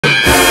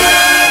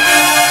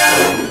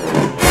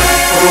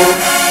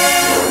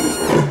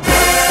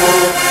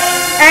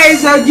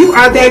Asia, you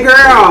are that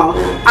girl.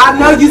 I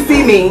know you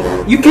see me.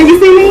 Can you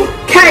see me?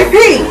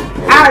 KP,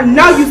 I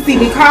know you see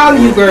me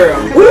calling you, girl.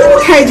 Ooh,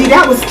 KG,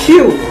 that was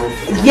cute.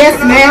 Yes,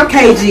 ma'am,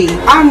 KG.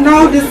 I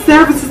know this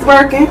service is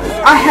working.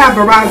 I have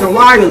Verizon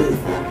Wireless.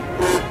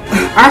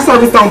 Our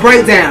service don't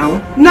break down.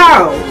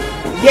 No.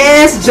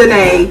 Yes,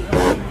 Janae.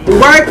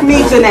 Work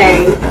me,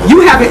 Janae.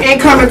 You have an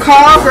incoming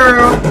call,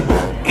 girl.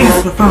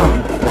 Answer the phone.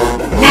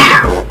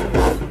 Now.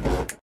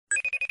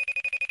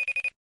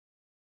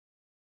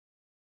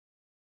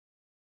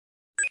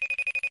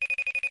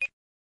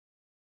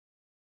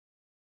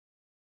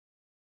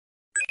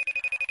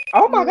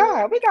 Oh my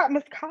God, we got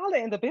Miss Carla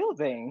in the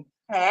building.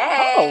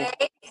 Hey. Oh,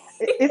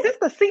 is this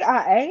the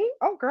CIA?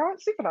 Oh, girl,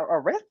 she gonna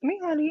arrest me,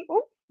 honey.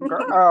 Oh,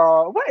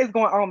 girl, what is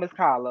going on, Miss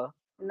Carla?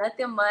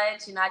 Nothing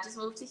much. I just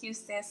moved to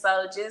Houston,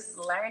 so just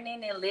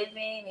learning and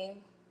living and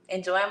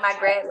enjoying my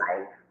grad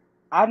life.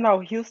 I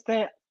know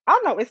Houston.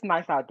 I know it's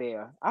nice out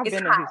there. I've It's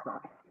been to hot. Houston.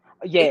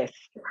 It's Yes,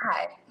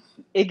 hot.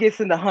 it gets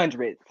in the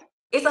hundreds.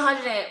 It's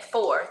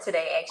 104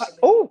 today, actually.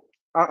 Oh,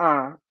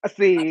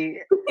 See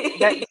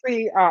that?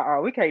 See,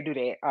 we can't do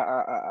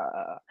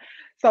that.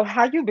 So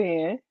how you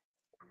been?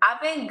 I've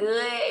been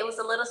good. It was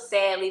a little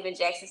sad leaving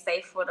Jackson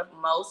State for the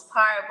most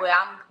part, but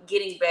I'm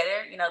getting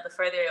better. The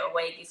further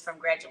away it gets from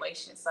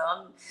graduation, so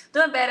I'm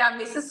doing better. I'm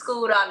missing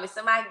school, though. I'm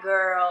missing my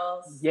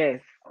girls.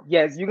 Yes,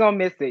 yes, you're gonna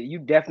miss it. You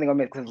definitely gonna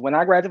miss it because when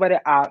I graduated,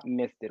 I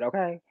missed it.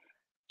 Okay,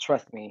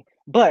 trust me.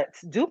 But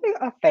do me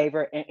a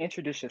favor and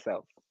introduce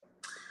yourself.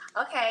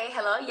 Okay,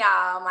 hello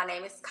y'all. My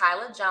name is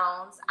Kyla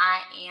Jones.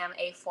 I am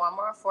a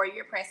former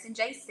four-year Prancing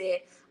JSET.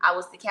 I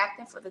was the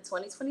captain for the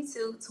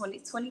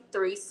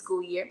 2022-2023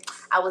 school year.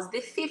 I was the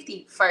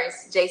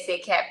 51st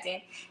JSET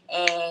captain,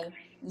 and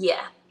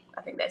yeah,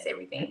 I think that's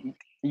everything.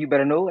 You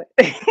better know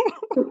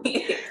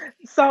it.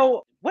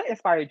 So, what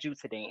inspired you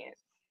to dance?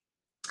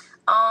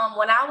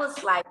 When I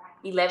was like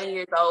 11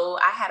 years old,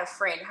 I had a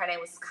friend. Her name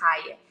was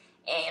Kaya.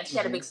 And she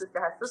had a big sister.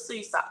 Her sister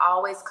used to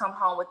always come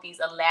home with these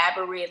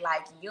elaborate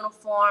like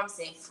uniforms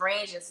and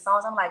fringe and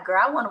stones. I'm like, girl,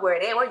 I want to wear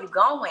that. Where are you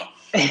going?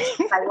 And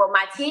she's like, well,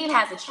 my team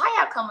has a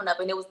tryout coming up.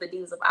 And it was the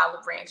Divas of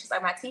Olive Branch. She's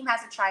like, my team has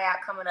a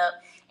tryout coming up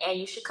and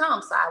you should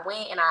come. So I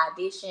went and I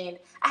auditioned.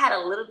 I had a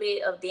little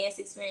bit of dance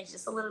experience,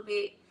 just a little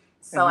bit.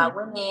 So I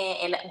went in,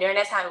 and during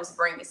that time it was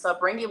Bring It. So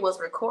Bring It was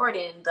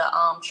recording the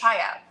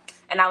tryout.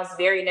 And I was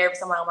very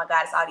nervous. I'm like, oh my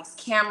God, it's all these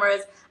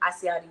cameras. I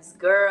see all these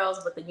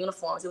girls, but the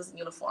uniforms, it was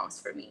uniforms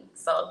for me.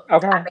 So I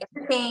Okay. made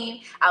the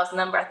team. I was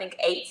number, I think,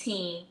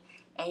 18.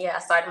 And yeah, I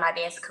started my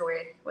dance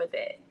career with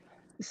it.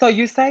 So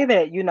you say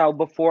that,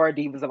 before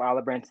Divas of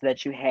Olive Branch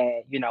that you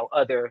had,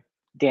 other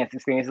dance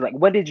experiences. Like,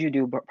 what did you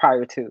do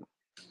prior to?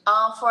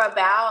 For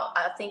about,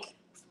 I think,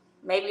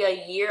 maybe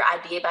a year, I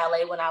did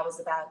ballet when I was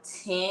about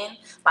 10,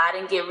 but I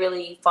didn't get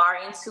really far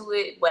into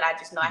it. But I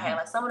just know I had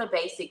like some of the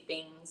basic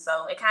things,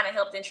 so it kind of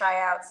helped in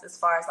tryouts. As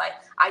far as like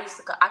I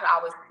could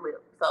always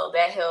flip, so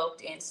that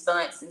helped in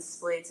stunts and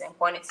splits and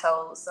pointed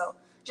toes. So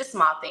just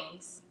small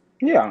things.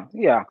 Yeah,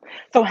 yeah.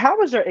 So how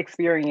was your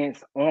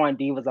experience on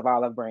Divas of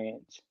Olive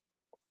Branch?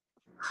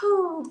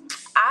 Whew.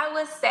 I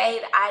would say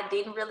that I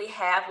didn't really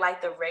have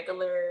like the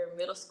regular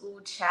middle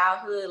school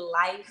childhood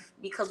life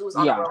because we was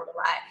on the Yeah. road a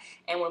lot.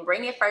 And when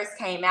Bring It first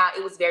came out,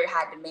 it was very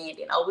high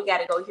demanding. Oh, we got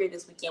to go here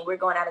this weekend. We're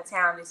going out of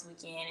town this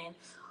weekend. And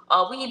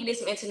we even did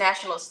some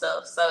international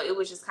stuff. So it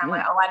was just kind of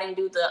like, Mm. oh, I didn't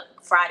do the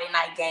Friday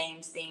night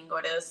games thing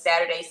or the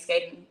Saturday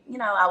skating.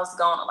 I was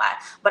gone a lot.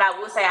 But I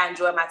would say I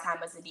enjoyed my time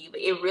as a diva.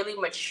 It really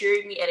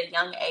matured me at a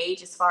young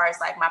age as far as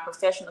like my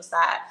professional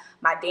side.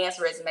 My dance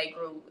resume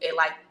grew at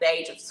like the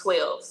age of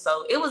 12.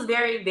 So it was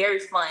very, very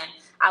fun.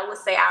 I would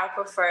say I would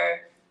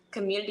prefer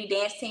community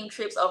dance team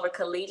trips over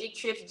collegiate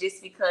trips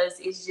just because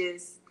it's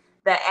just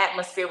the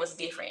atmosphere was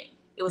different.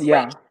 It was way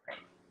Yeah, different.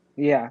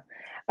 yeah.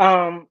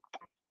 Um,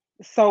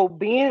 so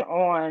being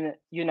on,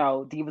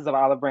 Divas of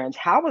Olive Branch,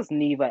 how was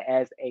Neva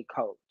as a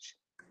coach?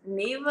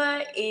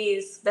 Neva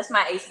that's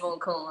my ace boon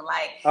coon.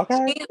 Like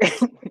Okay. she's a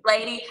sweet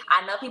lady.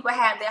 I know people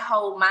have that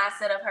whole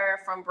mindset of her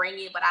from Bring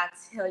It, but I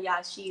tell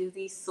y'all she is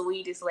the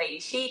sweetest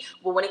lady.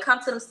 Well, when it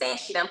comes to them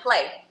stands, she doesn't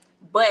play.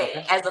 But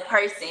Okay. as a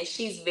person,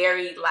 she's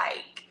very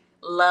like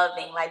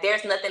loving. Like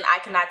there's nothing I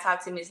cannot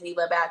talk to Miss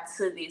Neva about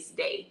to this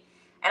day.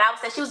 And I would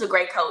say she was a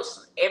great coach.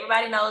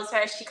 Everybody knows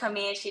her. She come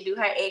in, she do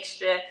her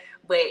extra,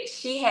 but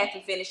she had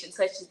the finishing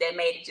touches that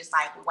made it just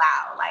like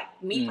wow. Like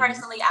me Mhm.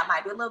 personally, I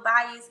might be a little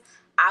biased.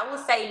 I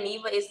would say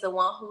Neva is the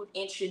one who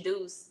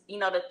introduced,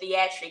 the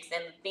theatrics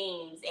and the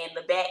themes and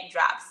the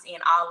backdrops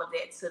and all of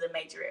that to the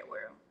majorette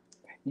world.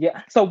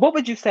 Yeah. So what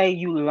would you say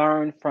you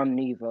learned from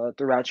Neva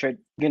throughout your,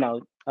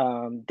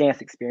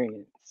 dance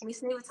experience?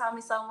 Miss Neva taught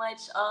me so much.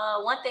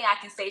 One thing I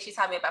can say, she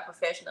taught me about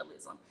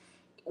professionalism.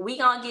 We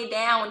gonna get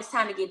down when it's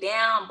time to get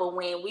down, but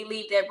when we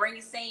leave that bring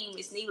scene,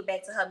 Miss Neva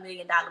back to her $1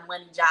 million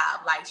money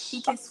job. Like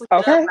she can switch it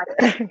up Okay.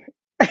 like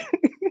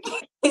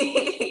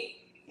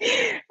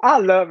I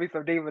love me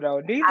some Diva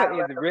though. Diva I is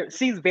love her.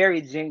 she's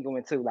very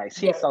genuine too. Like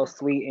she's Yes. so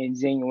sweet and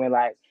genuine.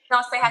 Like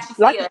Don't say how she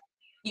like feel.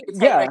 You can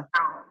take her yeah,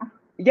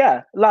 down.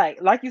 yeah.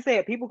 Like you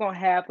said, people gonna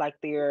have like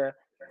their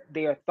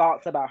their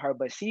thoughts about her,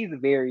 but she's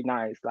very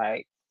nice.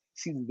 Like,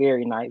 she's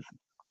very nice.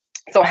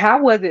 So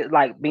how was it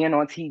like being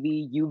on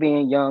TV, you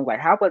being young? Like,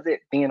 how was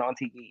it being on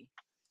TV?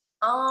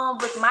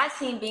 With my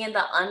team being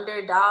the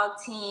underdog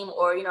team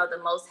or,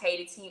 the most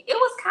hated team, it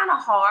was kind of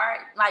hard,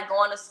 like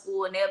going to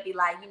school and they'll be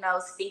like,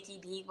 stinky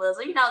divas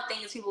or,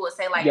 things people would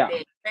say like Yeah.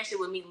 that, especially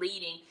with me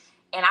leading.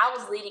 And I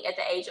was leading at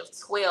the age of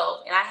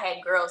 12 and I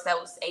had girls that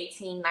was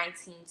 18,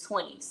 19,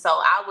 20. So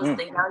I was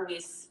the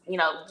youngest, getting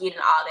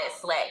all that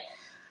slack.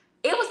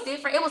 It was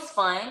different. It was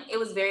fun. It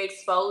was very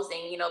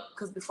exposing,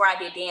 because before I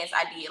did dance,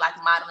 I did like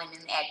modeling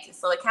and acting.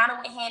 So it kind of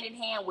went hand in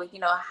hand with,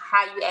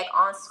 how you act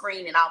on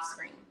screen and off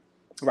screen.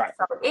 Right.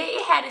 So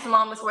it had its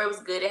moments where it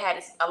was good. It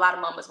had a lot of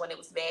moments when it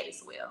was bad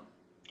as well.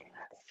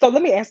 So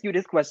let me ask you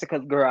this question,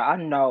 because girl, I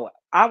know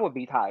I would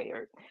be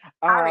tired.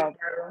 I already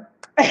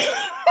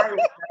know.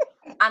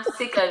 I'm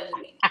sick of it,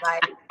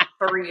 like,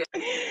 for real.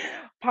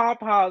 Pom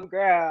pom,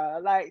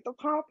 girl, like the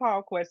pom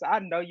pom question. I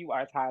know you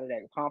are tired of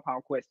that pom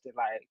pom question.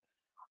 Like,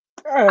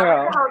 I really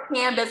girl, hope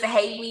Cam doesn't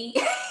hate me.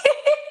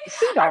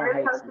 she I don't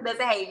really hate hope she you.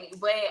 doesn't hate me.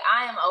 But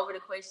I am over the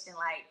question.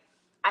 Like,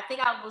 I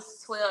think I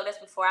was 12. That's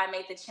before I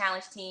made the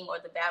challenge team or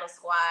the battle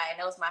squad. And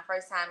that was my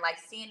first time, like,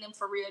 seeing them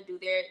for real do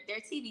their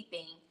TV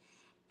thing.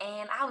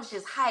 And I was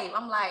just hyped.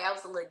 I'm like, I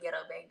was a little ghetto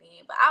back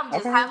then, but I'm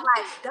just hyped. Okay. I'm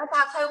like, don't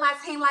y'all play with my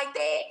team like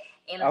that?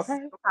 And I'm Okay.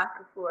 super across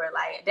the floor.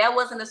 Like, that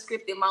wasn't a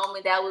scripted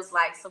moment. That was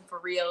like some for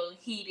real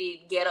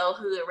heated ghetto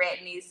hood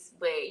ratness.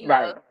 But,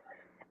 Right.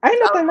 Ain't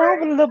it's nothing wrong over.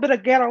 with a little bit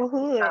of ghetto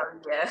hood. Oh,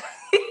 yeah.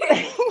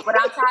 But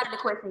I'm tired of the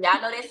question.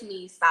 Y'all know that's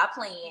me. Stop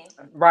playing.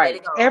 Let Right.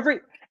 it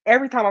go.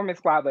 Every time I'm in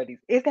squad buddies,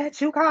 is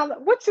that you, Carla?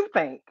 What you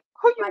think?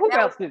 Like, Who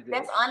else is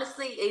that's it?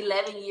 honestly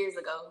 11 years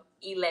ago.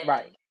 11.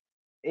 Right.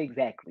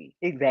 Exactly.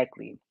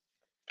 Exactly.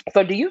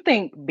 So do you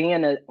think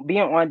being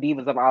on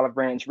Divas of Olive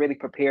Branch really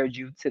prepared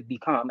you to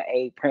become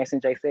a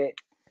Prancing J set?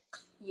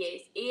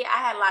 Yes, I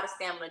had a lot of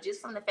stamina just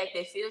from the fact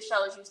that field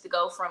shows used to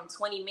go from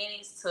 20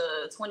 minutes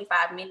to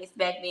 25 minutes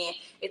back then.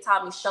 It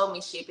taught me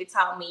showmanship. It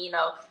taught me,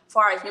 as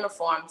far as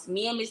uniforms.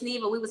 Me and Miss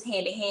Neva, we was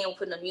hand in hand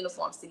putting them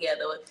uniforms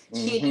together.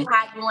 She'd be Hmm.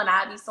 high gluing,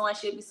 I'd be sewing,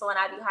 she'd be sewing,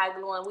 I'd be high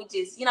gluing. We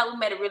just, we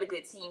made a really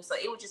good team. So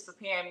it was just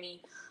preparing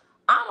me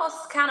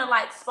almost kind of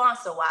like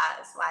sponsor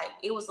wise. Like,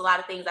 it was a lot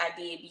of things I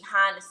did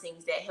behind the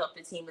scenes that helped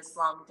the team as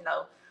long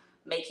as,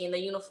 making the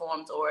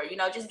uniforms or,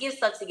 just get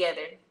stuck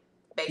together,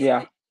 Yeah.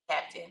 basically,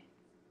 captain.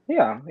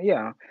 Yeah.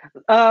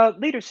 Yeah.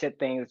 Leadership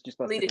things you're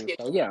supposed to do.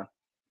 Leadership So team. yeah.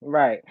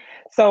 Right.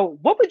 So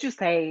what would you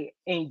say,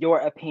 in your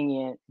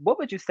opinion, what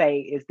would you say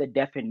is the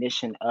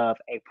definition of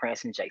a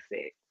Prancing J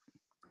set?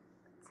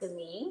 To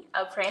me,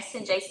 a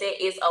Princeton J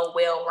set is a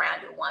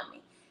well-rounded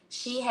woman.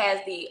 She has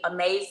the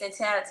amazing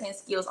 10 out of 10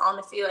 skills on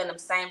the field and the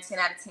same 10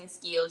 out of 10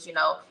 skills,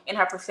 in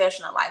her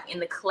professional life, in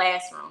the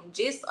classroom.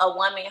 Just a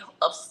woman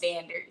of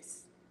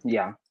standards.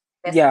 Yeah.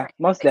 That's a Yeah, Princeton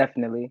most J set.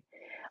 definitely.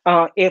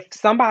 If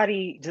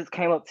somebody just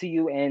came up to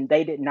you and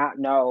they did not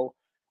know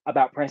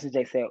about Prancing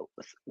J set,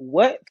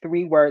 what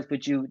three words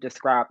would you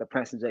describe the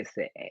Prancing J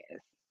set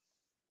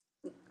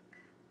as?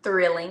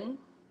 Thrilling,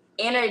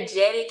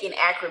 energetic, and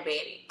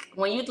acrobatic.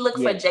 When you look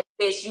for Yes.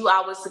 J-Fish, you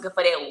always looking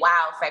for that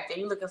wow factor.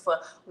 You're looking for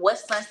what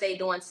stunts they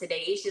doing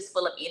today. It's just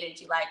full of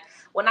energy. Like,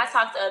 when I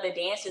talk to other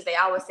dancers, they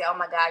always say, oh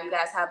my God, you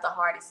guys have the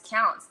hardest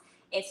counts.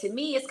 And to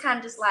me, it's kind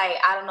of just like,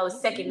 I don't know, it's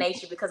second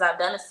nature because I've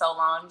done it so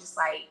long. Just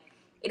like,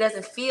 it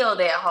doesn't feel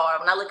that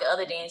hard. When I look at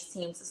other dance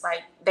teams, it's like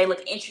they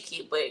look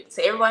intricate. But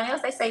to everyone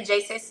else, they say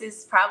J-Sets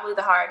is probably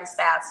the hardest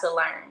style to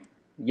learn.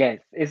 Yes,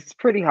 it's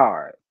pretty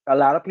hard. A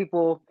lot of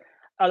people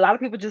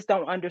just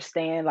don't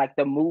understand like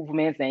the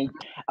movements, and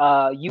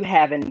you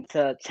having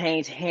to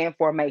change hand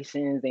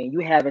formations, and you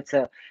having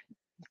to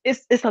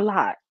it's a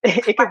lot.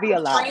 It could Like be a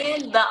the lot.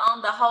 trend, the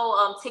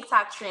whole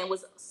TikTok trend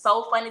was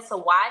so funny to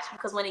watch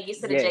because when it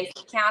gets to the Yes.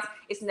 Jason counts,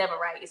 it's never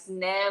right. It's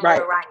never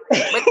Right. right.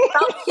 But it's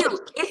so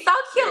cute. It's so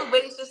cute,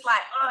 but it's just like,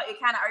 it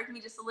kind of irks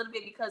me just a little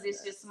bit because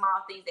it's just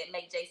small things that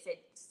make Jason,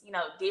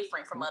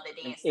 different from other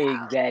dance styles.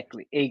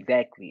 Exactly,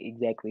 exactly,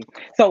 exactly.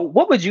 So,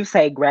 what would you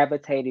say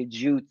gravitated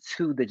you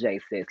to the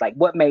J6? Like,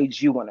 what made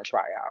you want to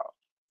try out?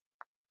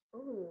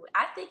 Ooh,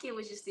 I think it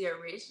was just the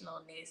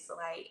originalness.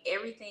 Like,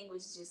 everything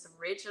was just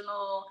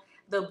original.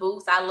 The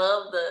boots, I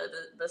love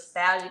the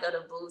style of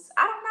the boots.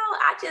 I don't know,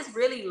 I just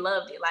really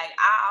loved it. Like,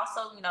 I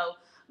also,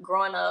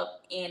 growing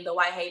up in the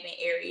Whitehaven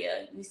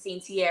area, you seen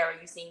Tiara,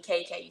 you seen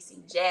KK, you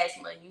seen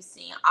Jasmine, you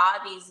seen all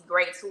these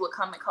greats who would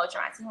come and coach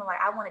our team. I'm like,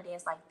 I want to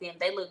dance like them.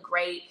 They look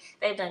great.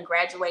 They've done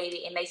graduated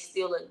and they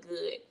still look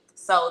good.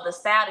 So the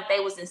style that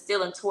they was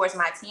instilling towards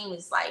my team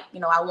is like,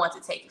 I want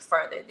to take it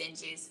further than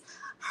just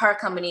her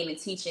coming in and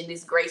teaching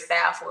this great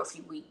style for a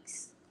few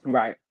weeks.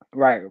 Right,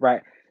 right,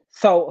 right.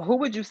 So, who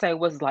would you say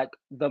was like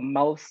the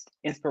most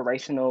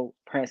inspirational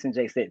Prince and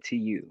J set to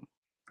you?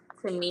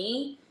 To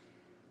me,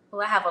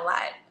 well, I have a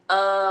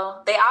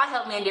lot. They all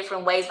help me in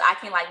different ways. But I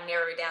can like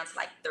narrow it down to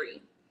like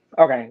three.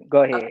 Okay,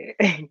 go Okay.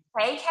 ahead.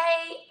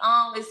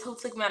 KK is who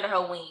took me under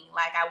her wing.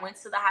 Like, I went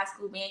to the high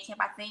school band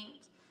camp, I think,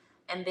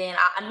 and then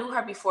I knew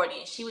her before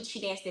then. She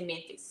danced in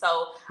Memphis,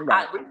 so I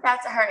Right. reached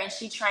out to her and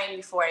she trained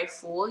me for a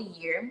full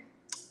year.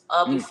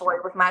 before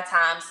it was my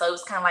time. So it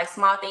was kind of like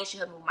small things. She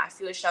helped me with my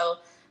field show,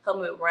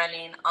 helped me with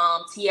running.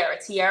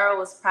 Tiara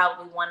was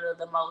probably one of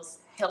the most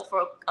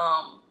helpful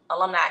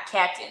alumni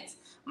captains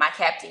my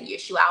captain year.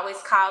 She would always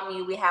call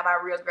me. We have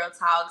our real girl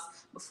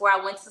talks. Before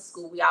I went to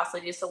school, we also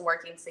did some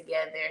working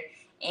together.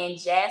 And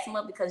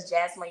Jasmine, because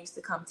Jasmine used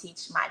to come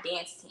teach my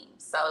dance team.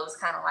 So it was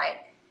kind of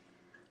like,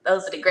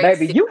 those are the great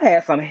Baby, you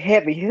had some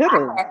heavy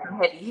hitters. I had some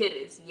heavy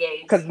hitters,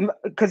 yes.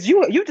 Cause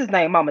you just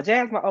named Mama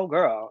Jasmine. Oh,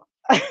 girl.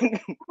 I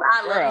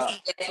Girl. love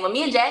Jasmine.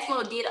 Me and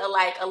Jasmine did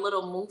a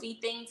little movie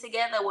thing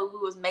together where we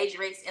was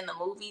majorettes in the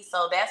movie.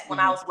 So that's when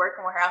I was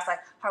working with her. I was like,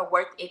 her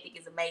work ethic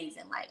is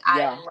amazing. Like,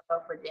 I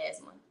love for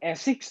Jasmine. And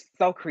she's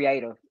so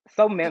creative,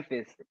 so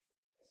Memphis.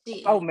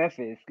 She So is.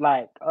 Memphis,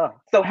 like,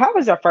 So how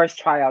was your first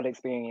tryout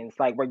experience?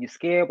 Like, were you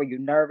scared? Were you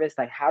nervous?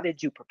 Like, how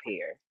did you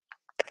prepare?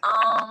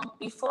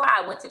 Before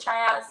I went to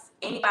tryouts,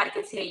 anybody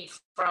could tell you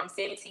from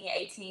 17,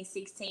 18,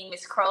 16,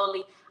 Miss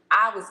Crowley,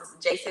 I was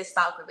a J-Set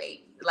stalker,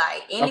 baby.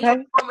 Like, any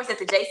performance that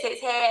the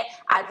J-Sets had,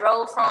 I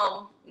drove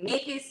from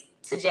Memphis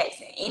to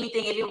Jackson.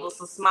 Anything, if it was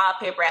a small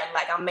pepper out,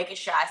 like, I'm making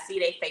sure I see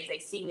their face, they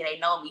see me, they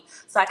know me.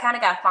 So I kind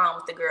of got fond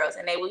with the girls,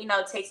 and they would,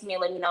 text me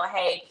and let me know,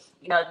 hey,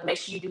 make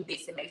sure you do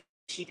this and make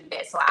sure you do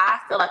that. So I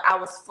feel like I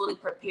was fully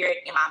prepared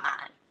in my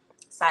mind.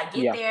 So I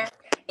get there.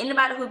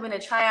 Anybody who's been to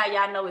tryout,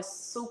 y'all know it's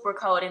super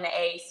cold in the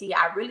AAC.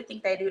 I really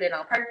think they do that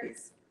on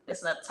purpose.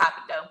 That's another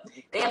topic,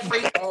 though. They have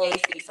free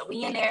AAC. So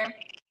we in there.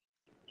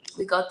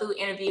 We go through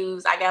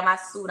interviews. I got my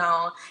suit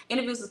on.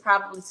 Interviews is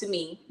probably, to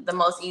me, the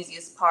most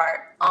easiest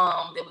part.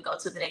 Then we go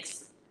to the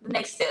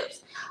next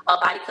steps.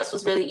 Body cuts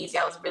was really easy.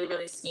 I was really,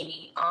 really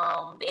skinny.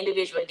 The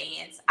individual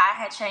dance. I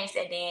had changed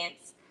that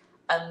dance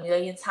a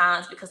million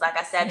times because, like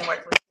I said, I've been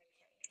working with.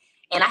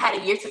 And I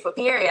had a year to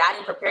prepare it. I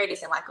didn't prepare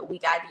this in like a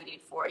week. I did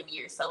it for a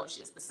year. So it's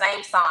just the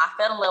same song. I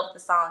fell in love with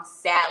the song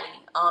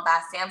Sally by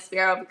Sam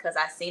Sparrow because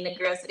I seen the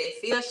girls at that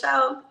field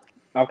show.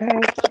 Okay.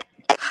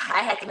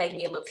 I had to make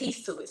me a little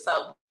piece to it.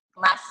 So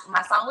my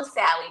song was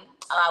Sally.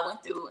 I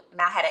went through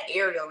and I had an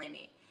aerial in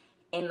it.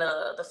 And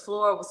the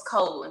floor was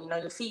cold. And,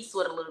 your feet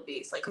sweat a little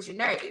bit. So because you're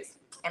nervous.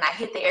 And I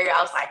hit the aerial.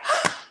 I was like,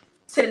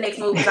 to the next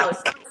move because I was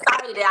so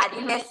excited that I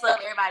didn't mess up.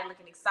 Everybody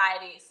looking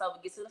excited. So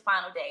we get to the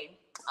final day.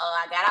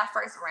 I got our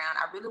first round.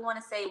 I really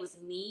want to say it was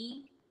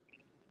me,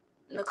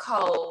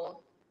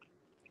 Nicole,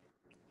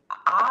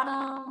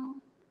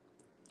 Autumn,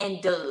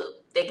 and Dub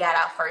that got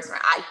our first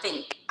round. I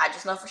think. I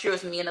just know for sure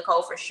it was me and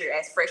Nicole for sure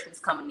as freshmen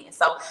coming in.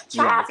 So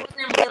tryouts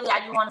wasn't really, I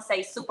just want to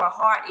say super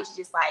hard. It's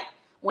just like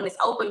when it's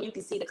open, you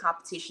can see the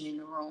competition in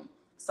the room.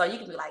 So you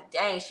can be like,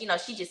 dang, she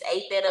just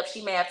ate that up.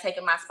 She may have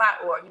taken my spot,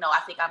 or I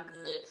think I'm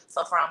good.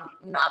 So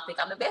I think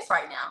I'm the best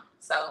right now.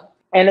 So.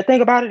 And the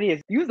thing about it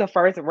is, you was the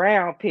first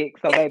round pick,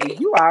 so baby,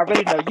 you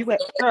already know you had,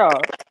 girl.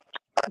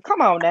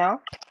 Come on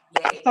now.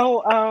 Yes.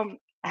 So,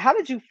 how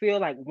did you feel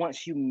like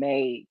once you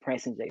made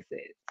Prancing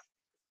J-Sets?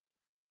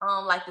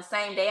 Like the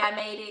same day I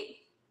made it.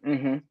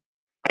 Mm-hmm.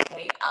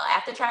 Okay.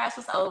 After tryouts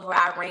was over,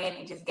 I ran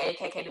and just gave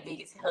KK the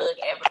biggest hug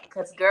ever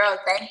because, girl,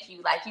 thank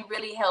you. Like, you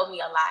really helped me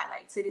a lot.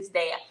 Like, to this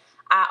day,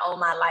 I owe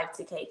my life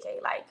to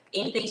KK. Like,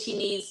 anything she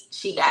needs,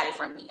 she got it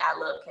from me. I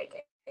love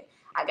KK.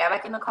 I got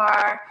back in the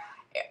car.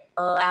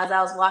 As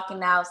I was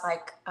walking out, I was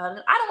like, I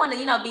don't want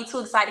to, be too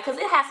excited because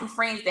it had some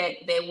friends that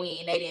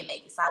win. They didn't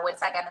make it. So I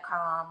went, I got in the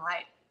car. I'm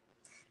like,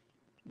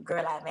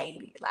 girl, I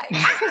made it. Like,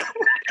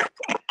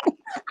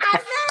 I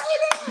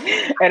made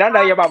it. And I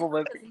know your mama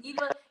was.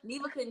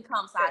 Neva couldn't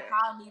come, so I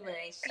called Neva,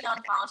 and she on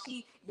the phone.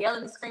 She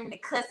yelling and screaming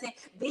and cussing.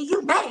 B,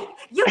 you made it.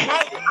 You made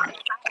it. I'm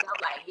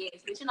like,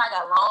 yes, but I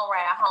got a long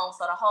ride home.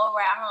 So the whole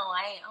ride home,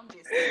 I'm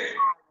just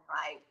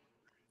like,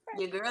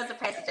 your girls are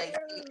passing JC.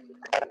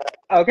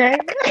 Okay.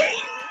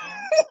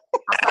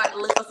 I'm starting to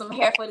look for some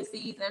hair for the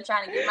season. I'm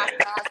trying to get my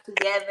styles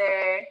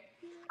together.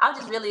 I was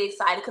just really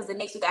excited because the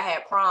next week I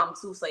had prom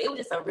too. So it was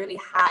just a really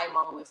high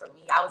moment for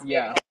me. I was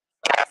very happy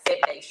for like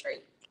 7 days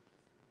straight.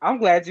 I'm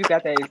glad you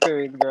got that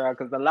experience, girl,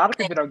 because a lot of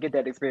people don't get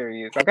that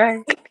experience,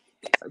 okay?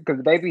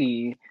 Because,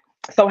 baby,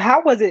 so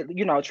how was it,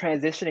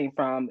 transitioning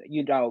from,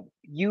 you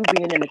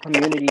being in the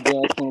community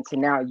dancing to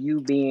now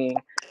you being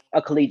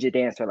a collegiate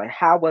dancer? Like,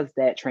 how was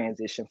that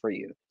transition for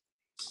you?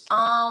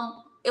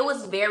 It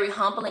was very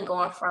humbling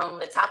going from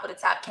the top of the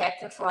top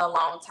captain for a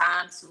long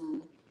time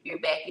to you're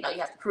back. You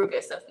have to prove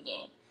yourself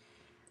again.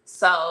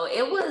 So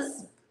it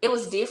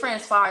was different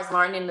as far as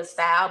learning the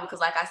style because,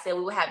 like I said,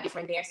 we would have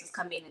different dancers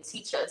come in and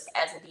teach us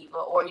as a diva,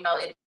 or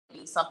it'd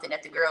be something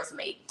that the girls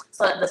made.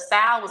 So the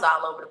style was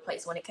all over the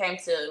place. When it came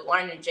to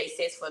learning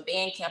J-Sets for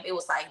band camp, it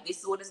was like, this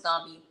is what it's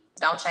gonna be.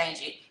 Don't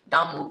change it.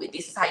 Don't move it.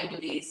 This is how you do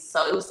this.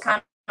 So it was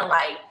kind of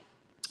like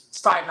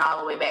starting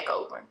all the way back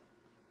over.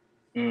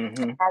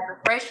 Mm-hmm. As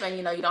a freshman,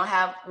 you don't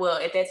have,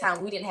 at that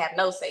time we didn't have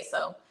no say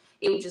so.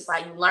 It was just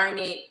like you learn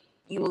it,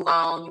 you move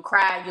on, you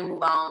cry, you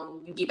move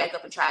on, you get back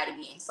up and try it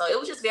again. So it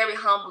was just very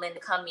humbling to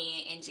come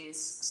in and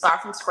just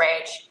start from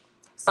scratch.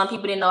 Some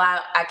people didn't know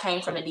I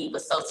came from the diva,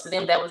 so to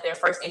them that was their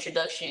first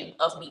introduction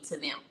of me to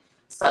them.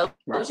 So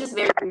it was just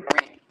very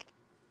different.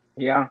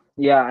 Yeah,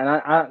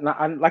 and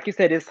I like you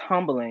said, it's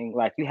humbling.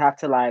 Like you have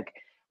to like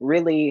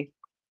really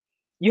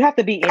you have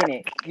to be in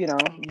it, you know.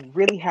 You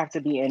really have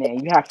to be in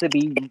it. You have to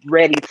be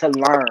ready to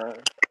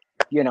learn,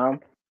 you know.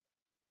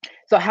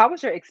 So how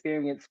was your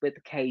experience with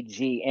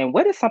KG, and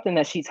what is something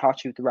that she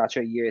taught you throughout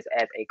your years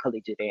as a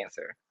collegiate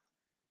dancer?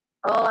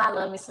 Oh, I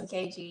love me some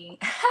KG.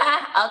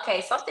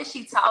 Okay, something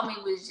she taught me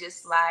was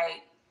just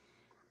like,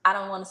 I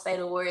don't want to say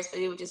the words, but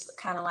it was just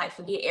kind of like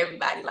forget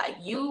everybody. Like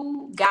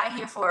you got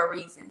here for a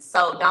reason,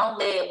 so don't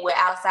let what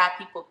outside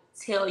people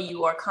tell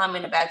you or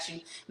comment about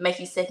you make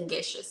you second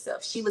guess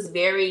yourself. She was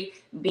very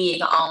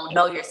big on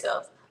know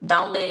yourself.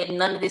 Don't let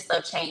none of this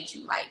stuff change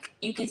you. Like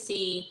you can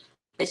see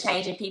the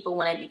change in people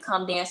when they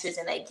become dancers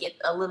and they get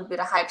a little bit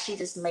of hype. She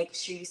just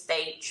makes sure you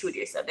stay true to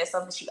yourself. That's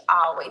something she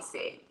always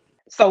said.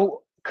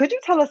 So could you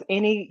tell us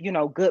any,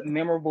 good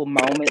memorable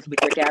moments with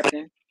your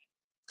captain?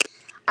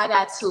 I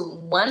got two.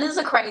 One is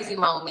a crazy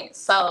moment.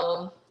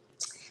 So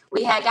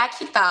we had got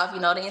kicked off,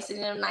 the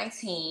incident of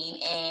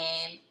 19.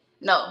 And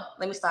no,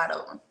 let me start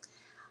over.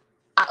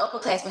 Our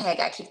upperclassmen had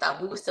got kicked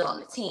off. We were still on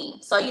the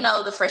team. So,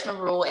 the freshman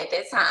rule at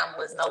that time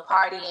was no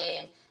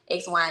partying,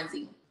 X, Y, and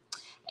Z.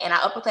 And our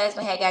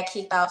upperclassmen had got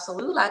kicked off. So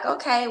we were like,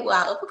 okay,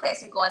 well, our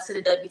upperclassmen going to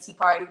the WT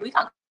party. We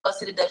going to go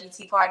to the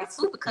WT party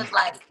too because,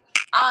 like,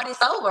 all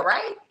this over,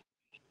 right?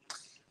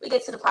 We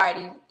get to the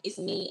party. It's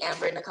me,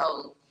 Amber,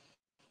 Nicole.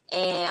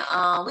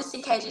 And we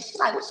see KJ. She's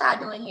like, what y'all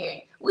doing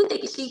here? We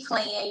thinking she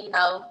playing,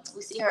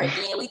 We see her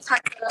again. We turn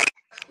it up.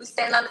 We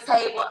stand on the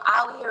table.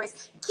 All we hear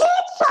is, get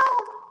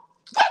down.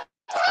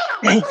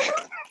 She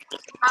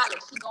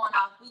going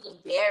off. We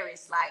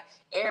embarrassed. Like,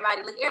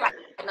 everybody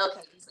know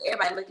KJ. So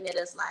everybody looking at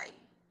us like,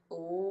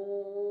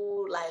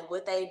 ooh, like,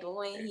 what they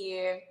doing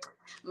here?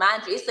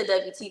 Mind you, it's the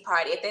WT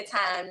party. At that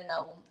time,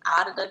 all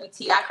the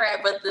WT, our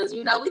crab brothers,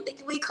 we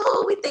think we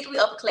cool. We think we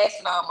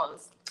upperclassmen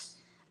almost.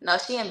 No,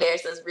 she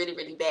embarrassed us really,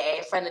 really bad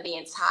in front of the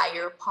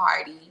entire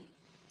party.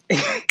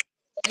 Like,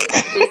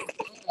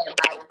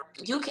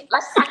 you can,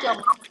 let's like your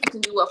mom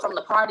picking you up from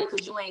the party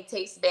because you ain't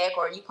text back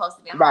or you supposed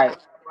to be home an hour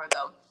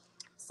ago.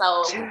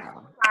 So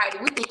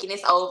we thinking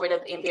it's over,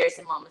 the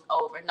embarrassing moment's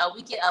over. No,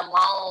 we get a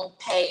long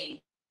page,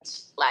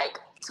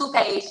 like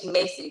 2-page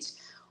message.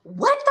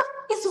 What the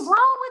is wrong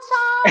with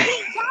y'all?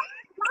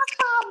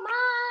 Y'all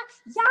mind?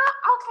 Y'all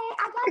okay?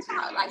 I got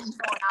y'all. Like she's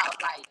going out.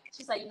 Like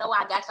she's like,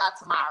 I got y'all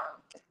tomorrow.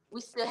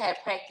 We still have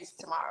practice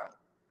tomorrow.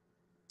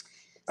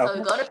 So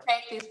we go to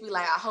practice. We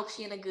like, I hope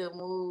she in a good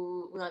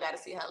mood. We don't got to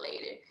see her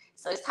later.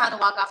 So it's time to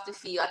walk off the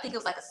field. I think it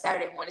was like a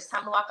Saturday morning. It's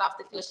time to walk off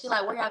the field. She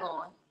like, where y'all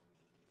going?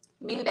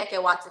 Meet me back at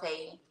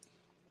Watapay.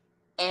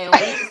 And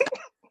we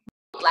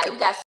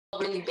got so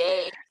really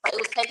bad. Like, it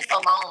was taking so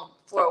long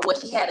for what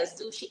she had us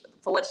do.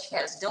 For what she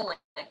had us doing.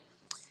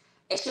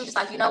 And she was just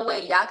like, you know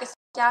what? Y'all can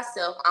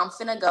yourself. I'm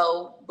finna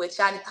go, but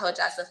y'all need to hold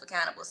yourself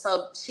accountable.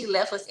 So she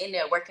left us in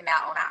there working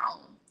out on our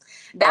own.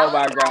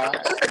 God.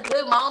 It was a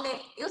good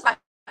moment. It was like,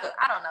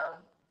 I don't know.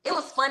 It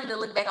was funny to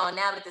look back on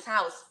now, but at the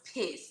time I was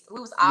pissed. We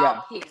was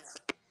all pissed.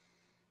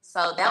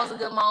 So that was a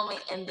good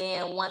moment. And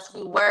then once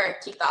we were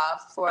kicked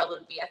off for a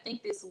little bit, I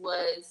think this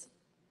was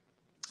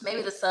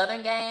maybe the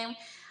Southern game.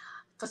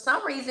 For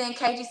some reason,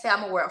 KG said, I'm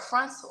going to wear a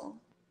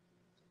frontal.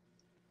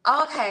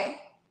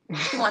 Okay.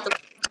 She wants to.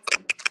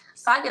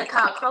 So I get a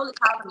call. Crowley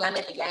called me. I'm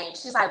at the game.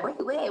 She's like, where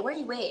you at? Where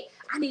you at?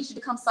 I need you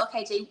to come sew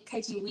KG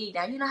wig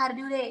down. You know how to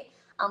do that?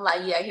 I'm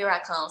like, yeah, here I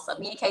come. So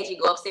me and KG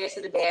go upstairs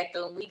to the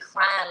bathroom. We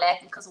crying,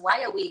 laughing, because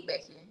why your wig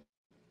back here?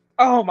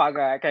 Oh my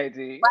God,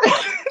 KG.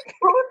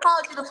 Who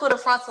told you to put a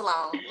frontal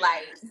on?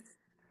 Like,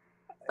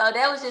 so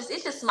that was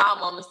it's just small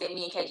moments that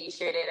me and KG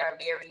share that are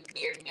very,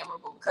 very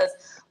memorable. Because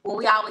when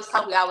we always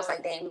talk, we always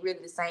like, dang, we're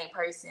really the same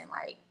person.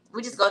 Like,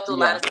 we just go through a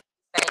lot of things.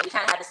 We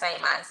kind of have the same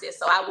mindset.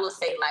 So I will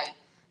say, like,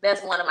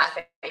 that's one of my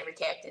favorite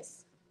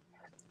captains.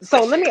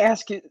 So let me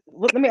ask you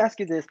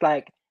this,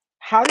 like,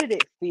 how did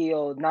it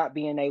feel not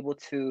being able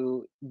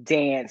to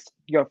dance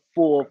your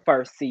full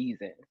first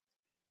season?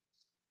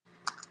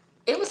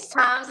 It was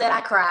times that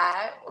I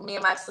cried. Me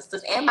and my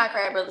sisters and my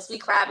crab brothers, we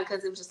cried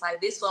because it was just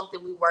like, this is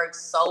something we worked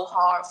so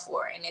hard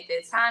for. And at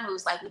that time, it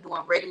was like we're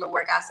doing regular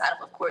work outside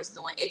of course,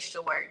 doing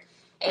extra work.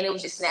 And it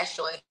was just snatch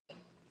joy.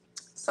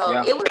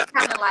 So it was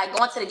kind of like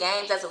going to the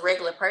games as a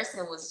regular person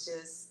it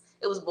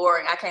was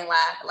boring. I can't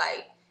lie.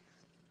 Like,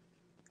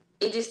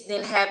 it just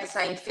didn't have the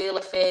same feel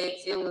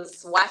effect. It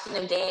was watching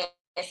them dance.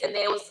 And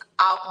then it was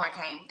Alcorn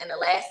came. And the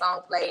last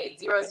song played,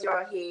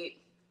 0-0 hit.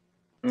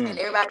 And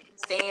everybody in the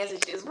stands is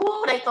just,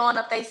 woo, they throwing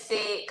up they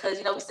set. Because,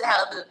 we still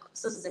have other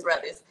sisters and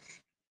brothers.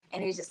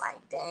 And it's just like,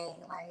 dang,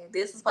 like,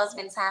 this is supposed to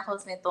be the time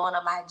supposed to be throwing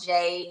up my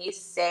J.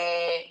 It's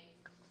sad.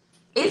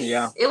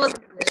 It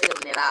wasn't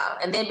feeling it all.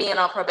 And then being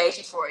on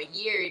probation for a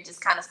year, it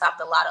just kind of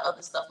stopped a lot of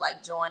other stuff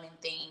like joining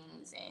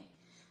things. And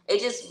it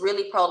just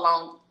really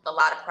prolonged a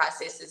lot of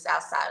processes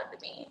outside of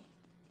the band.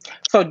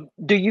 So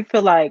do you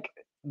feel like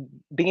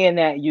being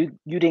that you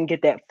didn't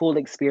get that full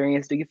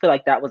experience, do you feel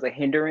like that was a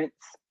hindrance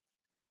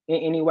in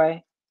any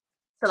way?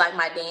 To like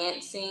my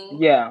dancing?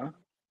 Yeah.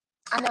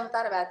 I never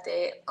thought about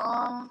that.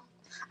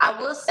 I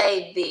will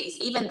say this,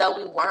 even though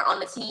we weren't on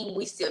the team,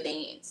 we still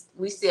danced.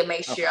 We still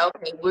made sure,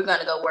 okay, we're going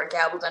to go work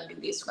out. We're going to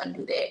do this. We're going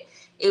to do that.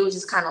 It was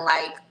just kind of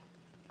like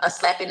a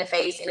slap in the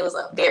face, and it was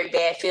a very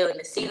bad feeling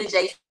to see the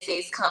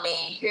J6 come in,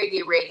 here,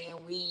 get ready,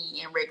 and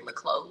we in regular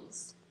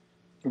clothes.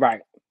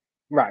 Right,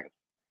 right.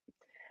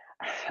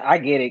 I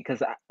get it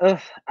because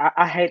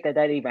I hate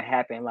that even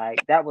happened.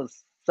 Like that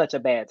was such a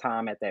bad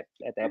time at that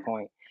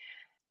point.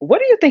 What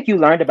do you think you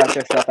learned about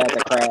yourself as a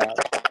crab?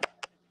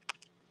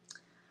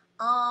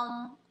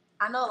 I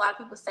know a lot of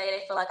people say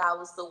they feel like I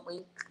was the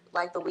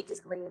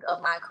weakest link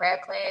of my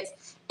crab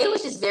class. It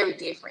was just very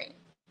different.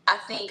 I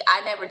think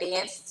I never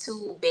danced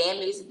to band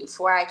music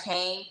before I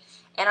came,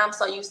 and I'm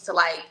so used to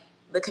like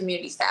the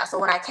community style. So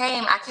when I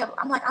came,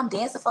 I'm like, I'm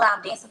dancing full out,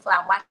 I'm dancing full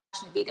out, I'm watching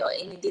the video,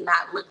 and it did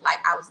not look like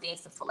I was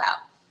dancing full out.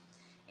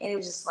 And it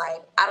was just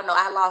like, I don't know,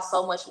 I lost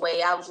so much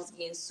weight. I was just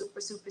getting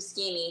super, super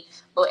skinny.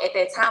 But at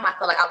that time, I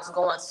felt like I was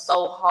going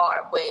so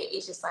hard. But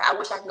it's just like, I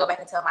wish I could go back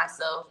and tell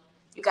myself,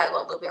 you got to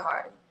go a little bit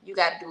harder. You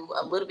got to do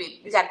a little bit,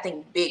 you got to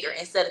think bigger.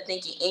 Instead of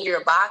thinking in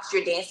your box,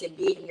 you're dancing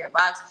big in your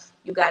box.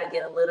 You got to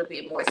get a little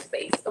bit more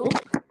space. Ooh,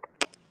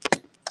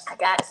 I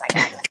got it.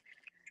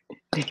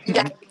 You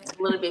got to get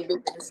a little bit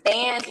bigger in the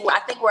stands. Well, I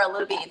think we're a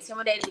little bit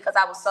intimidated because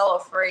I was so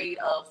afraid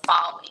of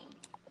falling.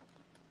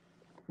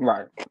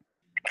 Right.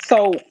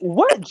 So,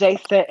 what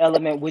J-set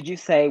element would you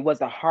say was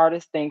the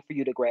hardest thing for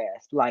you to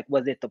grasp? Like,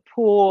 was it the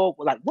pull?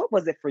 Like, what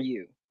was it for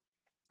you?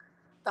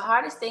 The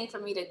hardest thing for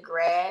me to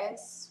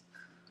grasp.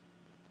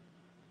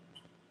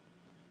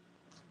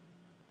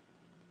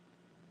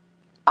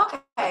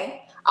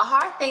 Okay. A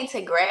hard thing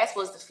to grasp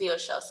was the field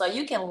show. So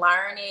you can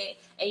learn it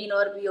and you know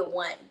it'll be a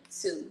 1,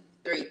 2,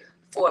 3,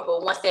 4.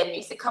 But once that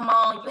music come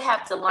on, you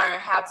have to learn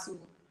how to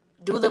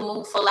do the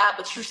move full out,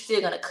 but you're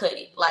still gonna cut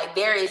it. Like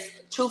there's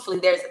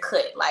a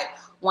cut. Like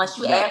once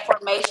you add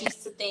formations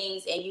to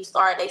things and they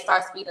start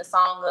speeding the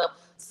song up,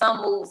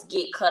 some moves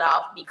get cut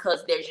off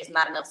because there's just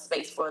not enough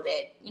space for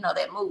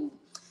that move.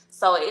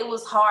 So it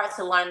was hard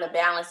to learn the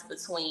balance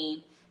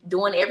between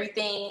doing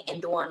everything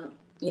and doing,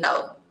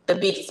 the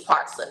biggest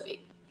parts of it.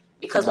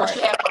 Because once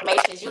you have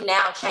formations, you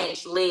now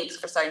change legs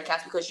for certain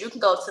counts because you can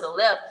go to the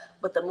left,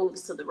 but the move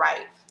is to the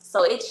right.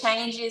 So it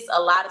changes a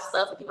lot of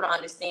stuff, and people don't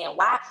understand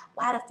why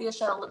the field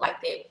show don't look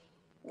like that.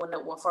 When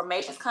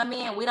formations come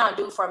in, we don't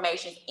do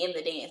formations in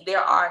the dance.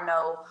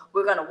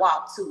 We're going to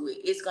walk to it.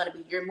 It's going to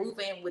be you're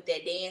moving with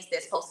that dance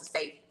that's supposed to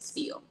stay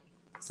still.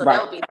 So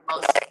that would be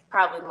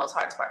probably the most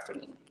hardest part for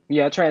me.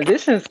 Yeah,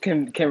 transitions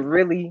can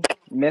really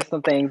mess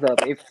some things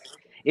up.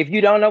 If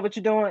you don't know what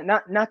you're doing,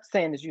 not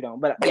saying that you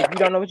don't, but if you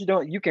don't know what you're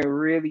doing, you can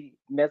really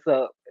mess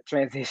up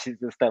transitions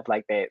and stuff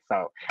like that.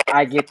 So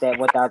I get that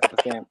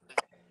 1000%.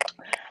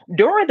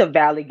 During the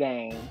Valley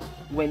game,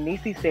 when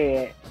Niecy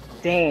said,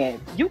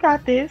 "Dance, you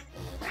got this,"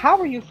 how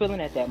were you feeling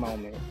at that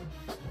moment?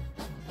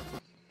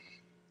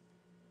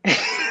 If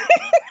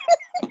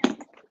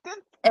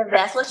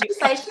that's what she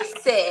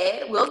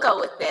said, we'll go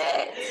with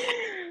that.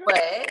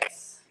 But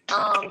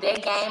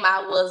that game,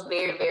 I was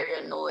very, very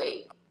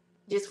annoyed,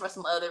 just for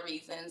some other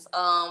reasons.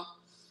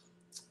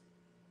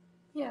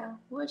 Yeah,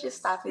 we'll just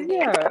stop it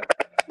there.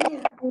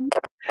 Yeah.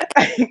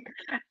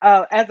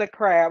 As a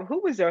crab, who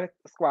was your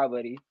squad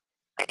buddy?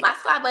 My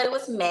squad buddy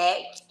was Mac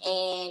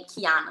and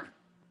Kiana.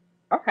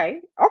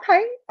 Okay.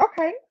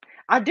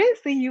 I did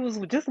see you was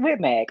just with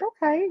Mac.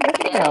 Okay,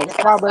 yes, ma'am.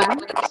 Squad buddy.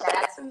 Shout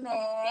out to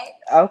Mac.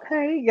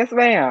 Okay, yes,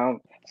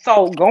 ma'am.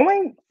 So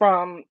going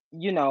from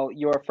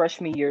your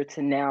freshman year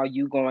to now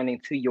you going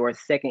into your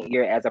second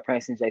year as a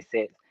Prancing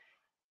J6,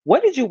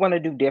 what did you want to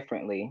do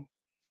differently?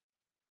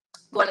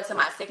 Going into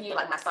my second year,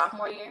 like my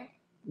sophomore year?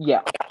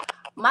 Yeah.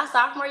 My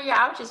sophomore year,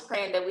 I was just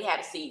praying that we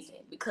had a season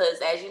because,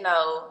 as you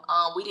know,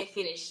 we didn't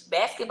finish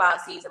basketball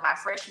season my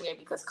freshman year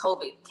because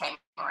COVID came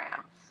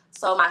around.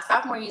 So my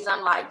sophomore year,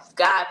 I'm like,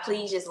 God,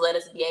 please just let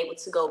us be able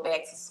to go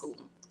back to school.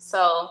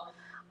 So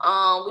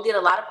we did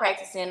a lot of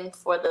practicing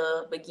for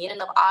the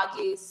beginning of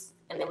August,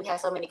 and then we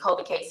had so many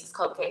COVID cases,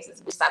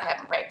 we stopped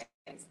having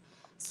practice.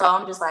 So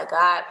I'm just like,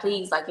 God,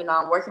 please,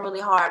 I'm working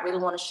really hard. I really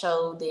want to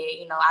show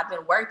that, I've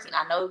been working.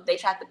 I know they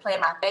tried to play in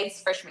my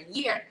face freshman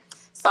year.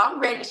 So I'm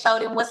ready to show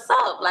them what's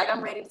up.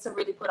 I'm ready to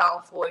really put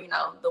on for,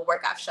 the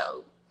work I've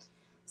showed.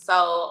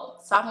 So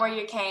sophomore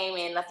year came,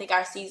 and I think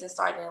our season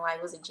started in,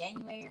 was it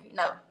January?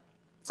 No,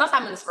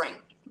 sometime in the spring.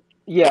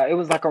 Yeah, it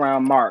was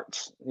around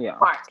March. Yeah.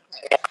 March.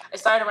 It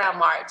started around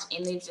March,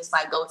 and it was just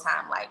go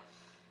time.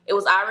 It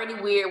was already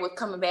weird with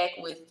coming back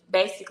with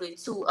basically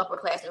 2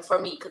 upperclassmen for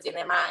me, because in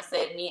their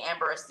mindset, me and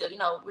Amber are still,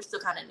 we're still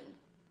kind of new.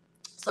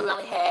 So we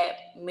only had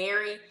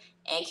Mary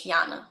and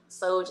Kiana.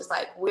 So it was just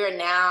we're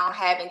now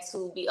having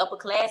to be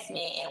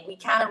upperclassmen, and we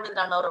kind of really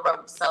don't know the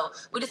ropes. So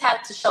we just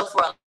had to show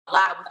for a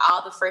lot with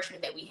all the freshmen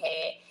that we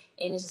had.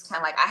 And it's just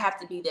kind of I have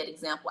to be that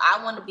example.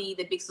 I want to be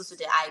the big sister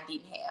that I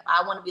didn't have.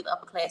 I want to be the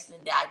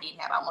upperclassmen that I didn't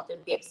have. I want them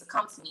to be able to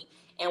come to me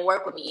and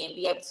work with me and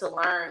be able to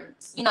learn,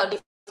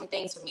 different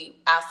things from me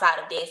outside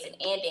of dancing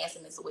and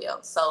dancing as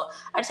well. So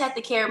I just had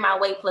to carry my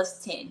weight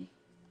plus 10.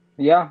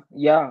 Yeah,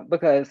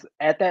 because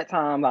at that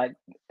time,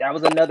 that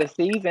was another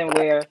season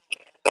where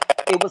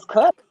it was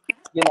cut,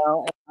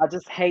 and I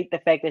just hate the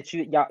fact that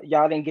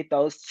y'all didn't get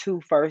those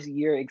 2 first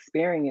year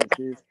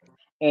experiences,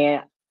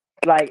 and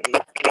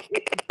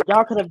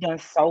y'all could have done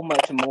so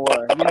much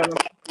more. You know what I'm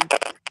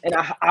saying? And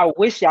I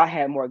wish y'all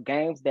had more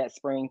games that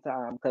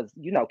springtime because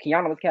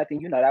Kiana was captain.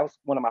 That was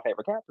one of my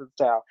favorite captains,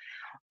 child.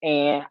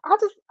 And I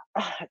just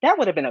that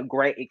would have been a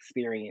great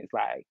experience.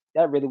 Like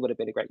that really would have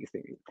been a great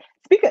experience.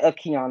 Speaking of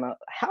Kiana,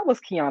 how was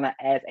Kiana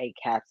as a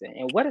captain,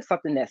 and what is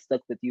something that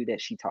stuck with you that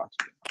she taught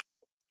you?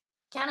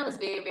 Kiana was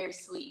very, very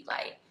sweet.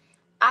 Like,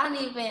 I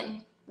didn't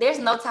even, there's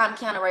no time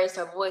Kiana raised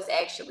her voice,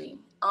 actually.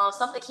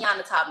 Something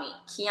Kiana taught me.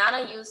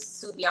 Kiana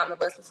used to be on the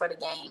bus before the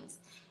games,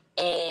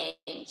 and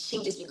she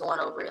would just be going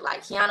over it.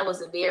 Like, Kiana was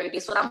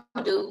this what I'm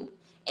going to do,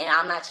 and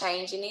I'm not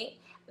changing it.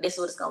 This is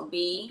what it's going to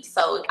be.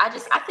 So, I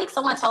think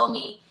someone told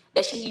me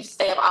that she used to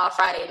stay up all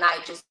Friday night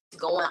just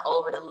going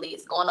over the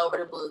list, going over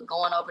the book,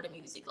 going over the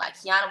music. Like,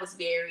 Kiana was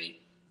very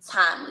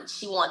timely.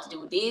 She wanted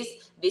to do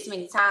this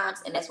many times,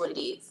 and that's what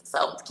it is.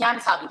 So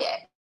Kiana taught me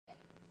that.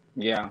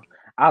 Yeah,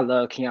 I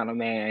love Kiana,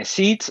 man.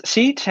 She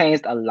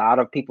changed a lot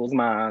of people's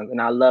minds, and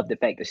I love the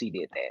fact that she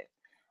did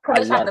that. I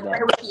They tried to love play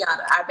that. with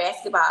Kiana our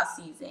basketball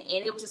season,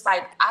 and it was just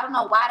like, I don't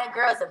know why that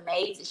girl is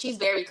amazing. She's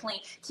very clean.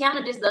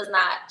 Kiana just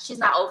she's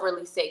not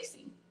overly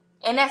sexy,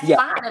 and that's Yeah,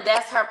 fine if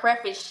that's her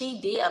preference.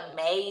 She did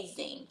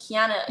amazing.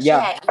 Kiana, she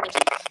yeah. had energy.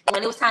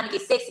 When it was time to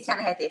get sexy,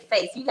 Kiana had that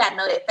face. You gotta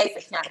know that face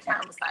of Kiana.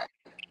 Kiana was like,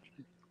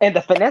 And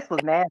the finesse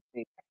was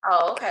nasty.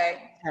 oh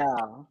okay,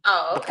 Child.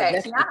 oh The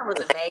okay. finesse was Kiana was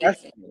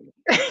amazing.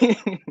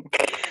 disgusting.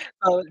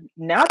 So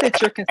now that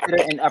you're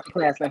considered an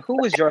upperclassman,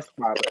 who was your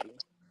squad buddy?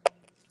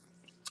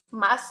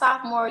 My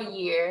sophomore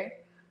year,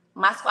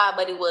 my squad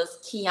buddy was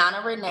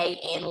Kiana Renee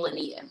and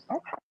Lania.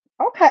 Okay.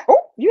 Okay.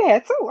 Oh, you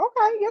had two.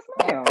 Okay. Yes,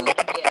 ma'am.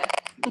 Yeah,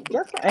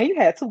 Yes, ma'am. And you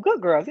had two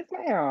good girls. Yes,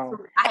 ma'am.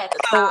 I had the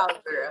So, tall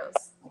girls.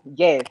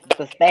 yes,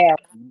 the staff,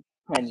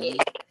 Yeah. honey.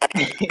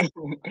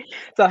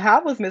 So,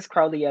 how was Miss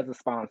Crowley as a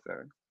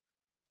sponsor?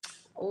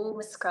 Oh,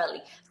 Miss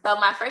Crowley. So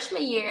my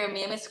freshman year,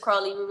 me and Miss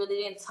Crowley, we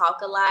really didn't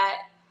talk a lot.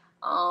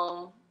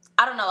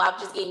 I don't know. I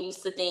was just getting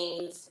used to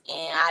things,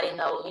 and I didn't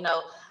know,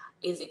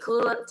 is it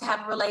cool to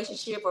have a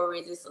relationship, or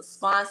is this a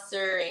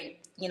sponsor and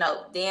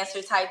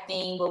dancer type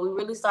thing? But we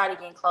really started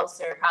getting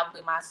closer.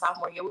 Probably my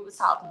sophomore year, we would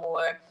talk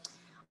more.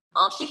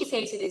 She can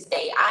say to this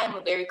day, I am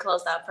a very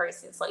closed out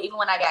person. So even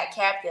when I got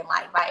captain,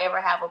 like if I ever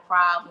have a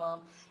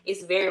problem,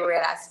 it's very rare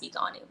that I speak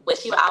on it. But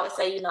she would always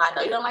say, I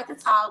know you don't like to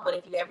talk, but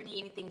if you ever need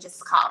anything,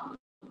 just call me.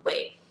 But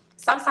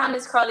sometimes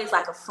Miss Curly is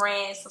like a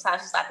friend,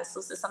 sometimes she's like a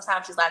sister,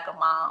 sometimes she's like a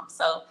mom.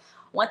 So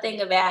one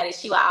thing about it,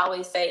 she would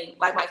always say,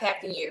 like my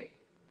captain year,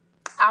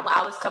 I would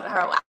always come to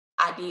her with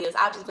ideas.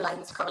 I'll just be like,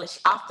 Miss Curly,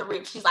 off the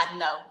rip. She's like,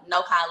 no,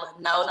 Kyla,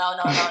 no.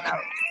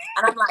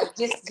 And I'm like,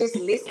 just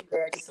listen,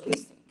 girl, just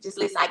listen. Just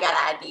listen, I got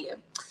an idea.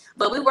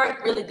 But we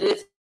work really good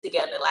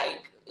together.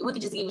 Like, we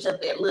could just give each other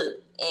that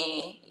look,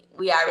 and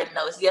we already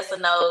know it's yes or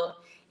no.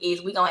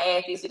 Is we gonna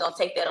add this, we gonna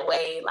take that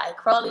away. Like,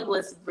 Crowley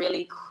was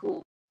really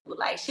cool.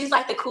 Like, she's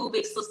like the cool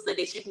big sister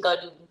that you can go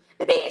do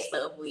the bad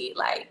stuff with.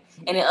 Like,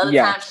 and then other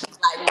Yeah. times she's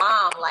like,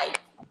 Mom, like,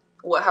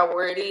 what her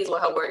word is.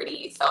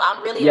 So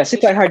I'm really Yeah, she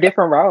played her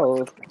different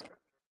roles.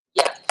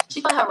 Yeah, she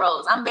played her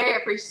roles. I'm very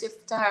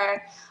appreciative to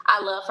her.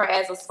 I love her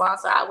as a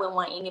sponsor. I wouldn't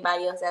want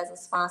anybody else as a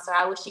sponsor.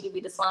 I wish she could be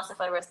the sponsor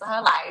for the rest of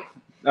her life.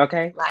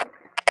 Okay. Like,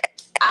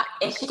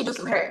 and she could do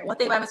some hair. One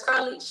thing about Miss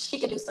Curly, she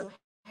could do some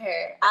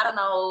hair. I don't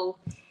know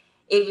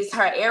if it's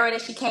her era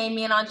that she came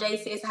in on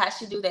JCS, how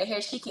she do that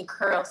hair. She can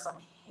curl some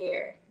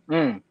hair.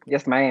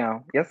 Yes,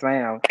 ma'am. Yes,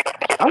 ma'am.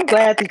 I'm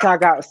glad that y'all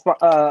got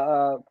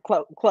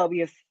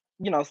Chloe as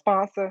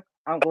sponsor.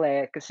 I'm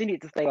glad because she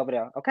needs to stay over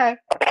there. Okay,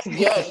 she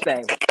needs to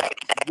stay.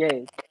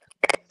 Yes.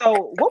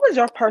 So, what was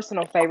your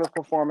personal favorite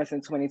performance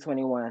in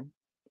 2021?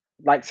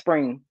 Like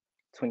spring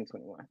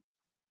 2021.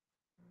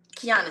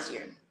 Kiana's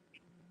year.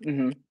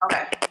 Mm-hmm.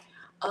 Okay.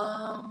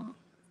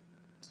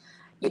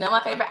 My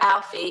favorite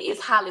outfit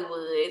is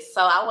Hollywood.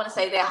 So I want to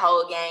say that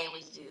whole game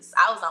was just,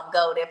 I was on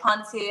go. That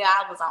ponytail,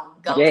 I was on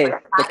go. Yes,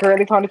 the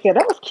curly ponytail,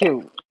 that was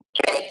cute.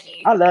 Thank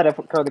you. I love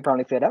that curly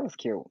ponytail. That was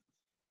cute.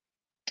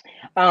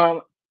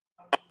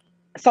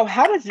 So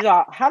how did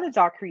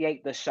y'all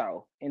create the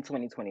show in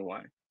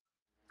 2021?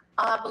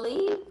 I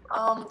believe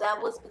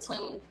that was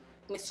between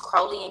Miss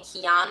Crowley and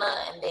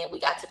Kiana, and then we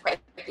got to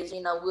practice.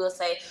 We'll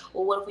say,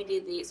 well, what if we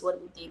did this? What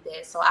if we did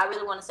that? So I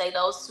really want to say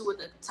those two were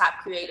the top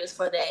creators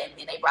for that, and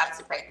then they brought it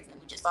to practice, and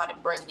we just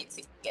started bringing it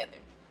together.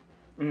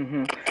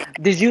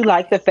 Mm-hmm. Did you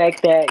like the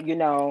fact that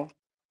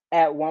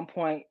at one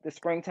point the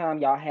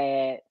springtime y'all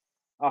had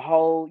a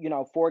whole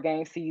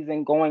 4-game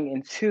season going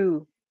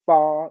into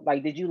fall?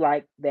 Like, did you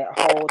like that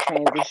whole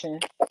transition?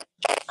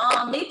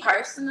 Me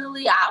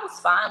personally, I was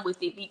fine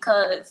with it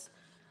because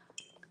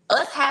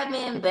us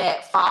having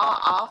that fall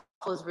off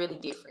was really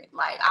different.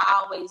 Like,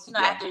 I always,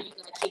 after you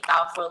get kicked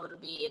off for a little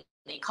bit,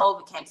 and then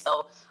COVID came.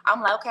 So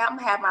I'm like, okay, I'm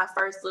gonna have my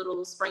first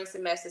little spring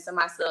semester to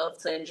myself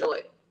to enjoy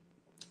it.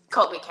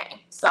 COVID came.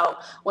 So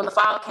when the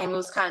fall came, it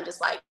was kind of just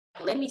like,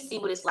 let me see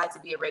what it's like to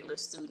be a regular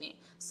student.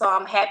 So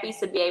I'm happy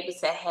to be able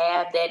to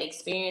have that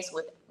experience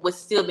with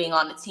still being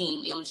on the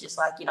team. It was just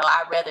like,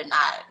 I'd rather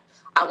not.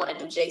 I want to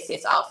do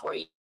JCS all 4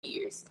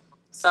 years.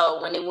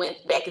 So when it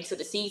went back into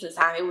the season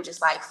time, it was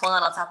just like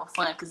fun on top of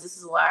fun because this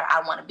is where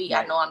I want to be.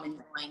 I know I'm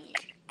enjoying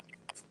it.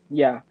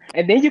 Yeah,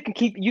 and then you can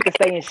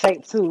stay in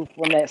shape too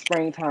from that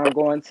springtime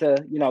going to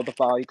the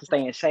fall. You can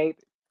stay in shape.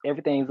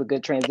 Everything's a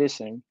good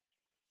transition.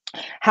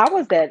 How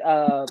was that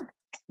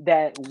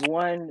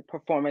one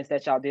performance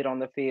that y'all did on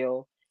the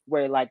field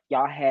where like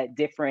y'all had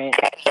different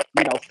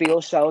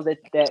field shows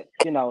that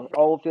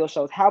old field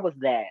shows? How was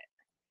that?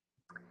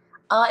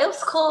 It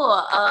was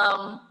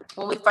cool.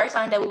 When we first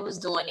learned that we was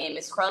doing it,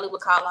 Miss Crowley would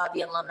call all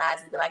the alumni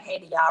and be like, "Hey,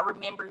 do y'all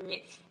remember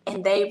it?"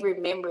 And they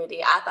remembered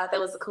it. I thought that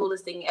was the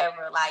coolest thing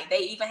ever. Like they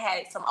even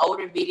had some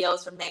older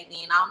videos from back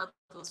then. I don't know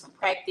if it was from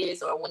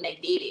practice or when they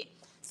did it.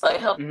 So it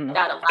helped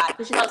out a lot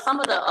because some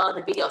of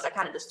the videos are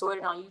kind of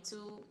distorted on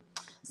YouTube.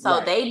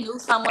 So they knew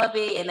some of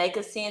it and they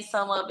could send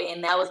some of it,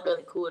 and that was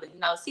really cool to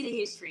see the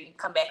history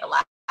come back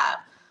alive.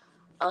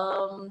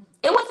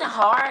 It wasn't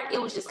hard. It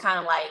was just kind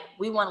of like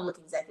we want to look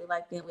exactly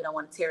like them. We don't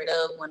want to tear it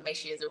up. We want to make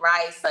sure it's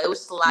right. So it was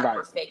just a lot of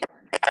perfection.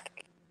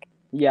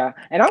 Yeah,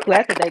 and I'm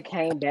glad that they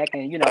came back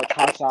and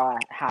taught y'all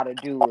how to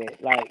do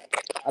it. Like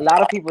a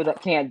lot of people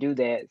that can't do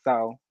that,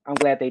 so I'm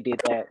glad they did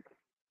that.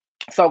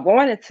 So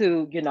going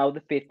into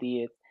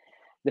the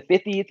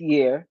 50th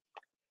year,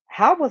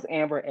 how was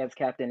Amber as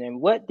captain,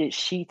 and what did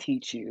she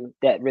teach you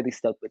that really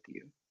stuck with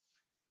you?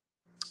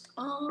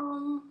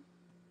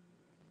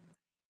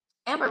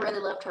 Amber really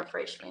loved her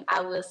freshmen.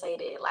 I will say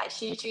that. Like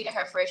she treated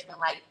her freshmen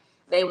like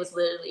they was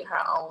literally her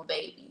own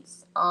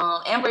babies.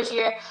 Amber's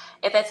year,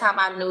 at that time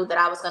I knew that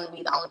I was going to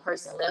be the only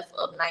person left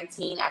of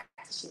 19 after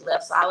she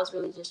left. So I was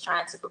really just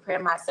trying to prepare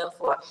myself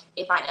for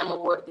if I am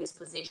awarded this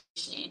position,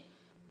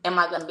 am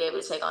I going to be able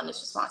to take on this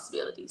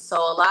responsibility? So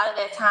a lot of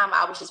that time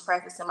I was just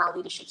practicing my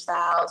leadership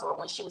styles, or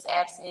when she was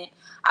absent,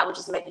 I was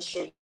just making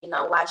sure,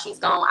 while she's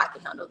gone, I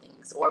can handle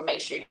things, or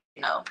make sure,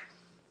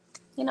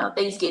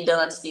 things get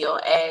done still.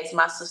 As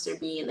my sister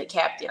being the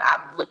captain,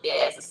 I'm looked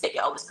at as the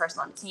second oldest person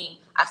on the team.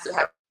 I still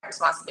have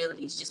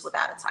responsibilities just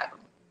without a title.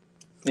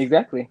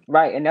 Exactly.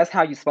 Right. And that's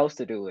how you're supposed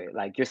to do it.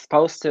 Like you're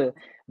supposed to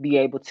be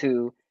able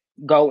to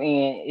go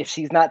in. If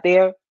she's not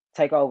there,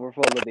 take over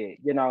for a little bit.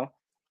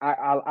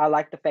 I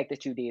like the fact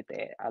that you did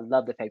that. I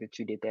love the fact that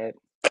you did that.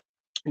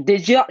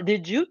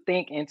 Did you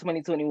think in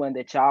 2021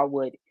 that y'all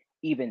would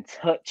even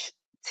touch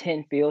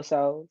 10 field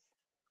shows?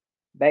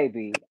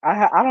 Baby,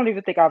 I don't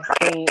even think I've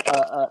seen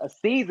a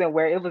season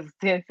where it was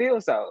 10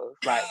 field shows.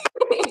 Like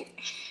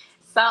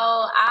So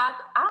I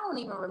don't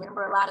even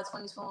remember a lot of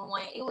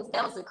 2021.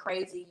 That was a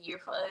crazy year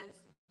for us.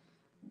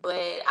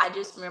 But I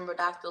just remember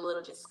Dr.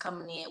 Little just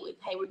coming in with,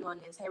 "Hey, we're doing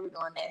this. Hey, we're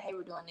doing that. Hey,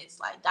 we're doing this."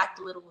 Like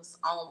Dr. Little was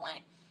on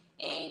one.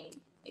 And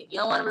if you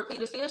don't want to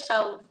repeat a field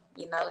show,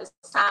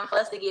 it's time for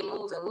us to get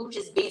moving. We were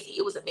just busy.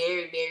 It was a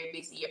very, very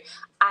busy year.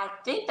 I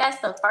think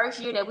that's the first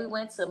year that we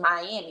went to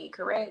Miami,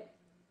 correct?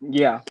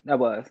 Yeah, that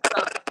was.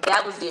 So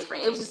that was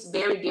different. It was just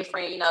very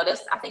different.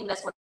 I think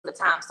that's when the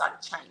time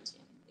started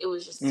changing. It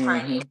was just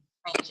turning,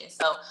 changing.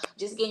 So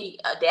just getting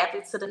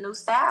adapted to the new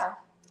style.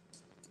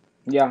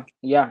 Yeah,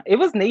 it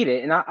was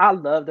needed, and I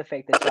love the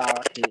fact that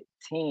y'all hit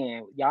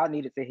 10. Y'all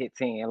needed to hit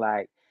 10.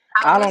 Like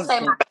I would say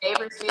my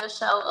favorite field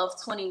show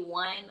of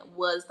 21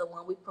 was the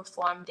one we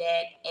performed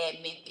at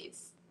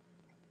Memphis.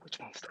 Which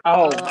one?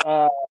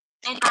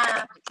 And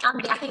I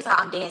think it's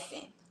I'm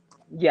Dancing.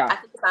 Yeah, I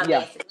think it's I'm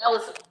Dancing.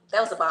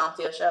 That was a bomb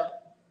field show.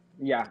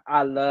 Yeah,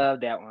 I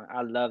love that one.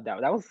 I love that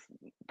one. That was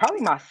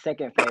probably my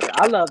second favorite.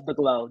 I love the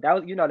Glow. That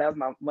was that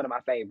was one of my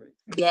favorites.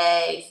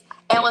 Yes.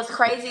 And what's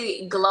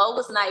crazy, Glow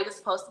was not even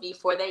supposed to be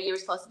for that year. It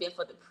was supposed to be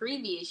for the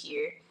previous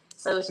year.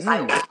 So it's just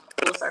like a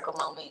full circle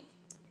moment.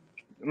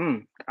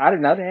 I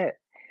didn't know that.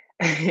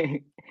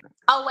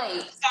 Oh,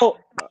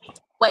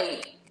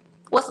 wait.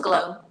 What's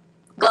Glow?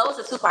 Glow is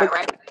a two-part,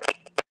 right?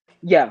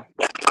 Yeah.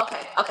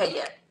 Okay,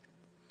 yeah.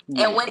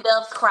 And When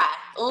Doves Cry.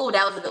 Ooh,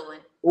 that was a good one.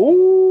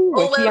 Ooh,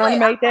 when Kiana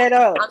made that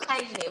up. I'm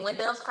changing it. When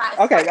Doves Cry.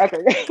 Okay.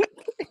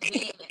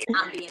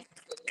 I'm being.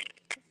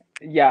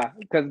 Yeah,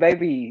 because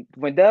baby,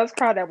 when Doves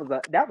Cry, that was a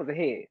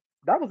hit.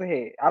 That was a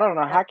hit. I don't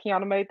know how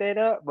Kiana made that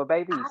up, but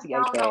baby, she ate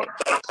that. I don't know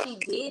how she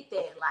did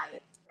that.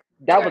 Like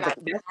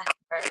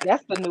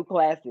that's the new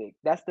classic.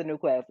 That's the new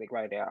classic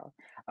right now.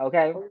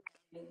 Okay.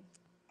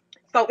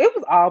 So it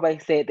was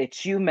always said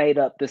that you made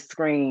up the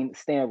Scream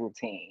stand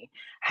routine.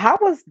 How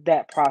was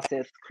that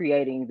process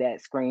creating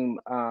that Scream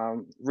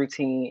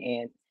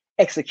routine and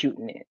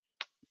executing it?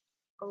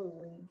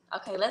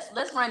 Okay,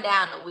 let's run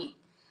down the week.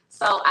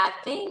 So I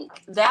think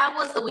that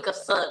was the week of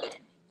Southern.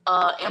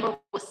 Amber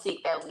was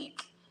sick that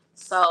week.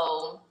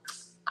 So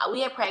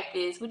we had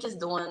practice. We're just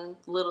doing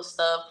little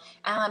stuff.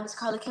 And I'm like, "Miss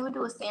Carla, can we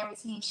do a stand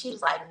routine?" She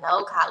was like,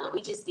 "No, Kyla,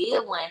 we just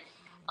did one."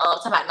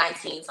 Talking about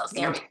 19, so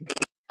stand routine.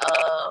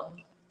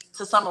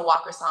 To Summer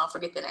Walker song,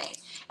 forget the name.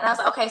 And I was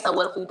like, "Okay, so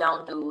what if we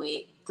don't do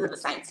it to the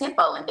same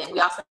tempo?" And then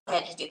we also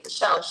had to get the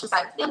show. She was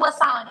like, "Then what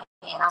song?"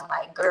 And I'm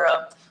like,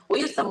 "Girl,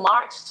 we used to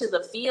march to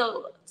the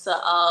field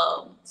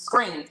to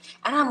Scream."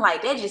 And I'm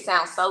like, "That just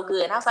sounds so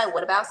good." And I was like,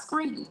 "What about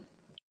Scream?"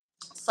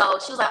 So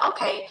she was like,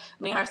 "Okay."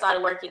 Me and her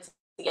started working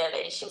together.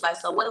 And she was like,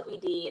 "So what if we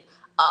did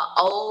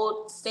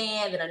old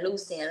stand and a new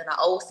stand and an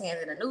old stand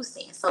and a new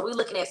stand. So we're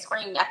looking at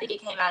Scream. I think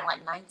it came out in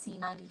like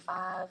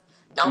 1995.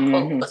 Don't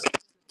quote, but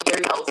it's a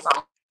very old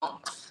song.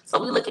 So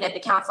we're looking at the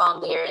counts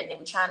on there, and then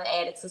we're trying to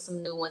add it to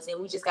some new ones,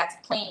 and we just got to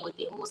playing with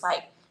it. It was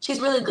like, she's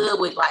really good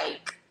with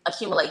like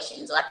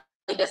accumulations. Like, I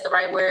think that's the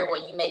right word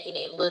when you're making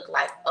it look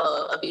like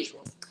a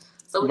visual.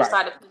 So we just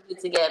started putting it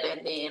together,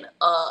 and then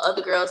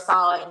other girls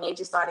saw it, and they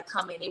just started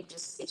coming. It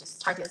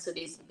just turned into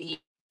this big,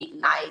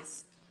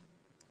 nice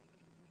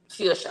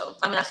field show.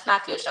 I mean, that's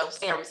not field show,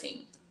 stand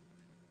routine.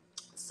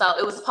 So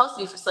it was supposed to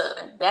be for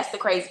Southern. That's the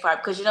crazy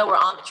part, because we're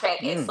on the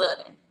track at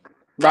Southern.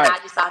 Right. And I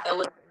just thought that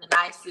was the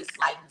nicest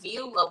like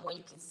view of when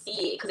you can see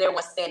it, because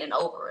everyone's standing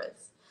over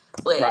us.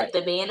 But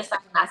the band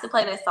decided not to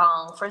play that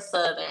song for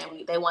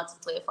Southern. They want to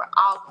play it for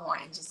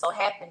Alcorn. And just so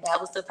happened that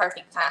was the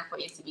perfect time for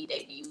it to be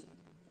debuted.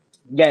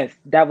 Yes,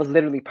 that was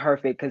literally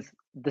perfect, because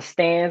the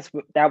stands,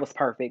 that was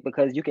perfect,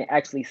 because you can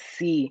actually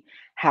see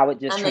how it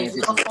just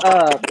transitions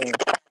up. And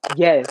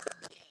yes,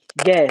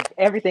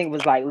 everything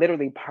was like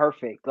literally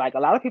perfect. Like, a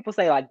lot of people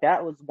say like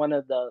that was one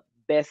of the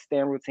best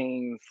stand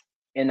routines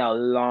in a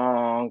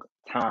long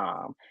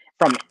time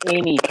from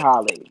any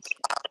college.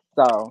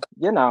 So,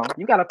 you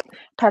gotta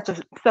pat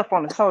yourself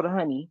on the shoulder,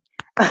 honey.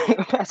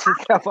 Pat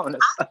yourself on the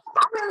shoulder.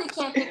 I really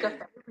can't pick a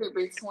favorite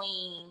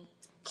between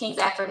King's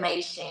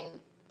Affirmation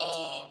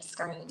and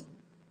Scream.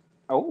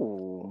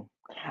 Oh,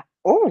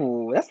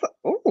 that's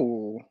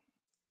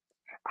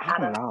I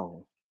don't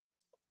know.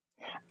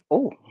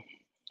 Oh,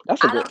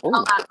 that's a good.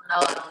 I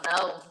don't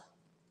know.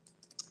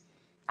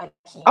 I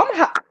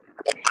can't.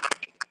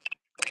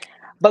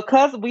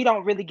 Because we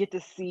don't really get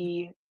to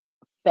see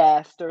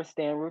faster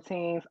stand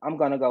routines, I'm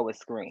gonna go with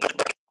Scream.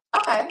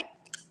 Okay.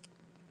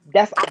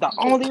 That's the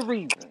only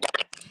reason.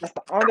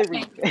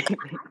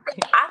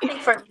 I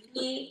think for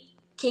me,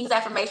 King's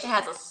Affirmation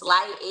has a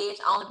slight edge,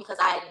 only because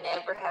I had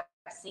never have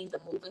seen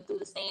them moving through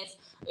the stands.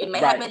 It may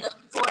have been done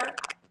before.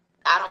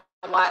 I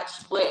don't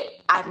watch,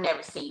 but I've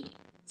never seen it.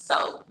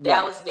 So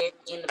that was very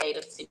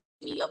innovative to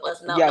me. Of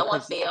us, no one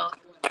fell.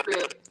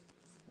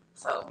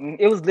 So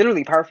it was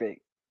literally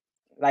perfect.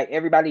 Like,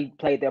 everybody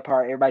played their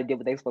part. Everybody did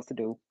what they were supposed to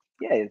do.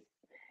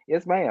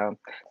 Yes, ma'am.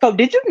 So,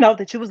 did you know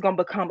that you was gonna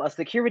become a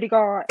security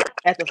guard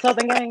at the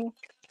Southern game?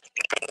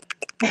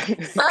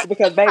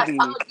 Because, baby,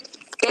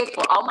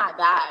 oh my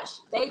gosh,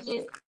 they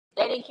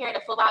didn't care.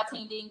 The football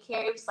team didn't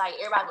care. It was like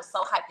everybody was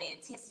so hyped. The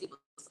intensity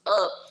was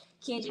up.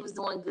 Kenji was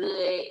doing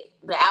good.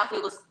 The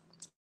outfit was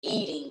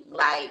eating,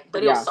 like,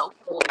 but it was so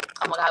cold.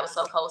 Oh my god, it was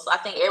so cold. So I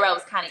think everybody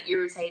was kind of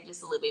irritated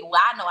just a little bit.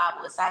 Well, I know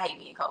I was. I hate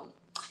being cold,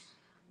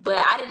 but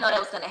I didn't know that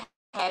was gonna happen.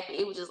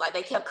 It was just like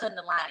they kept cutting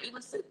the line.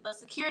 Even the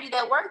security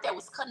that worked there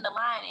was cutting the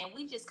line, and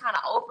we just kind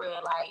of over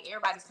it. Like,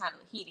 everybody's kind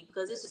of heated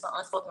because it's just an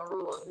unspoken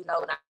rule,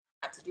 not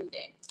to do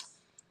that.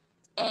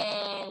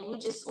 And we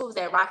just, what was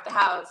that, rock the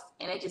house,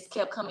 and they just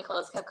kept coming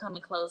close.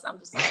 I'm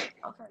just like,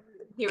 okay,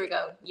 here we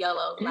go,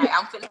 YOLO. Like,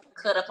 I'm finna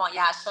cut up on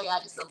y'all, show y'all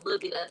just a little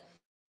bit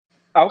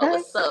of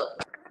what's up.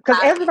 Because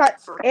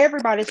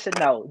everybody should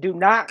know, do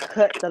not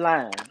cut the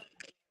line.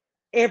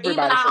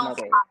 Everybody should know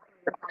that.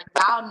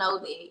 Y'all know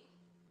that.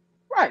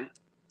 Right.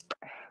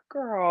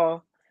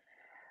 Girl.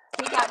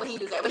 He got what he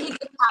deserved, but he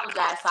did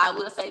apologize, so I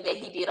will say that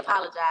he did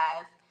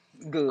apologize.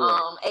 Good.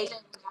 AJ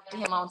after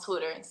him on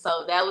Twitter,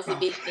 so that was a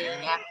big thing.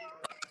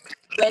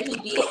 But he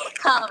did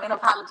come and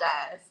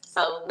apologize,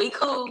 so we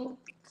cool.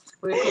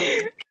 We're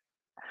cool.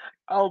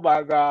 Oh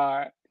my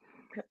god!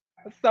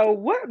 So,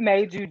 what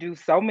made you do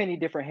so many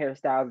different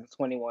hairstyles in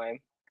 21?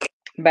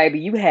 Baby,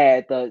 you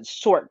had the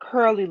short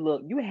curly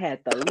look. You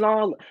had the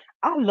long look.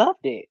 I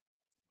loved it.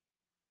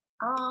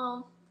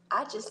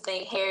 I just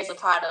think hair is a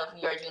part of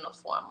your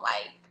uniform.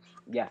 Like,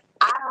 yeah.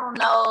 I don't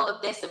know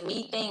if that's a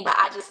me thing, but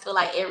I just feel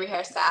like every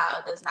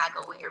hairstyle does not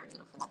go with every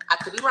uniform. I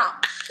could be wrong.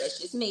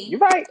 That's just me. You're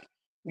right.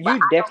 You're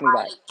definitely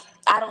right.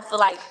 I don't feel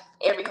like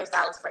every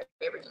hairstyle is for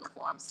every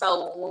uniform.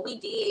 So when we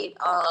did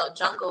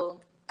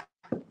Jungle,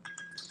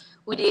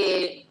 we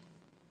did,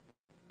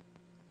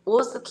 what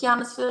was the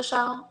Kiana's Field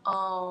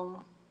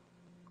show?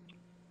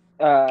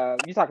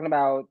 You talking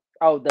about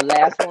the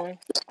last one?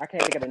 I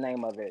can't think of the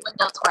name of it. When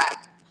Doves Cry.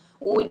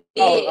 We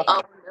did When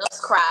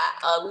Doves Cry.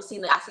 I seen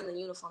the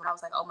uniform, and I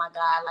was like, oh my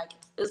god! Like,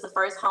 it was the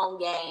first home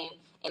game,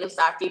 and it was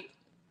our 50th.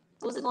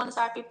 Was it going to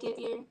our 50th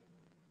year?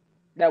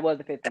 That was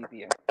the 50th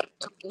year.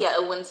 Yeah,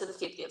 it went into the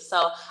 50th. So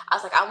I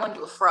was like, I want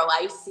to do a fro. I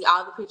used to see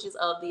all the pictures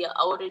of the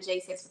older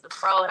J-Sets with the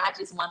fro, and I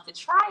just wanted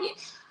to try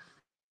it.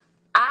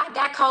 I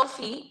got cold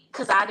feet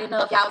because I didn't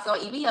know if y'all was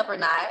going to eat me up or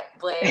not,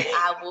 but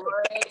I would.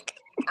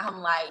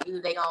 I'm like,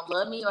 either they going to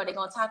love me or they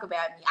going to talk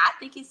about me. I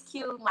think it's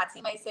cute. My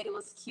teammates said it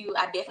was cute.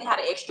 I definitely had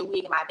an extra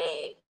wig in my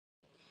bag.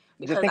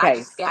 Because I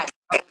just got,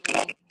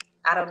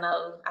 I don't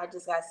know, I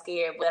just got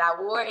scared. But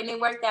I wore it, and it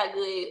worked out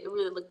good. It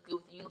really looked good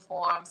with the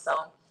uniform. So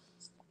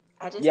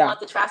I just want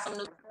to try some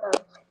new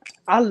stuff.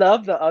 I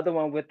love the other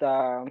one with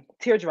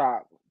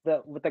teardrop,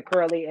 with the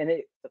curly, and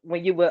it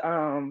when you were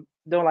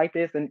doing like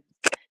this, and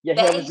your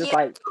hair was just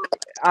like,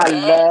 I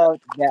love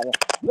that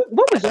one.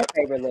 What was your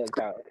favorite look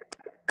though?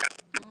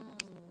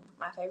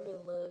 My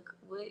favorite look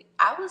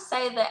I would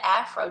say the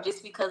afro,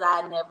 just because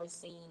I never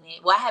seen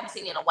it. Well, I haven't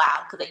seen it in a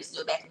while because they used to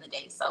do it back in the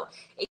day. So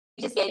it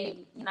just gave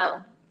me,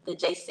 the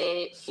Jay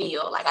said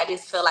feel. Like I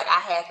just feel like I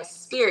had the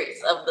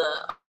spirits of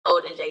the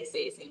older Jay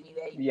said in me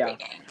that game.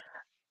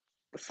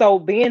 So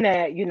being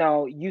that,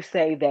 you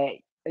say that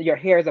your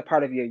hair is a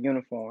part of your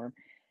uniform,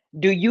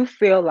 do you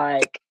feel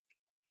like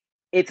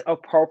it's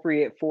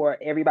appropriate for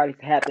everybody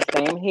to have the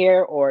same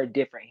hair or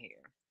different hair?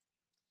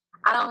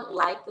 I don't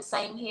like the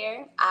same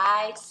hair.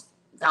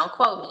 Don't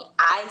quote me.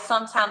 I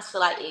sometimes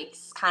feel like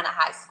it's kind of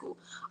high school,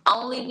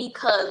 only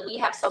because we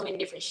have so many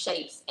different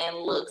shapes and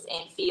looks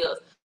and feels.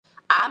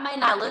 I may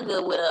not look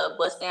good with a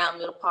bust down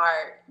middle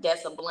part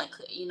that's a blunt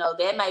cut.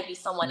 That might be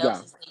someone Yeah.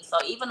 else's thing. So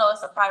even though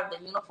it's a part of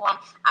the uniform,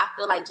 I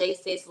feel like Jay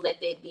says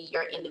let that be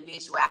your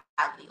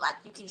individuality. Like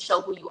you can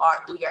show who you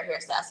are through your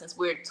hairstyle, since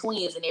we're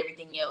twins and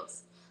everything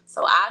else.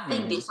 So I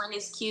think different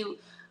is cute,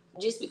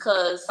 just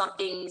because some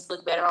things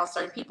look better on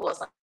certain people, or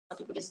some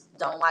people just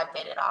don't like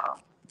that at all.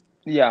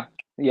 Yeah.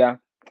 Yeah.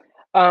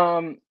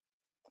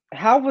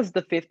 How was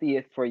the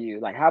 50th for you?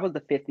 Like, how was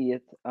the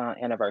 50th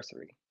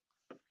anniversary?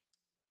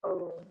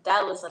 Oh,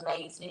 that was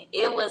amazing.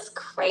 It was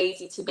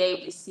crazy to be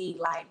able to see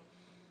like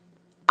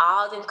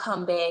all of them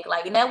come back.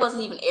 Like, and that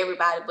wasn't even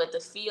everybody, but the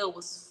field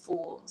was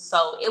full.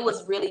 So it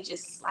was really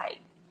just like,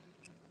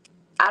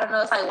 I don't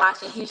know, it's like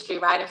watching history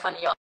right in front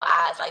of your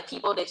eyes. Like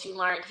people that you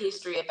learned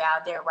history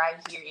about, they're right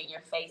here in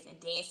your face and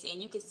dancing.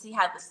 And you can see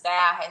how the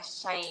style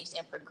has changed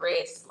and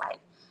progressed. Like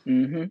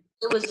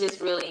it was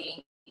just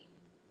really,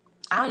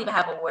 I don't even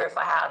have a word for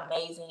how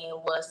amazing it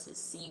was to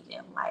see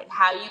them. Like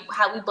how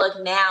we bug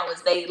now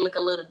is they look a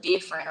little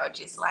different, or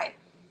just like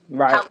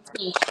Right.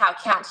 how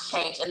counts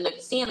change, and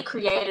seeing the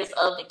creators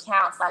of the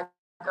counts, like,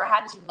 girl,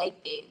 how did you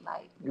make that?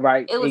 Like,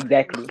 Right. it was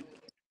Exactly.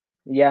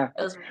 Yeah.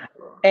 It was really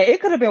cool. And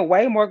it could have been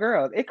way more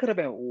girls. It could have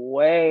been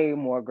way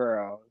more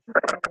girls.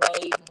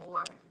 Way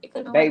more. It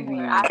could have been way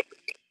more. Baby,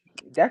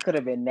 that could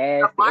have been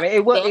nasty. I March mean,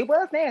 it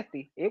was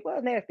nasty. It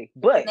was nasty.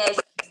 But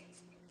nasty.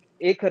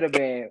 it could have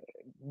been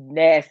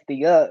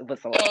nasty up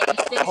with some. And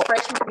since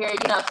freshman year,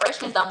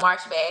 freshmen don't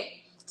march back.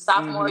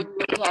 Sophomore year,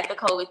 we had the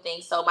COVID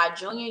thing. So my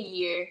junior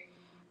year,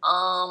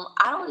 I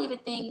don't even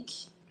think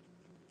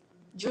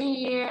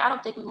junior year, I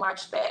don't think we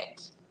marched back.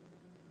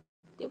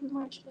 Did we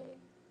march back?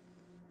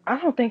 I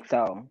don't think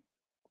so.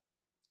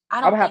 I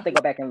I would don't have think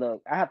to go back and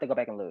look. I have to go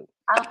back and look.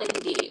 I don't think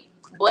we did.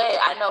 But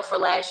I know for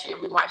last year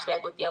we marched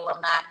back with the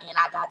alumni, and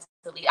I got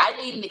to lead. I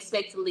didn't even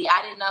expect to lead.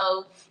 I didn't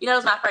know. It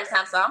was my first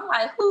time, so I'm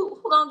like, who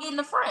gonna get in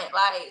the front?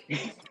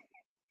 Like,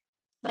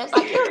 but it's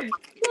like, you get in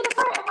the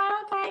front. I'm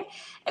like, okay.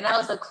 And that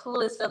was the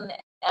coolest feeling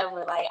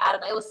ever. Like, I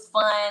don't know, it was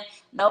fun.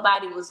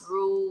 Nobody was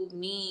rude,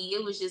 mean.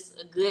 It was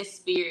just a good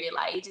spirit.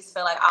 Like, it just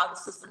felt like all the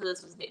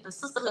sisterhoods was there. The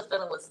sisterhood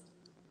feeling was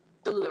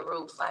through the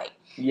roof. Like,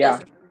 Yeah.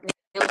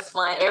 It was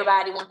fun.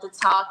 Everybody wanted to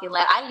talk and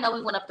laugh. I didn't know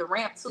we went up the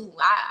ramp too.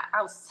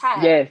 I was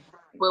tired. Yes.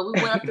 But we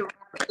went up the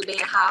ramp to the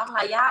hall. I'm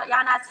like, y'all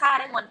not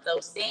tired. They wanted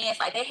those stands.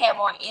 Like they had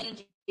more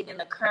energy than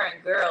the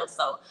current girls.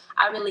 So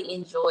I really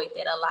enjoyed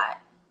that a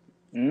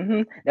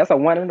lot. That's a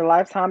one in a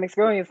lifetime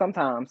experience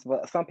sometimes for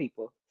some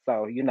people.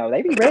 So,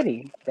 they be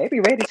ready. They be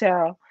ready,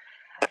 child.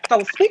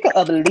 So speaking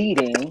of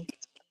leading,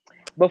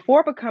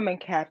 before becoming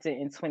captain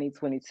in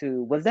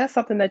 2022, was that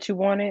something that you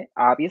wanted?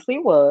 Obviously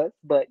it was,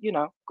 but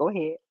go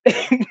ahead.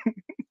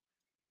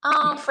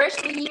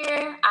 Freshman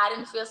year, I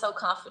didn't feel so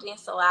confident,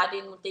 so I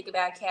didn't think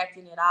about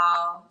captain at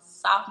all.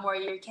 Sophomore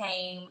year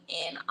came,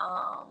 and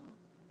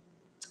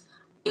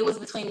it was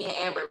between me and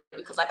Amber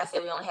because, like I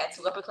said, we only had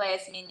 2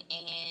 upperclassmen,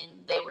 and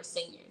they were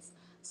seniors.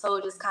 So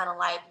it just kind of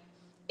like,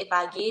 if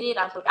I get it,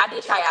 I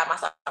did try out my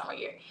sophomore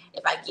year.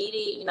 If I get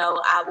it,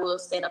 I will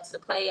stand up to the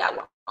plate. I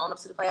will own up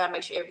to the plate. I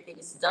make sure everything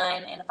is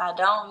done. And if I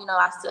don't,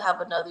 I still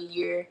have another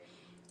year.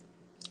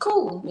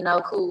 Cool,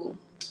 cool.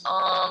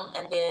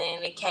 And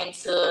then it came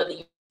to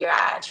the year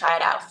I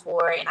tried out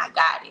for, and I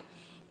got it.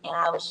 And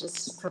I was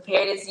just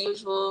prepared as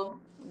usual,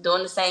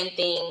 doing the same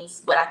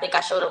things. But I think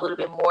I showed a little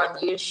bit more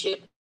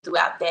leadership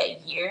throughout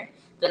that year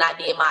than I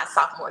did my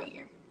sophomore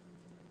year.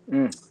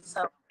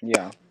 So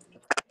yeah.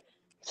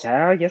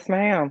 Child, yes,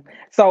 ma'am.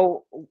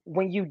 So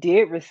when you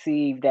did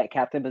receive that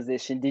captain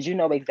position, did you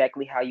know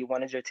exactly how you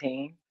wanted your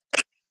team?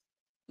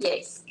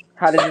 Yes.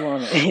 How did you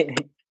want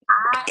it?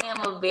 I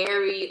am a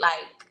very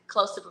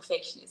close to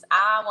perfectionist.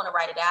 I want to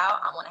write it out.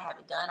 I want to have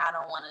it done. I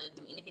don't want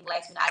to do anything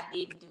last minute. I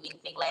didn't do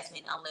anything last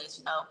minute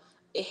unless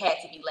it had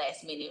to be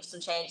last minute, some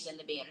changes in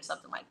the band or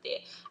something like that.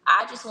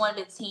 I just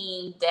wanted a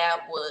team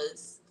that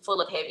was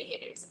full of heavy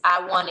hitters.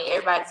 I wanted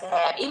everybody to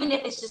have, even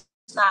if it's just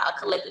not a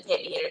collective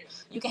heavy hitter,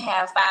 you can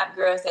have 5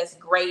 girls that's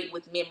great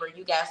with memory.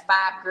 You got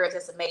 5 girls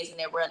that's amazing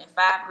at running,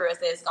 5 girls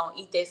that's gonna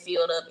eat that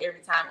field up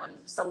every time, on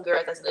some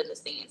girls that's good in the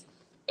stands.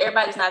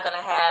 Everybody's not gonna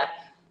have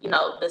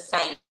the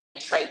same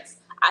traits.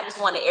 I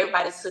just wanted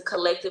everybody to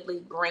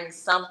collectively bring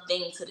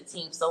something to the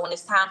team. So when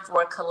it's time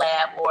for a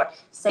collab or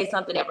say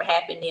something ever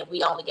happened and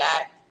we only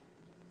got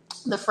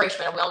the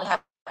freshmen and we only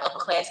have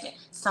upperclassmen,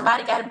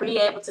 somebody got to be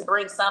able to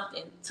bring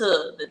something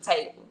to the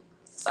table.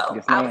 So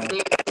Yes, I was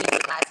very pleased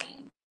with my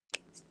team.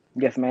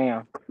 Yes,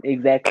 ma'am.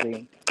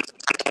 Exactly.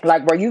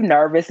 Like, were you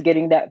nervous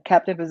getting that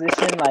captain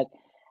position? Like,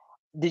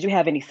 did you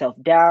have any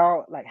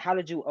self-doubt? Like, how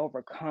did you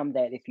overcome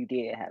that if you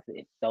did have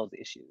those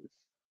issues?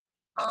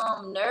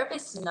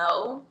 Nervous,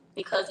 no,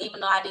 because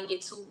even though I didn't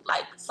get too,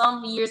 like,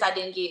 some years I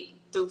didn't get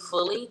through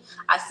fully,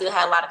 I still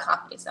had a lot of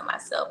confidence in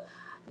myself.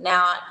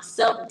 Now,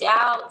 self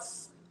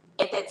doubts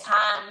at that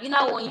time,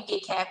 when you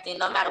get captain,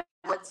 no matter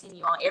what team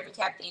you're on, every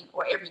captain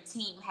or every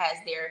team has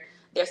their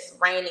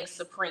reigning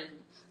supreme.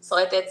 So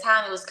at that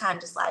time, it was kind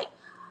of just like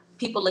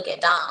people look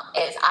at Dom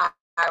as our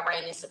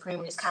reigning supreme,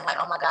 and it's kind of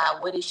like, oh my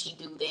God, what did she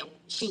do? That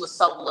she was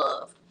so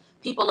loved.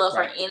 People love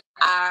her Right. in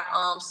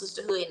our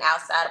sisterhood and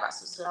outside of our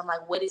sisterhood. I'm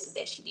like, what is it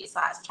that she did? So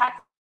I tried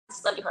to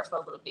study her for a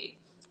little bit.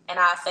 And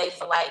I say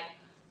for like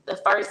the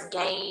first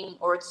game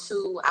or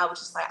two, I was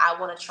just like, I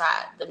want to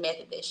try the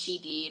method that she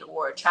did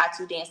or try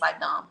to dance like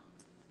Dom.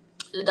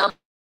 The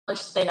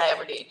dumbest thing I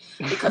ever did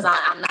because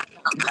I'm not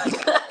dumb.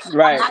 I'm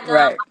Right, not dumb.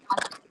 right.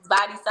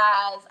 Body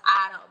size.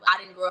 I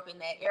didn't grow up in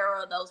that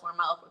era. Those were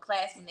my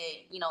upperclassmen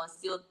that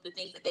instilled the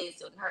things that they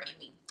instilled in her in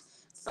me.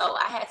 So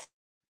I had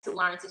to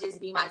learn to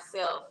just be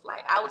myself.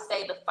 Like I would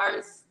say the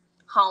first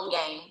home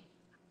game,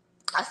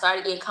 I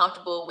started getting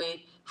comfortable with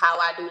how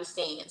I do the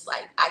stands.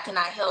 Like I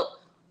cannot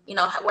help,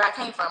 where I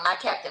came from, my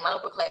captain, my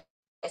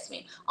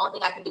upperclassmen. Only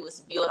thing I can do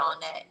is build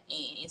on that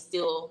and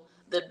instill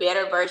the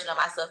better version of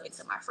myself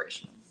into my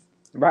freshmen.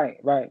 Right,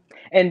 right.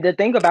 And the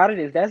thing about it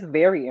is that's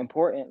very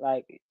important.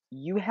 Like,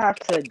 you have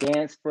to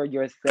dance for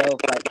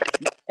yourself.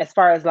 Like, as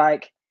far as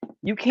like,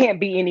 you can't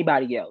be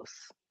anybody else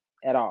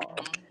at all.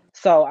 Mm-hmm.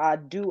 So I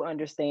do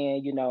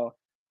understand,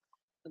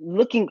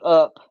 looking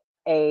up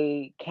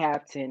a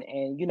captain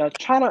and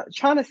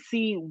trying to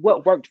see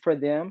what worked for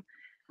them.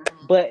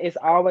 Mm-hmm. But it's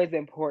always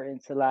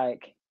important to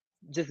like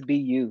just be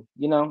you.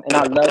 And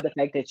I love the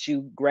fact that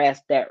you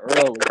grasped that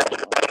early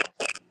on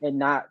and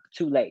not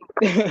too late.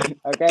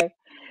 Okay.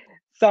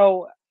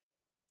 So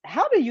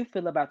how do you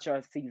feel about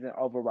your season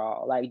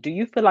overall? Like, do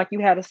you feel like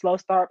you had a slow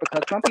start?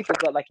 Because some people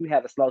felt like you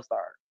had a slow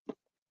start.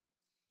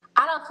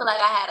 I don't feel like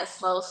I had a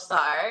slow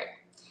start.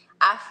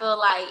 I feel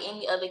like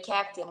any other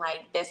captain,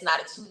 like that's not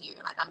a 2 year.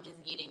 Like I'm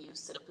just getting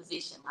used to the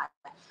position.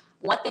 Like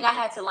one thing I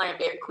had to learn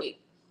very quick: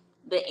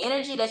 the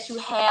energy that you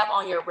have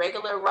on your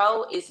regular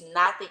row is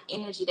not the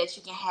energy that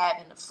you can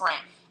have in the front.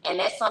 And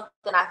that's something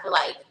I feel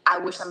like I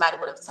wish somebody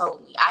would have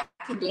told me. I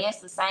can dance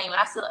the same, and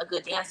I'm still a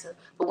good dancer.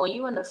 But when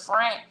you're in the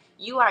front,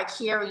 you are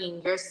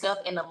carrying yourself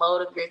and the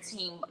load of your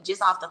team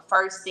just off the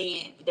first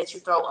stand that you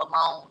throw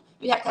alone.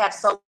 You have to have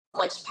so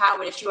much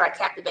power that you are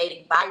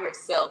captivating by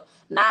yourself.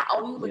 Not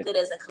only Yeah. with it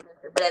as a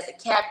collector, but as a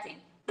captain.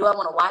 Do I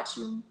want to watch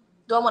you?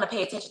 Do I want to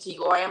pay attention to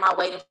you, or am I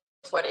waiting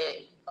for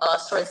the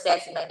short,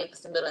 sassy,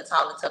 magnificent, middle, and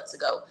tall and tough to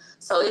go?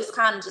 So it's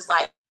kind of just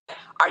like,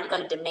 are you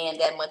going to demand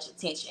that much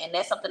attention? And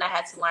that's something I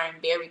had to learn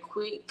very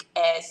quick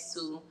as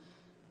to,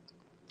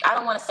 I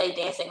don't want to say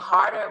dancing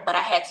harder, but I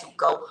had to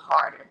go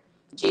harder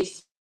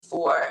just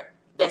for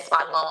that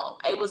spot alone.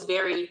 It was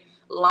very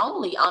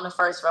lonely on the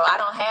first row. I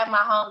don't have my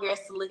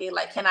homegirls to look at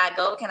like, can I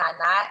go? Can I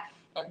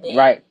not? And then,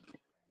 Right.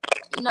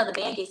 the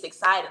band gets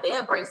excited.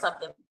 They'll bring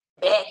something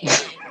back and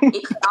then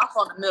it cut off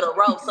on the middle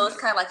row. So it's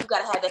kind of like you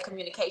got to have that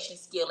communication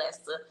skill as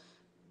to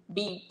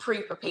be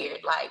pre-prepared.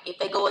 Like if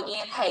they go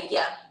again, hey,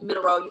 yeah,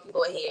 middle row, you can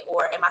go ahead.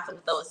 Or am I going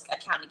to throw a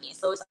count again?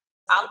 So it's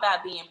all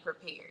about being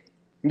prepared.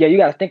 Yeah, you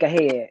got to think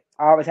ahead.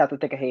 I always have to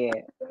think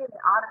ahead. All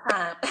the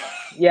time.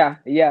 Yeah,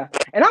 yeah.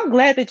 And I'm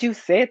glad that you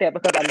said that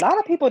because a lot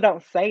of people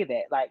don't say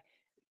that. Like,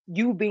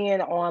 you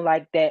being on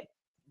like that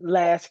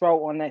last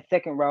row on that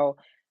second row,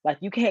 like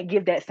you can't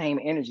give that same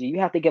energy. You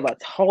have to give a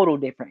total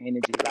different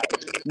energy. Like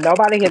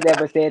nobody has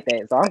ever said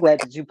that. So I'm glad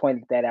that you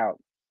pointed that out.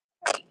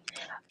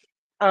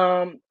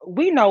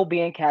 We know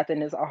being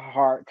captain is a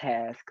hard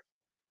task.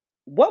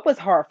 What was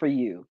hard for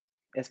you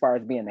as far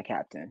as being the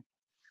captain?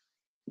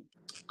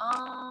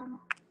 Um,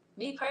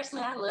 Me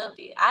personally, I loved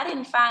it. I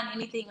didn't find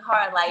anything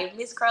hard. Like if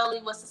Miss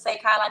Crowley was to say,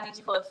 Kyle, I need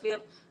you for a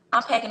fifth,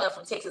 I'm packing up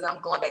from Texas.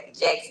 I'm going back to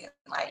Jackson.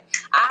 Like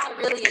I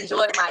really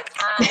enjoyed my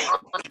time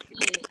on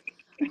the team.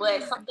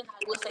 But something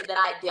I would say that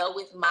I dealt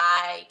with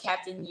my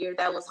captain year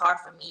that was hard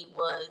for me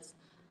was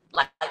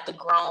like the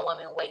grown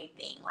woman weight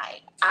thing.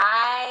 Like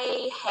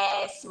I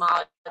had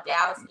small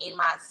doubts in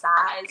my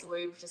size where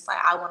it was just like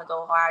I want to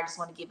go hard, I just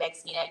want to get back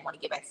skinny, I want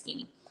to get back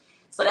skinny.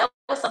 So that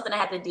was something I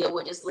had to deal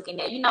with, just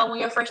looking at, when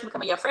you're a freshman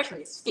coming, your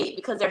freshman is fit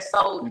because they're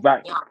so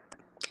Right. young.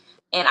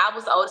 And I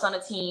was the oldest on the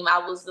team. I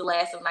was the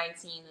last of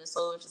 19. And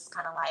so it was just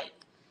kind of like,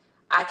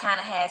 I kind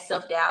of had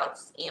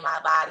self-doubts in my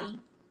body.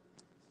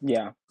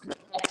 Yeah. I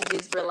had to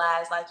just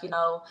realize, like,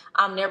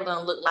 I'm never going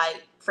to look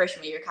like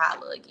freshman year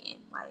Cialah again.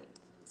 Like,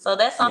 so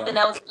that's something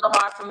Yeah. that was a little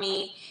hard for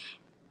me.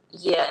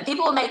 Yeah. And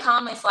people would make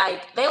comments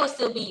like, they would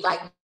still be like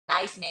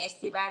nice,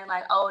 nasty about it.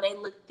 Like, oh, they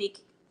look thick.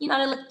 They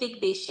look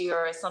thick this year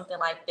or something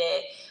like that.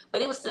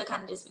 But it would still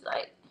kind of just be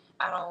like,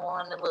 I don't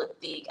want to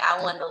look thick.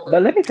 I want to But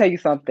look let me tell you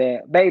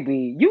something,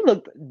 baby. You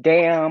looked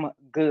damn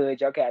good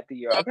your captain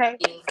year, okay?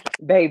 thick.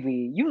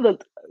 Baby, you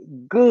looked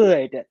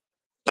good,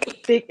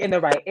 thick in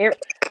the right area.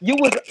 You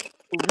was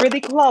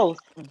really close,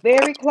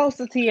 very close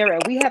to Tiara.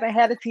 And we haven't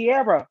had a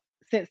Tiara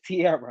since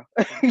Tiara.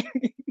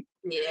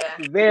 Yeah.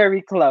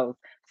 Very close.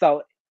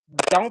 So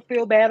don't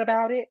feel bad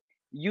about it.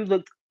 You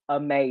looked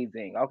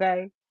amazing,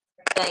 okay?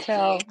 Thank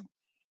you. Child.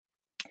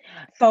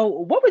 So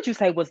what would you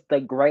say was the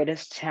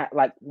greatest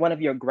like one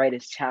of your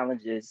greatest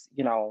challenges,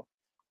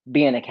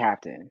 being a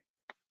captain?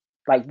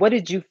 Like what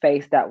did you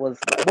face that was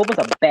like what was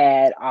a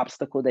bad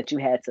obstacle that you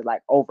had to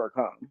like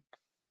overcome?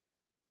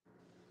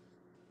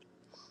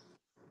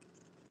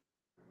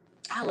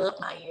 I love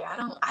my year.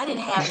 I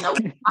didn't have no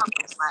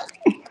problems. Like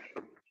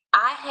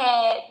I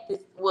had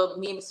well,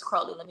 me and Miss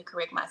Crowley, let me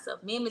correct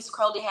myself. Me and Miss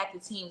Crowley had the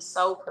team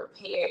so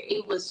prepared.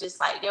 It was just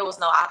like there was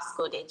no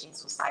obstacle that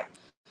just was like,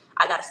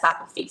 I gotta stop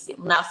and fix it.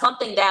 Now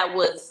something that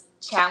was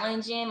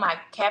challenging my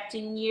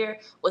captain year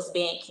was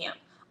band camp.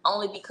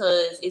 Only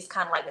because it's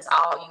kind of like it's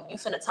all you. You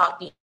finna talk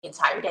the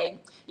entire day.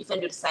 You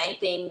finna do the same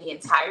thing the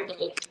entire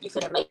day. You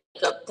finna make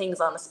up things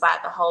on the spot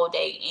the whole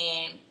day.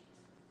 And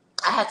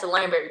I had to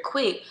learn very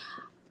quick.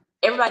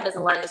 Everybody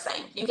doesn't learn the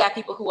same. You got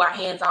people who are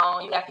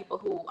hands-on. You got people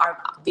who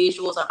are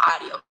visuals or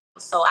audio.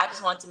 So I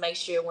just wanted to make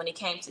sure when it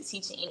came to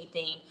teaching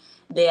anything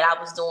that I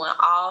was doing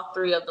all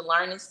three of the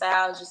learning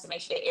styles just to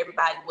make sure that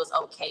everybody was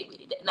okay with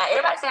it. Now,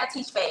 everybody say I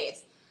teach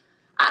fast.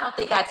 I don't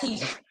think I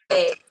teach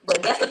fast,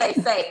 but that's what they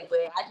say.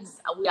 But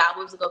we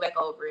always go back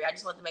over it. I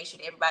just wanted to make sure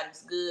that everybody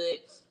was good.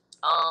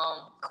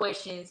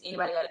 Questions,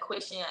 anybody got a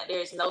question?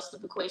 There's no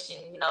stupid question,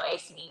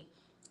 ask me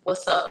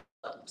what's up.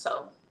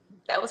 So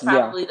that was Yeah,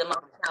 probably the most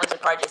challenging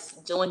part,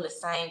 just doing the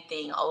same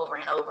thing over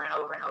and over and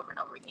over and over and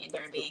over again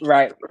during being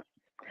camp. right.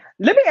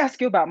 Let me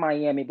ask you about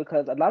Miami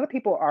because a lot of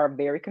people are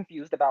very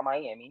confused about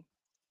Miami.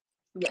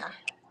 Yeah.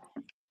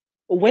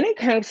 When it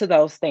comes to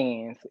those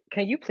stands,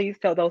 can you please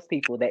tell those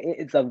people that it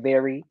is a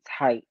very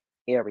tight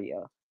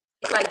area?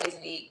 It's like this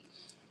big.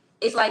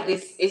 It's like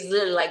this. It's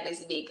literally like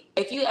this big.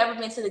 If you ever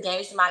been to the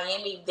games in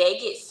Miami, they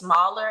get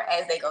smaller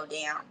as they go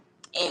down,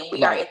 and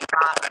we are Right. at the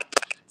bottom.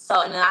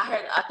 So, and then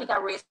I think I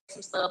read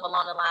some stuff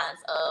along the lines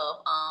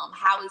of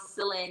how is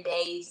Cialah and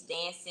Dave's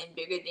dancing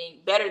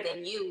better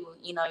than you?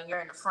 And you're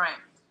in the front.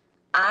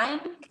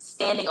 I'm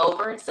standing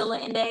over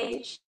Cialah and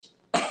Dave,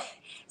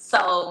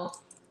 so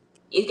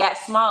it got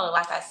smaller,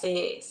 like I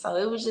said. So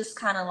it was just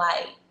kind of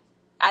like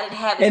I didn't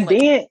have as And much.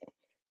 then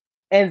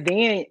and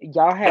then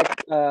y'all had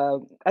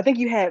I think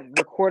you had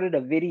recorded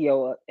a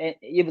video and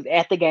it was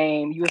at the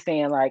game. You were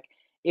saying like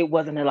it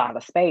wasn't a lot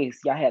of space.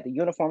 Y'all had the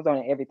uniforms on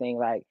and everything.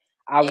 Like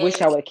I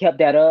wish I And would have kept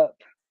that up.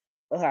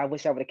 Ugh, I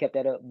wish I would have kept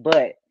that up.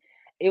 But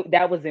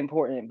that was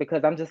important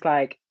because I'm just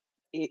like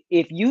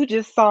if you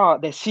just saw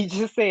that she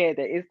just said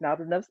that it's not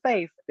enough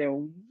space,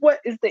 then what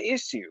is the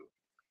issue?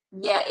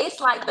 yeah, it's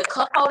like the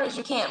cup holders,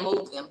 you can't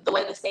move them the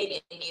way the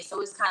stadium is.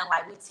 So it's kind of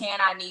like we tearing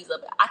our knees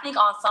up. I think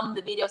on some of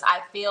the videos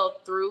I fell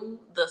through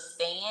the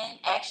stand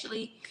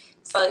actually.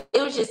 So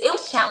it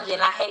was challenging.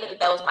 I hated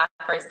that was my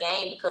first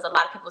game because a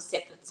lot of people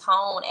set the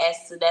tone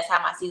as to that's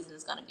how my season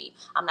is going to be.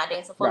 I'm not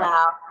dancing for Right.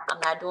 loud. I'm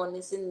not doing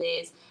this and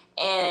this.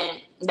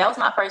 And that was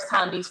my first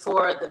time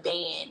before the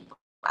band,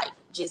 like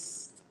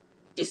just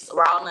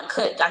raw and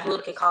cut. Like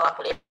Luda can call off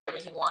whatever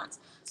he wants.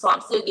 So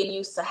I'm still getting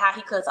used to how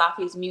he cuts off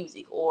his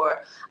music,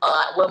 or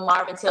what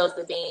Marvin tells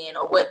the band,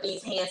 or what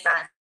these hand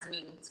signs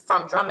mean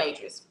from drum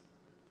majors.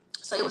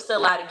 So it was still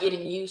a lot of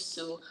getting used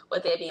to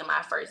with that being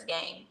my first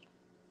game.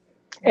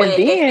 And But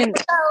that then field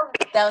show,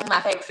 that was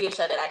my favorite field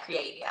show that I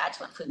created. I just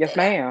want to put yes, that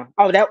out. ma'am.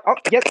 Oh,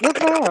 yes, yes,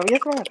 ma'am.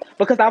 Yes, ma'am.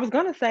 Because I was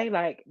gonna say,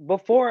 like,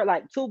 before,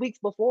 like 2 weeks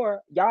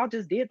before, y'all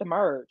just did the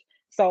merge.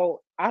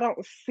 So I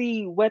don't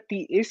see what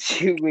the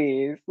issue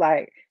is.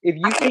 Like, if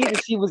I you think see that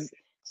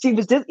she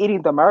was just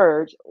eating the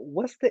merge,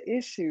 what's the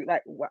issue?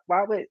 Like,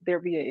 why would there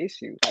be an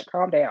issue? Like,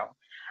 calm down.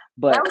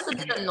 that But was a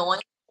bit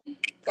annoying.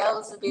 That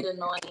was a bit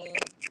annoying.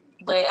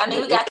 But I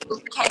mean, it, it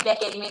we came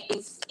back at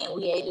Memphis and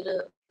we ate it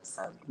up.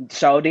 So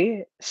sure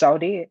did, sure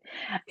did.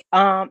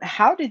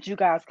 How did you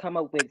guys come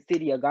up with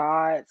City of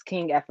Gods,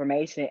 King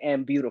Affirmation,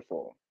 and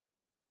Beautiful?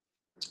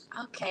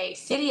 okay,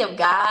 City of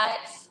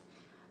Gods.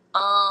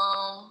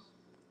 Um,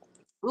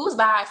 we was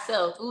by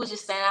ourselves. We was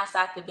just standing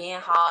outside the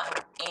band hall,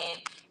 and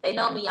they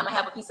know me. I'm gonna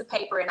have a piece of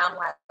paper, and I'm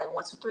like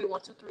 1, 2, 3,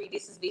 1, 2, 3.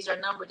 This is your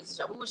number. This is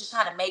your. We was just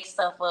trying to make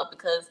stuff up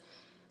because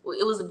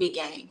it was a big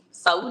game.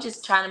 So we were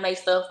just trying to make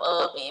stuff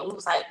up, and we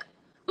was like,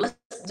 let's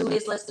do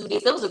this. Let's do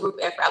this. It was a group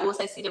effort. I will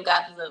say, City of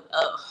God was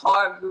a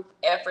hard group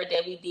effort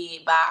that we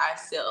did by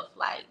ourselves,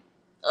 like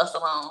us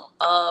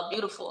alone.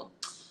 Beautiful.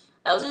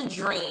 That was a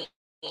dream,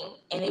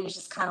 and it was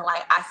just kind of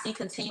like I see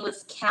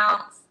continuous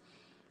counts,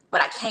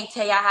 but I can't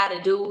tell y'all how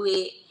to do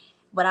it.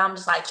 But I'm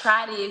just like,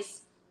 try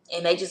this,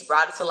 and they just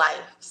brought it to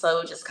life. So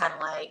it was just kind of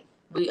like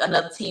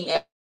another team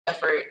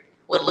effort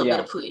with a little bit Yeah.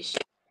 of push.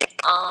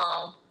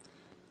 Um,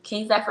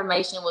 King's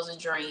Affirmation was a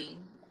dream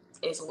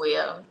as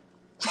well.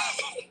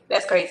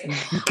 That's crazy.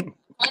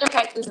 Later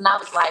practice, and I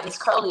was like, Miss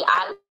Crowley,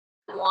 at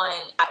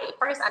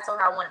first, I told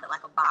her I wanted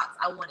like a box.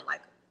 I wanted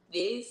like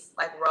this,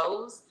 like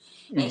rows,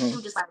 and she Hmm.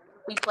 was just like,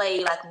 we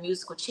played like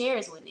musical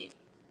chairs with it.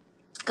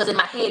 Because in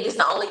my head, this is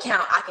the only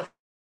count I can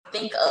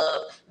think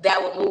of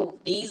that would move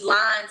these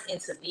lines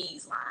into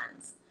these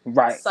lines.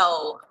 Right.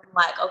 So I'm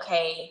like,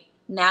 okay,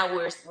 now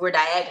we're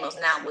diagonals.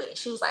 Now what?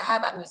 She was like, how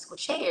about musical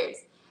chairs?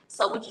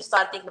 So we just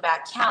started thinking about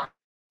counts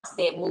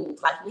that move.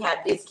 Like we have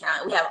this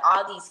count, we have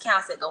all these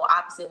counts that go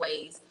opposite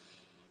ways,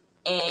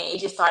 and it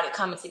just started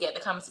coming together.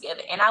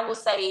 And I will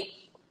say,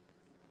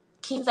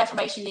 King's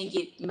Affirmation didn't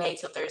get made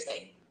till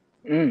Thursday.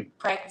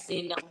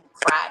 Practicing on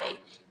Friday.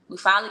 We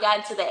finally got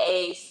into the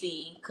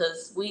AAC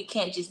because we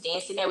can't just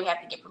dance in there. We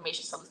have to get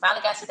permission. So we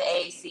finally got to the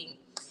AAC,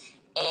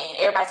 and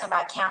everybody talking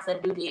about counts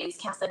that do this,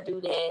 counts that do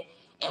that,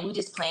 and we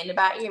just playing it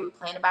by ear.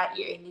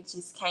 And it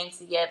just came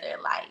together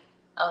like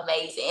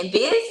amazing. And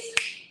this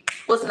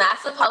was not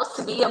supposed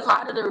to be a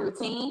part of the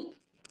routine.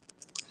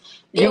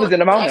 You was in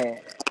the moment.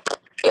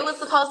 It was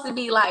supposed to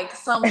be like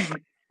some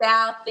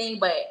style thing,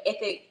 but at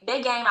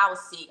that game, I was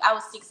sick. I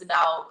was sick as a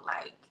dog.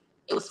 Like,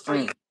 it was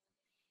freezing.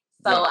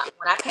 So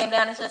when I came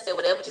down and I said,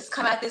 whatever just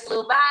come out this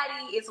little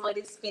body is what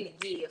it's finna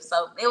give.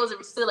 So it was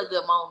still a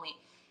good moment.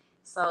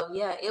 So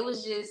yeah, it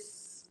was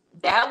just,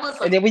 that was.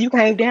 And then when you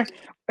came down,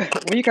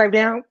 nobody's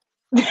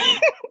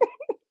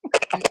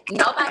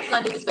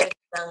gonna do this better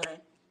than Dunn.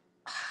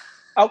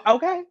 Oh,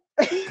 okay.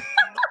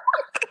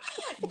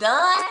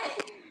 Dunn,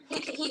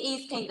 he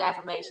eats King's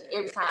Affirmation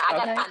every time. I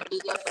gotta find a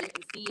video so you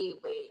can see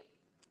it, but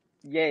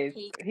yes,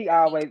 he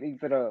always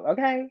eats it up.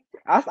 Okay,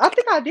 I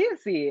think I did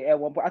see it at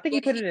one point. I think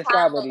he put it in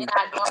Strawberry. In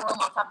our dorm room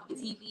on top of the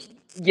TV.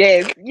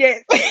 Yes. Yeah.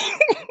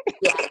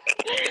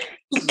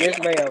 Yes,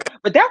 ma'am.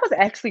 But that was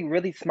actually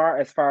really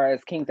smart as far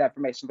as King's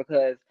Affirmation,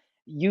 because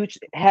you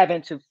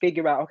having to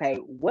figure out, okay,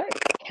 what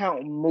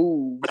count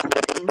moves,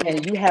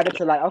 and you having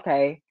to like,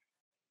 okay,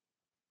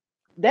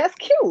 that's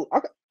cute.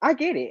 Okay, I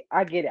get it.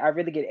 I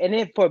really get it. And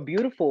then for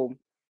Beautiful,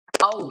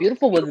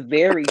 Beautiful was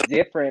very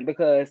different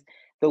because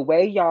the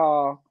way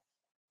y'all,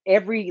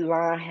 every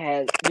line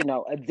had,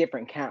 a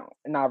different count.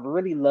 And I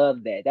really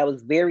love that. That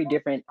was very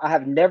different. I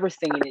have never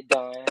seen it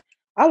done.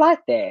 I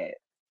like that.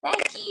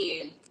 Thank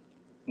you.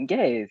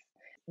 Yes.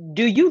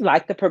 Do you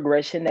like the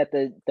progression that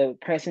the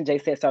Prancing J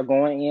sets are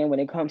going in when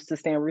it comes to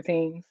stand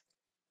routines?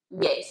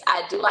 Yes,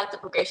 I do like the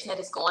progression that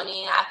it's going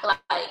in. I feel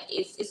like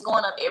it's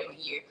going up every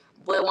year.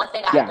 But one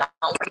thing I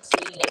don't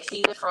see next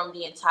year from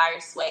the entire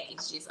SWAC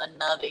is just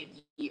another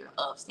year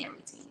of stand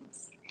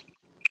routines.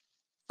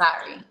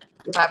 Sorry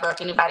if I broke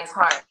anybody's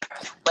heart,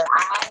 but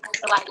I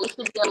feel like it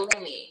should be a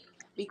limit,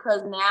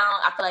 because now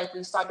I feel like if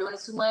we start doing it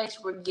too much,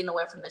 we're getting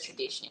away from the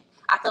tradition.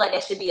 I feel like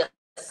that should be a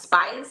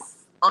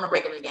spice on a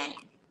regular game.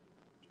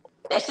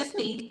 That's just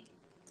me.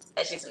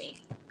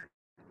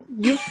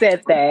 You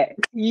said that.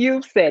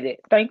 You said it.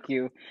 Thank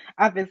you.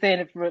 I've been saying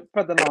it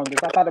for the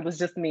longest. I thought it was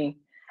just me.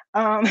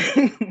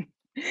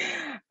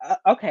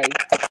 Okay.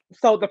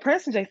 So the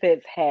Prancing J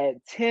sets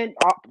had 10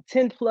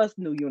 plus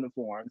new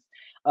uniforms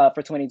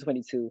for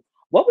 2022.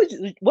 What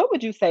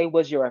would you say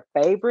was your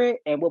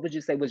favorite, and what would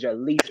you say was your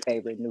least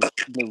favorite new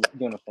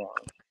uniform?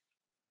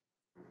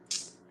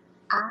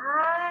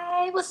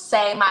 I would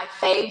say my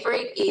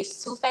favorite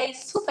is Two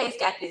Face. Two Face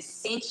got this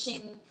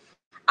cinching.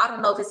 I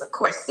don't know if it's a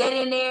corset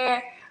in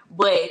there,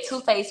 but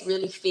Two Face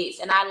really fits,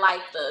 and I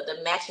like the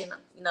matching,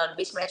 the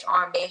mismatch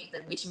armband, the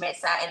mismatch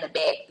side, and the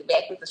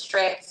back with the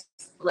straps.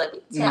 Love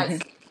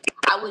it.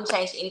 I wouldn't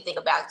change anything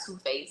about Two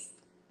Face.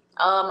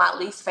 My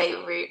least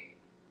favorite,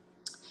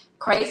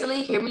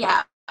 crazily, hear me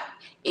out,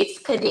 it's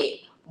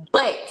Cadet,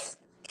 but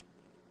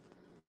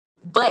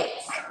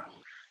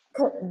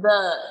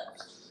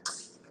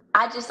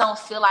I just don't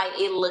feel like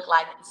it looked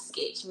like the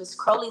sketch. Miss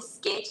Crowley's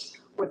sketch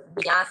with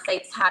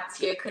Beyonce top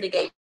tier could have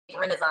gave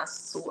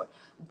Renaissance tour.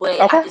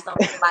 But I just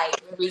don't feel like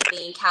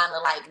everything kind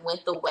of like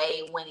went the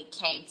way when it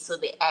came to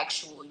the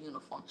actual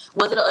uniform.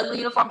 Was it an ugly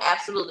uniform?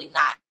 Absolutely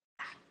not.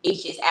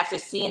 It's just after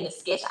seeing the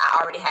sketch,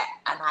 I already had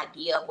an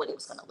idea of what it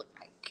was going to look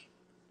like.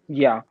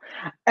 Yeah.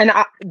 And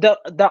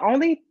the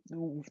only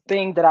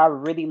thing that I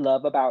really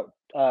love about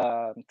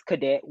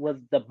Cadet was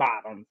the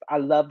bottoms. I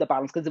love the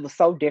bottoms because it was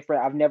so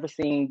different. I've never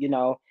seen,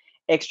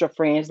 extra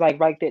fringe like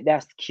right there.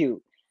 That's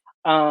cute.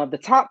 The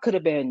top could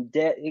have been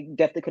it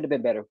definitely could have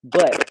been better,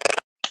 but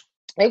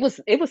it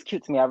was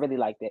cute to me. I really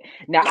liked it.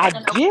 Now I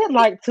did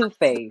like Two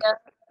Face.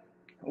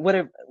 What?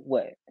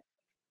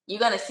 You're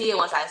gonna see it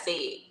once I see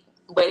it,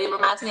 but it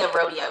reminds me of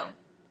Rodeo.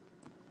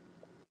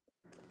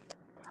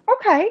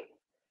 Okay.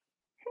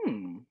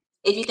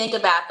 If you think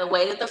about the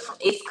way that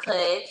it's cut,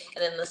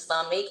 and then the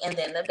stomach, and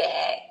then the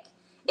back,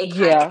 it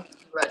kind of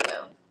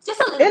Rodeo. Just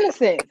a little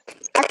innocent.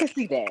 I can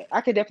see that.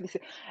 I can definitely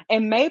see,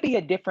 and maybe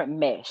a different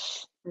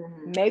mesh.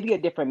 Maybe a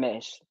different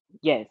mesh.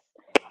 Yes.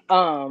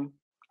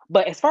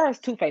 But as far as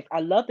Two Face, I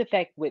love the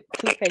fact with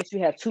Two Face you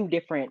have two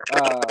different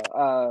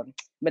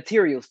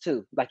materials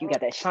too. Like you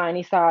got that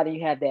shiny side and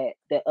you have that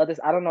other.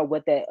 I don't know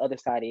what that other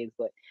side is,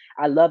 but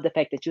I love the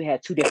fact that you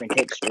have two different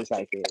textures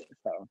like it.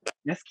 So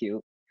that's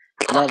cute.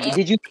 Love it.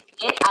 Did you?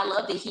 I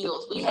love the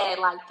heels. We had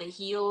like the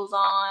heels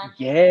on.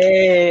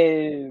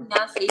 Yes.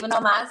 Now, so even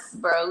though mine's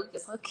broke,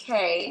 it's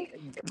okay.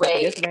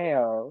 But yes,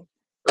 ma'am.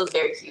 It was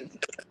very cute.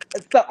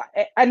 So,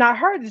 and I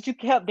heard that you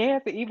kept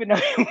dancing even though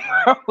you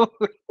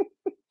broke.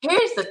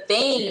 Here's the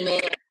thing,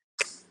 man.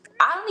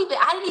 I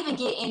didn't even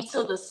get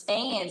into the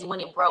stands when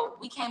it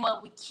broke. We came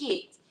up, we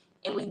kicked,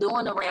 and we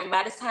doing the ram.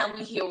 By this time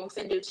we here, we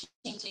finna do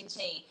ching ching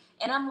ching.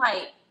 And I'm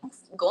like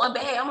going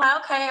back. I'm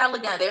like, okay, I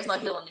look down. There's no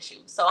heel on the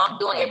shoe, so I'm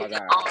doing everything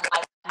on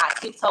like my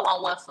tiptoe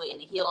on one foot and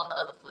the heel on the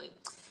other foot.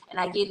 And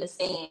I get in the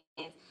stands.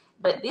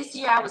 But this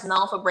year I was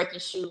known for breaking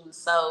shoes.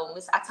 So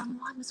I told my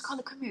mom, Miss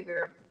Carla, come here,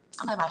 girl.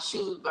 I'm like, my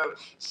shoes, girl.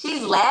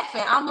 She's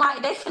laughing. I'm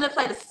like, they finna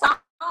play the song.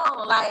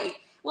 Like,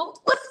 well,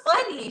 what's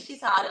funny? She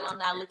told them I'm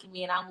not looking at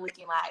me, and I'm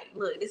looking like,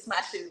 look, this is my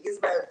shoe. It's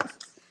broke.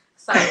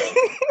 So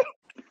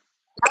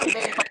that was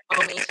very funny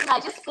for me. She's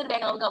like, just put it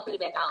back on. We're gonna put it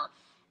back on.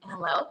 And I'm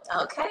like,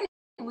 okay.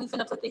 We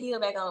finna put the heel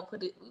back on. We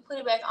put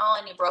it back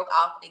on, and it broke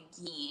off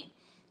again.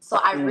 So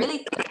I really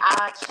think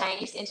I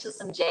changed into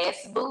some jazz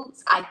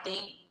boots. I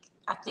think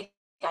I did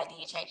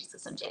change into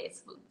some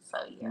jazz boots. So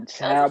yeah.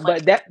 Child,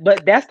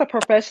 but that's the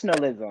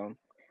professionalism.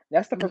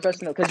 That's the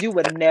professional, because you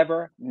would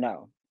never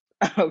know.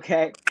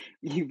 Okay,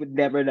 you would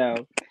never know.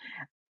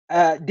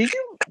 Do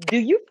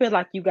you feel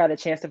like you got a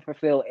chance to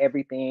fulfill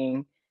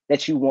everything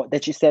that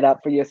you set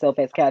up for yourself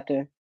as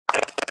captain?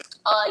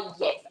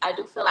 Yes, I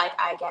do feel like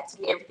I got to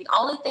do everything.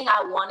 Only thing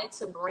I wanted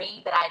to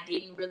bring that I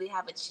didn't really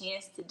have a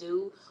chance to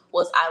do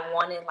was I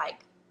wanted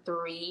like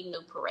 3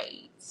 new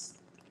parades.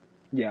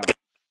 Yeah.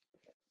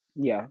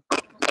 Yeah.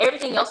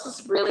 Everything else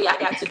was really I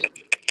got to do.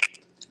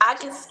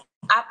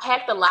 I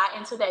packed a lot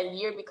into that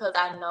year because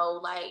I know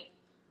like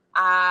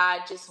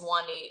I just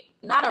wanted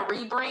not a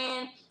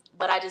rebrand,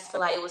 but I just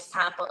feel like it was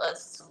time for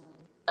us to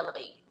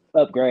elevate.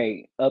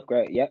 Upgrade.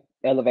 Yep.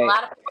 A Elevate.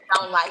 lot of people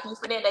don't like me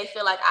for that. They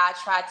feel like I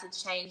tried to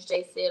change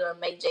J-Set or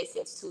make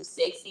J-Set too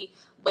sexy.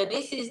 But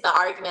this is the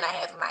argument I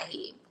have in my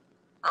head.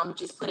 I'm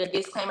just put a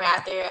disclaimer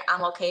out there.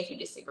 I'm okay if you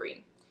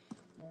disagree.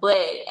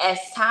 But as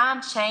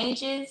time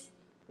changes,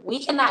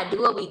 we cannot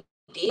do what we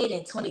did in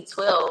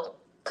 2012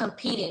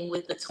 competing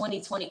with the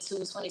 2022,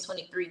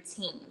 2023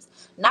 teams.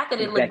 Not that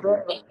it looked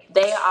great.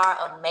 They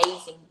are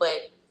amazing,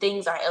 but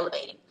things are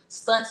elevating.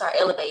 Stunts are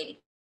elevating.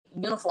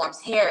 Uniforms,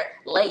 hair,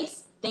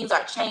 lace, things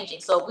are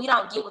changing. So if we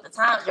don't get with the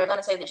times, they're going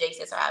to say the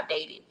J-Sets are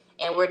outdated.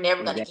 And we're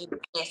never going to give you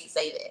a chance to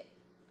say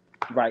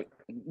that. Right.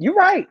 You're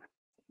right.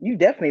 You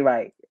definitely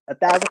right.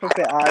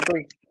 1,000%. I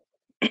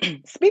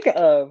agree. Speaking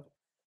of,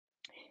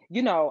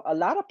 a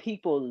lot of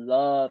people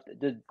loved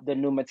the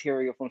new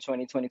material from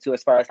 2022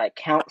 as far as like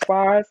counts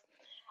wise.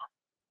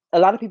 A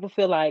lot of people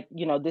feel like,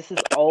 this is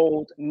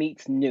old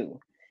meets new.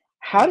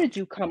 How did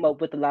you come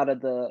up with a lot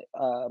of the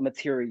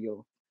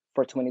material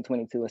for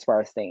 2022 as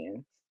far as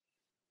stands?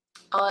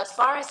 As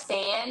far as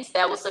stands,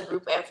 that was a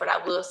group effort. I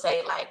will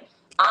say, like,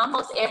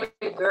 almost every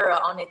girl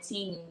on the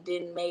team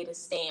didn't make a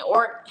stand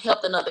or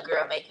helped another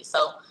girl make it.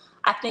 So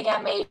I think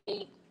I made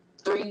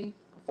 3,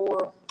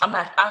 4.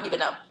 I don't even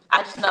know.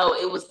 I just know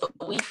it was the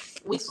weeks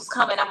was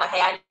coming. I'm like,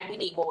 hey, we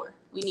need more.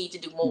 We need to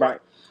do more.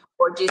 Right.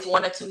 Or just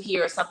 1 or 2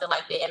 here or something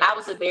like that. And I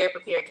was a very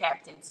prepared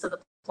captain to the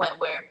point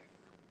where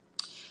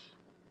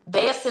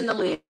they'll send the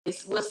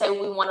list. We'll say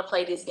we want to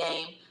play this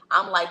game.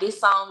 I'm like, this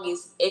song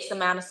is X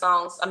amount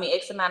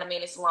of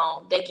minutes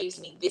long. That gives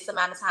me this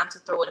amount of time to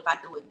throw it if I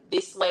do it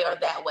this way or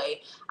that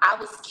way. I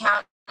was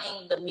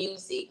counting the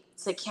music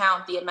to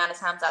count the amount of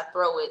times I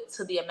throw it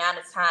to the amount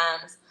of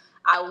times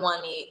I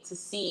wanted to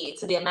see it,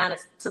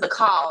 to the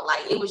call.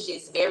 Like, it was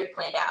just very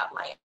planned out.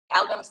 Like,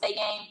 Alabama State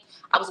game,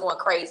 I was going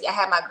crazy. I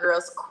had my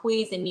girls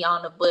quizzing me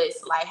on the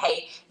bus, like,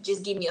 hey,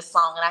 just give me a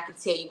song and I can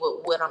tell you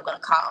what I'm going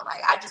to call.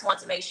 Like, I just want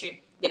to make sure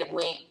that it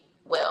went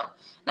well.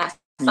 Now,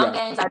 some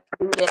games I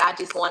do that I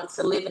just wanted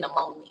to live in the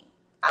moment.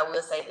 I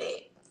will say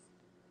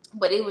that.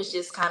 But it was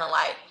just kind of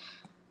like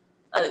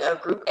a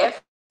group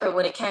effort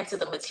when it came to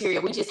the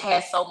material. We just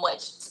had so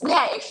much. We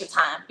had extra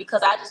time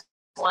because I just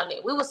wanted.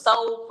 We were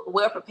so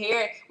well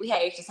prepared. We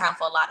had extra time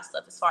for a lot of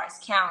stuff as far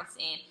as counts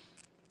and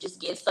just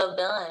getting stuff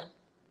done.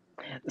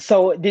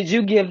 So did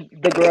you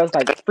give the girls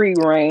like free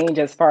range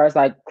as far as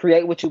like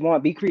create what you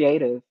want, be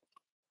creative?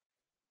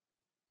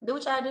 Do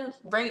what y'all do.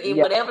 Bring in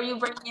whatever you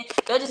bring in.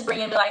 They'll just bring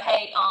in and be like,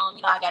 hey,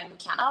 I got a new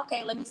count.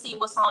 Okay, let me see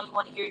what song you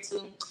want to hear to.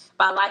 If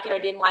I like it or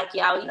didn't like it,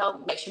 I'll,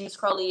 make sure Miss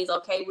Crowley is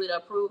okay with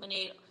approving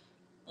it.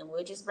 And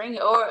we'll just bring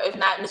it. Or if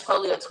not, Miss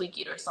Crowley will tweak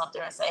it or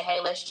something and say, hey,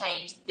 let's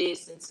change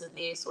this into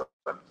this. Or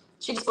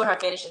she just put her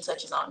finishing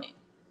touches on it.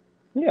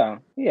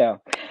 Yeah.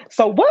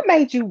 So what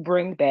made you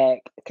bring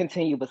back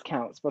continuous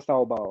counts for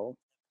Soul Bowl?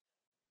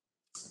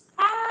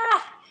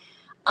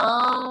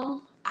 I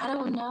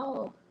don't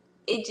know.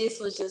 It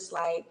just was just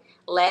like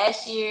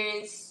last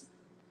year's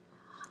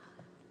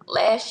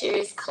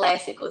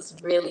classic was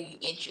really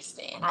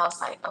interesting. And I was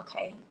like,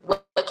 okay,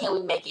 what can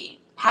we make it?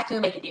 How can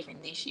we make it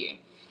different this year?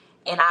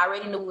 And I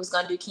already knew we was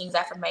gonna do King's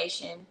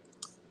Affirmation,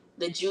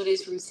 the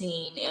Judas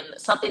routine, and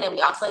something that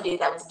we also did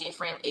that was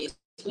different is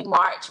we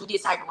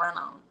did Tiger Run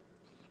on.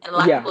 And a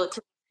lot of people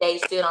to this day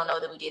still don't know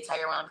that we did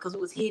Tiger Run because it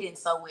was hidden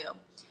so well.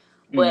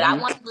 But I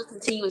wanted to do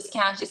continuous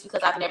counts just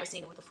because I've never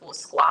seen it with a full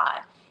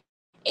squad.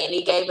 And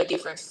it gave a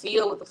different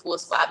feel with the full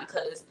squad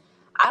because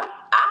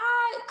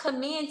I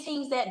commend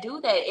teams that do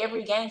that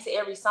every game to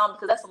every song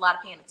because that's a lot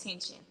of paying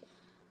attention.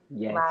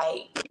 Yes.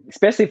 Like,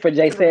 Especially for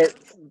J set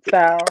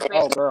style.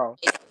 Oh, girl.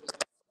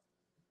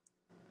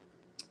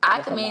 I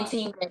That's a commend lot.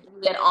 teams that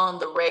do that on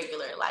the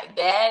regular. Like,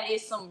 that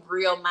is some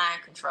real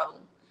mind control.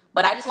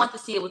 But I just want to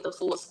see it with the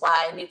full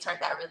squad, and it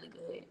turned out really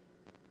good.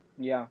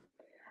 Yeah.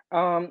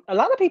 A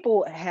lot of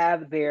people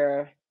have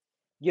their,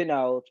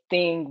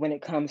 thing when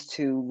it comes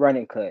to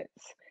running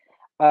cuts.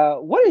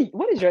 What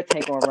is your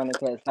take on running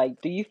cuts? Like,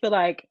 do you feel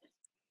like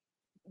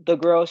the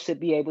girls should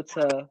be able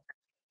to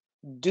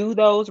do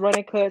those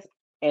running cuts,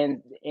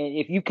 and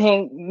if you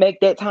can't make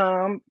that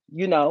time,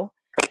 you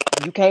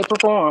can't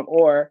perform,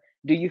 or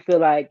do you feel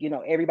like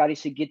everybody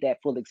should get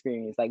that full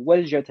experience? Like, what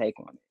is your take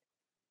on it?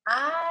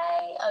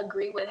 I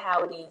agree with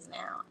how it is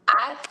now.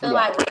 I feel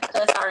Yeah. like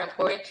cuts are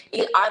important.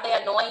 Are they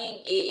annoying?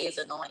 It is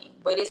annoying.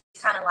 But it's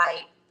kind of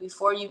like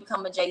before you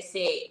become a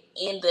JC,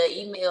 in the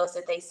emails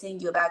that they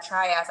send you about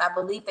tryouts, I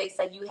believe they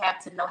say you have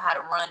to know how to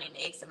run in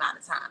X amount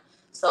of time.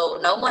 So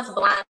no one's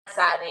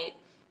blindsided.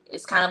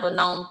 It's kind of a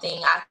known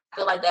thing. I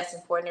feel like that's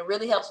important. It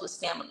really helps with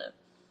stamina.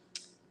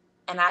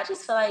 And I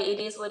just feel like it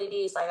is what it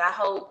is. Like, I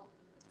hope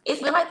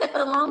it's been like that for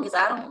the longest.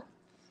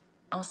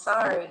 I'm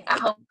sorry. I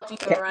hope you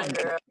can run,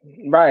 girl.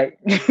 Right.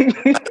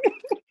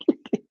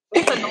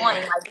 It's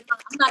annoying. Like,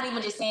 I'm not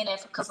even just saying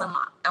that because I'm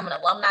an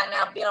alumni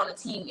now. Being on the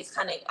team, it's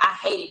kind of, I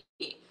hated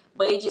it,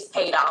 but it just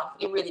paid off.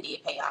 It really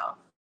did pay off.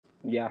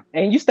 Yeah,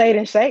 and you stayed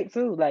in shape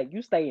too. Like,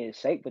 you stay in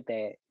shape with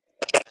that.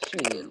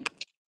 Shoot.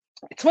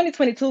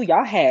 2022,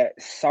 y'all had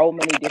so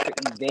many different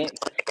events.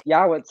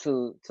 Y'all went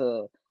to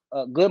Good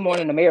Yeah,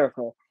 Morning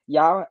America.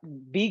 Y'all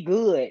Be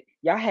Good.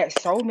 Y'all had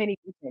so many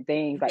different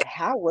things. Like,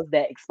 how was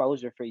that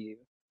exposure for you?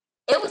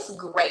 it was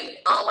great.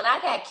 When I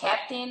got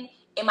captain,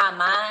 in my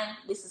mind,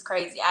 this is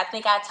crazy. I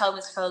think I told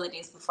Miss Curley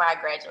this before I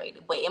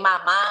graduated, but in my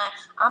mind,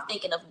 I'm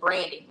thinking of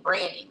branding,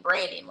 branding,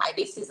 branding. Like,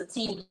 this is a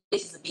team,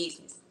 this is a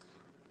business.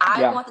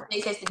 I Yeah. want the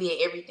success to be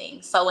at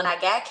everything. So when I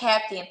got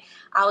captain,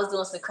 I was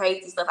doing some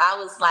crazy stuff. I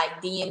was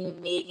like DMing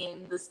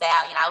Megan the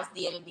Stallion. I was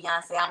DMing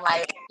Beyonce. I'm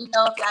like, if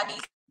y'all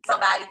need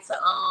somebody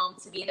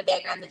to be in the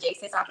background, the J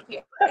says I'm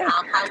prepared.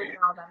 I'm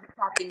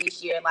captain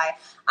this year. Like,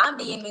 I'm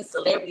DMing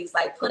celebrities.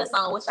 Like, put us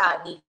on what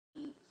y'all need.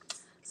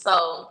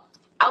 So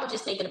I was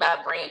just thinking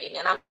about branding,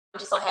 and I'm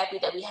just so happy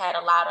that we had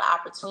a lot of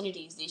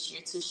opportunities this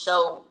year to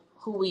show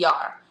who we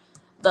are.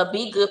 The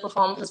Be Good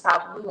performance was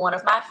probably one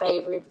of my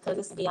favorite because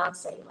it's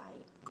Beyonce. Like,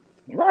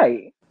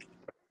 Right.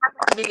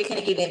 bigger can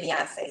it get than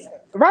Beyonce?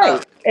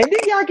 Right. And then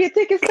y'all get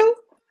tickets too?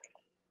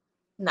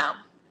 No,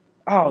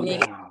 Oh, we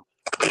didn't. damn.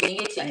 We didn't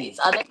get Dang. tickets.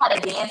 They had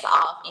a dance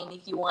off, and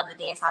if you wanted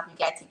to dance off, you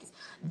got tickets.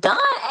 Don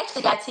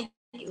actually got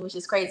tickets, which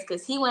is crazy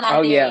because he went Oh,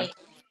 out there yeah. and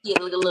did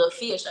a little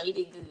field show. He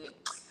did good,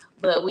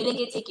 but we didn't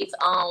get tickets.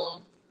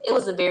 It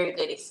was a very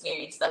good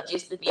experience, though,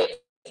 just to be able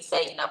to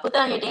say, put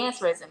that on your dance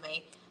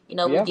resume. We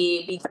Yeah.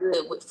 did Be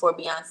Good for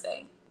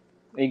Beyonce.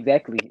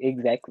 Exactly.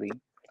 Exactly.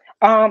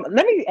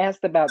 Let me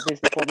ask about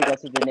this before we go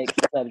to the next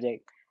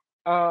subject.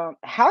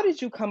 How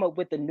did you come up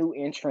with the new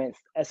entrance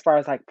as far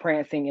as like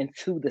prancing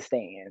into the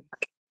stands?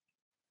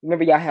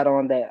 Remember y'all had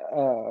on that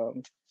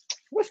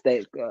what's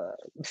that?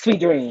 Sweet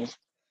Dreams.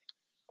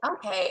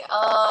 Okay.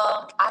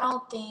 I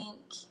don't think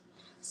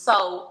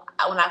so.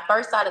 When I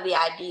first thought of the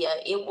idea,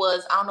 it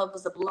was, I don't know if it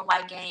was the blue and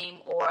white game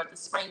or the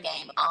spring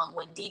game.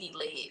 When Didi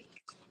led,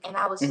 and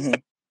I was just, Hmm.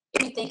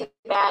 if you think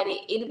about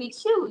it, it'd be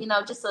cute.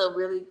 Just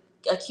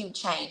a cute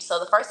change. So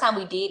the first time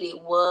we did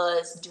it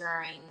was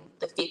during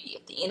the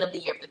 50th, the end of the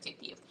year of the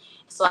 50th.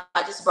 So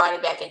I just brought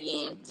it back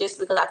again, just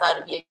because I thought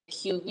it'd be a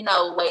cute,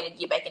 way to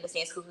get back in the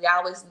sense, because we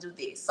always do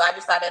this. So I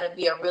just thought it'd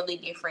be a really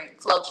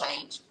different flow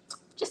change,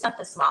 just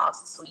something small,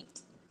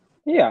 sweet.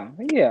 Yeah,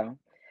 yeah.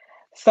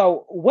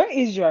 So, what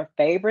is your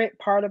favorite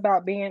part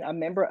about being a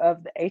member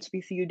of the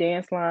HBCU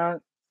dance line,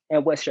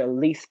 and what's your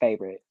least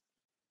favorite?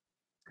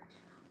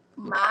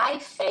 My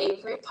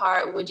favorite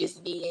part would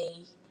just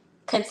be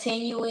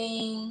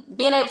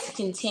being able to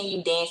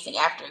continue dancing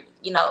after,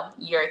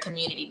 your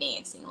community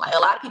dancing. Like, a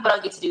lot of people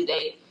don't get to do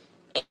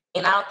that.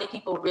 And I don't think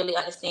people really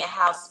understand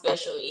how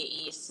special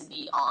it is to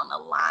be on a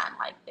line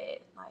like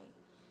that. Like,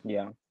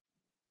 Yeah,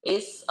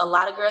 it's a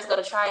lot of girls go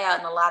to try out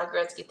and a lot of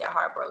girls get their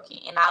heart broken.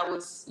 And I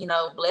was,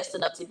 blessed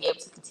enough to be able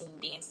to continue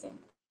dancing.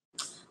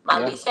 My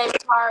yeah, least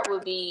favorite part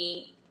would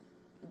be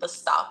the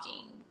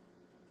stalking.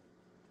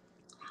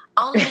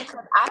 Only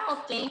because I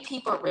don't think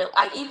people real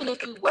like, even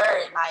if we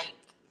were like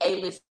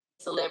A-list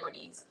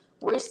celebrities,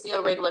 we're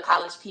still regular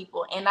college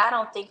people, and I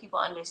don't think people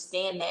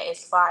understand that.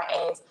 As far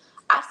as,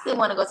 I still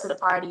want to go to the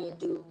party and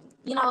do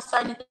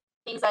certain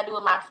things I do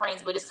with my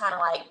friends, but it's kind of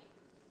like,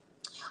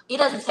 it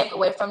doesn't take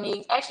away from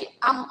me. Actually,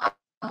 I'm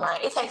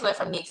right. It takes away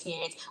from the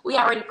experience. We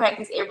already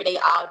practice every day,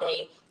 all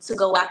day, to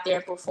go out there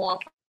and perform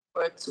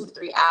for 2 to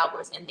 3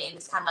 hours, and then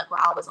it's kind of like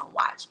we're always on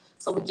watch.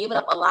 So we're giving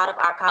up a lot of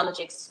our college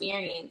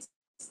experience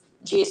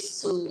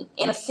just to,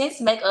 in a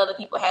sense, make other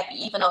people happy,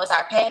 even though it's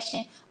our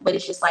passion. But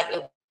it's just like,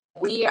 if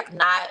we're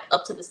not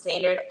up to the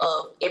standard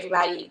of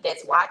everybody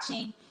that's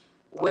watching,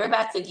 we're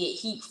about to get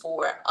heat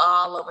for it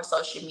all over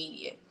social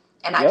media.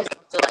 And I yep, just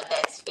don't feel like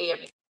that's fair,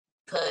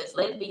 because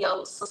let it be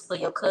your sister,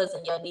 your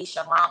cousin, your niece,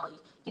 your mama,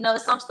 you know,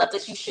 it's some stuff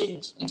that you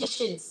just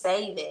shouldn't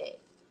say that.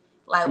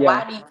 Like, Yeah,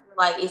 why do you feel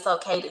like it's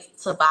okay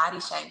to body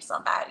shame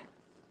somebody?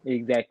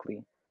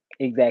 exactly.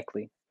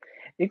 Exactly.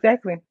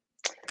 Exactly.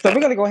 So we're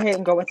going to go ahead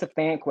and go into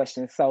fan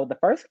questions. So the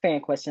first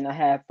fan question I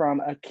have from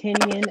a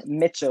Kenyon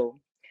Mitchell.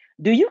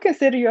 Do you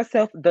consider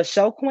yourself the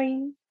show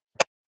queen?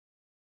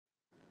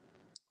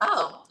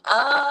 Oh,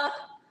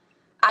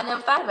 I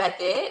never thought about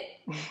that.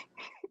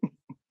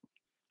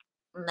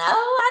 No,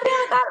 I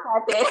never thought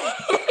about that.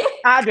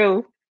 I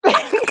do.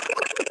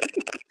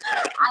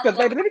 I Because,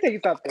 baby, never. let me tell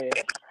you something.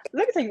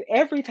 Let me tell you,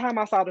 every time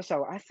I saw the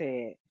show, I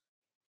said,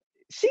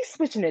 she's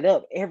switching it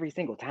up every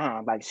single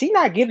time. Like, she's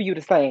not giving you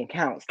the same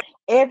counts.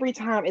 Every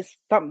time it's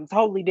something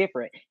totally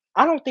different.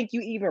 I don't think you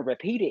even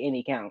repeated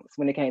any counts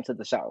when it came to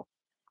the show.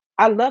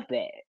 I love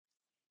that.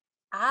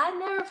 I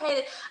never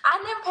paid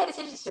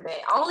attention to that.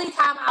 Only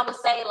time I would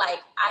say, like,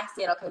 I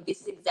said, okay, this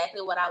is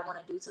exactly what I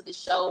want to do to the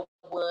show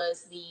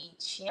was the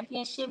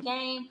championship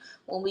game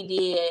when we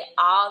did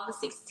all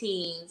the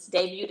 16s,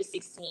 debut to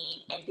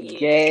 16, and did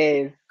the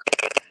Yes.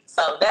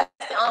 so that's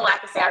the only way I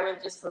can say I really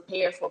just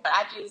prepared for. But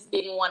I just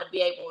didn't want to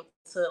be able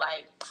to,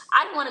 like,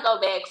 I didn't want to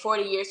go back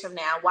 40 years from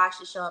now, watch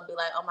the show and be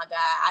like, oh my God,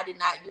 I did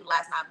not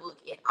utilize my book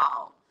at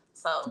all.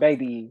 So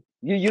Baby,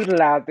 you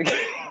utilized the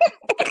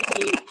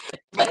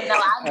but no,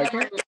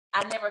 okay.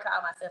 I never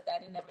called myself that. I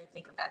didn't ever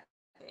think about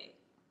that.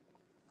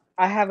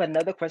 I have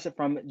another question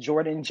from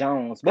Jordan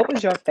Jones. What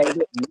was your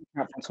favorite new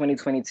count from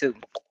 2022?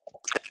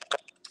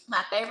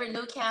 My favorite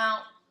new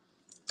count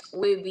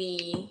would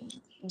be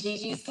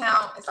Gigi's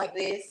count. It's like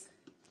this.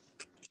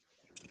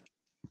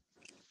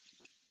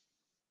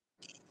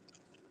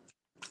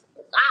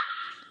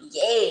 Ah,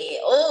 yeah.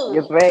 Yes,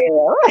 Oh,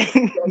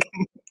 ma'am.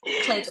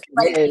 clean the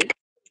Yes, plate.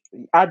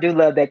 I do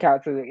love that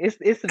count too.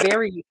 It's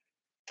very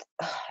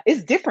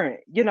it's different.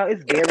 You know,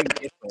 it's very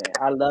different.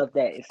 I love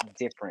that it's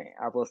different.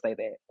 I will say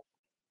that.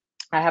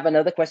 I have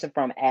another question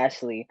from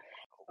Ashley.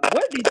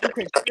 What did you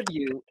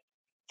contribute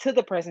to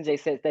the Preston J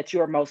sets that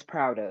you are most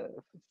proud of?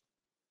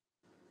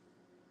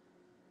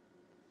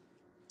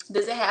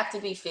 Does it have to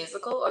be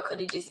physical or could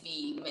it just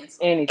be mental?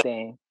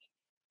 Anything.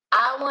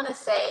 I want to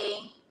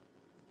say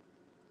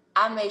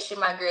I made sure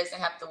my girls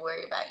didn't have to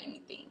worry about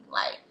anything.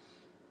 Like,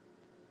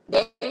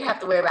 they didn't have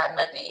to worry about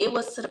nothing. It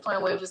was to the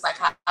point where it was like,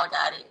 I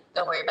got it.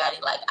 Don't worry about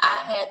it. Like,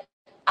 I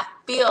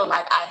feel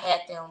like I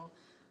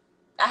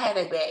had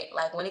their back.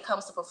 Like, when it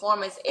comes to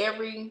performance,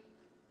 every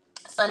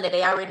Sunday,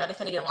 they already know they're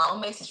finna get a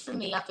long message from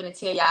me. I'm finna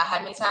tell y'all how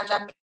many times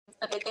y'all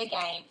messed up at that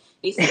game.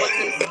 This is what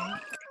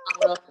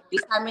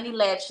this how many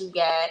laps you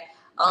got.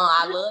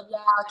 I love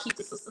y'all. Keep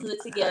the sisterhood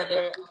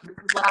together. This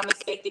is what I'm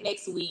expecting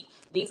next week.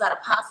 These are the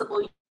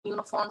possible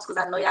uniforms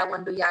because I know y'all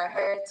want to do y'all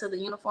hair to the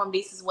uniform.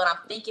 This is what I'm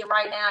thinking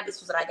right now. This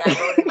was what I got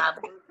wrote in my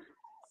book.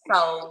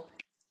 So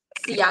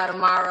see y'all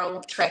tomorrow.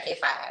 Track at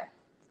 5.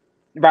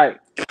 Right.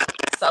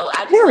 So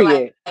I just feel like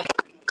Period. I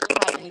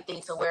didn't have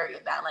anything to worry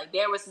about. Like,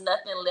 there was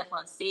nothing left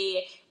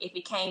unsaid. If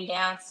it came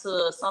down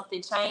to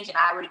something changing,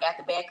 I already got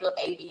the backup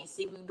A, B, and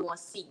C. We doing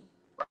C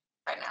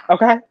right now.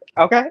 Okay.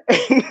 Okay.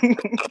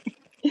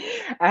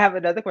 I have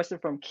another question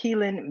from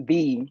Keelan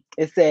B.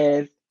 It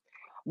says,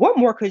 what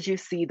more could you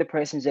see the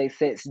Preston J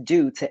sets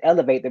do to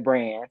elevate the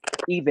brand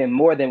even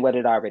more than what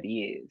it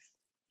already is?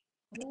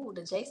 Ooh,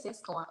 the J sets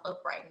going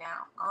up right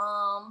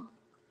now.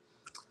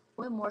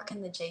 What more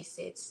can the J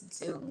sets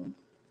do?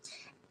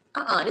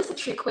 This is a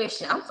trick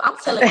question. I'm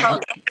telling y'all.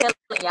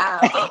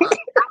 I'm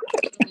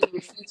giving you the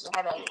future.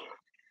 Have at it.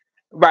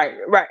 Right,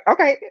 right.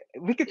 Okay,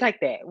 we can take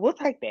that. We'll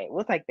take that.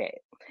 We'll take that.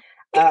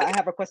 I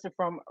have a question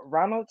from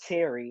Ronald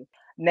Terry.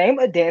 Name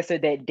a dancer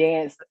that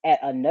danced at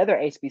another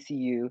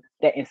HBCU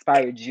that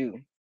inspired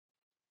you.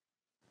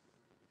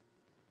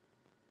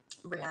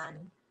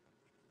 Brianna.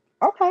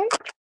 Okay.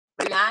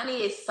 Brianna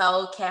is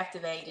so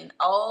captivating.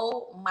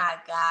 Oh my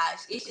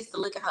gosh. It's just to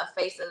look at her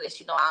face so that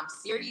you know I'm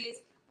serious,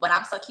 but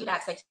I'm so cute I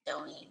take it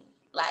on in.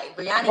 Like,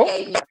 Brianna Oh,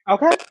 gave me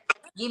okay.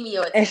 give me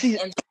your And attention.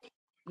 she's And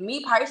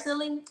me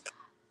personally,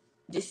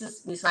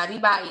 this might be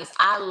biased.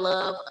 I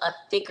love a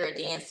thicker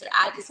dancer.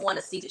 I just want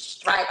to see the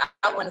stripe.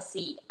 I want to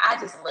see. I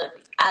just love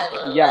it.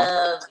 I yeah.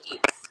 love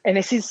it. And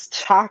then she's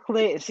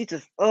chocolate and she's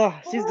just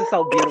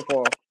so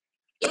beautiful.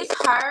 It's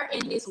her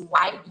in this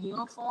white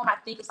uniform. I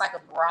think it's like a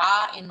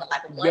bra and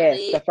like one Yes,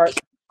 the leg. first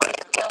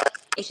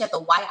It's just the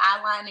white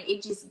eyeliner.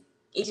 It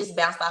just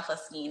bounced off her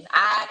skin.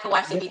 I could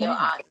watch the yes, video all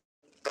ma'am.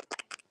 day.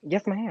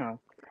 Yes, ma'am.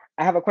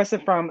 I have a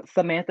question from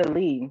Samantha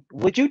Lee.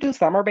 Would you do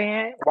summer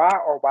band? Why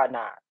or why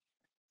not?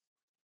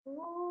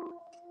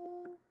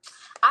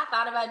 I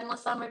thought about doing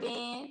summer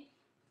band.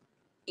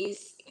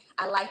 It's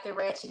I like the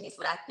ratchetness,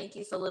 but I think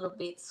it's a little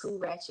bit too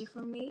ratchet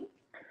for me.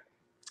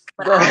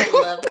 But Girl. I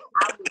would love it.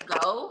 I would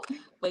go,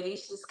 but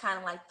it's just kind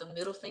of like the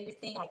middle finger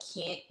thing. I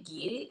can't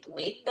get it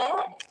with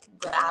that,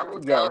 but I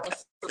would go.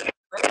 Yes.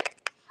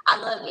 I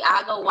love it.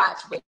 I go watch,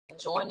 but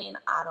joining,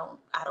 I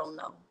don't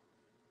know.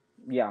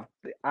 Yeah.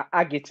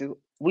 I get you.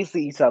 We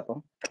see each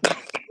other.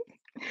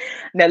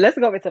 Now let's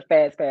go into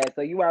Fast Pass.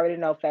 So you already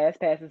know Fast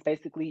Pass is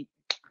basically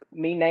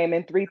me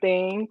naming 3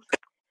 things,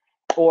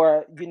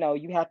 or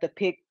you have to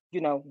pick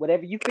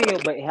whatever you feel,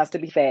 but it has to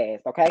be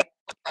fast, okay?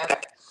 Okay.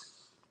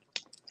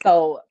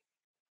 So,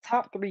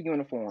 top 3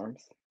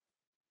 uniforms.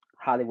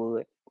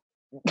 Hollywood.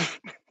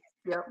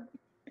 Yep.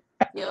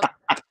 Yep.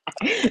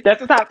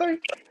 That's the top 3?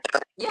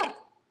 Yeah.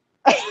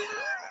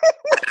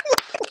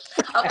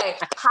 Okay.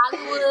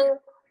 Hollywood,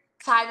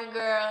 Tiger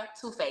Girl,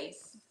 Two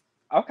Face.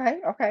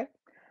 Okay.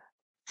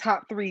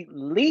 Top 3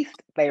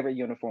 least favorite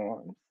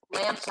uniforms.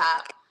 Lamb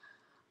Chop,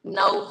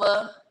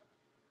 Nova.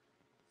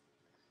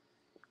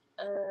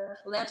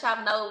 Lamb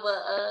Chop,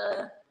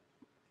 Nova.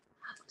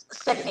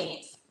 Second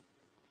Pants.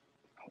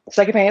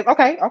 Shake your pants.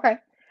 Okay.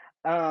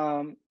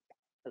 Um,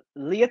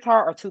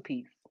 leotard or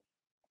 2-piece?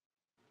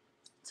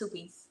 Two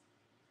Piece.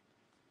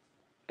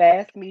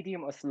 Fast,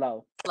 medium, or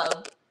slow?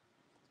 Slow.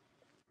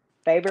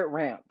 Favorite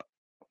ramp?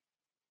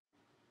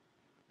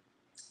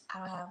 I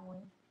don't have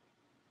one.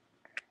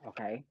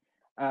 Okay.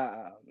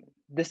 Um,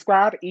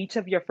 describe each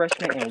of your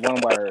freshmen in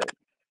one word.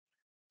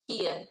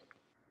 Kia,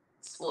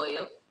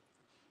 spoiled.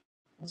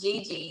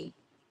 Gigi,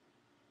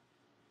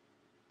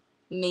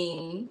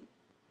 mean.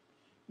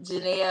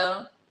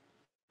 Janelle,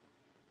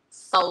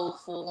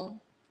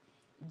 soulful.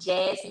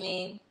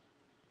 Jasmine,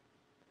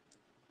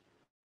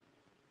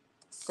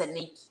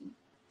 sneaky.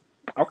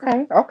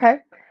 Okay.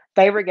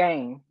 Favorite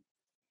game?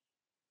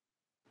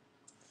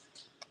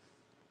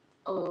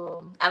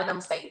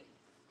 Alabama State.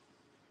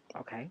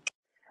 Okay.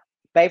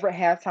 Favorite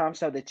halftime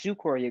show that you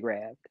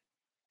choreographed?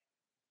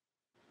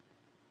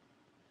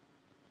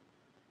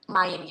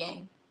 Miami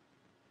game.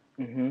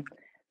 hmm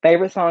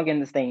Favorite song in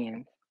the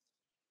stands?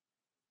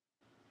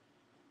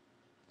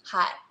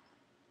 Hot.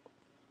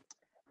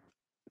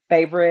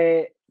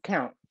 Favorite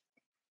count?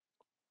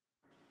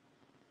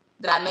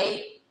 That I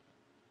made.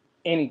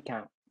 Any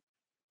count.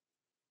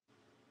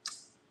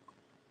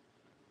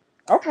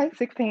 Okay,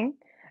 16.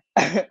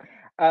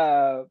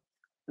 uh,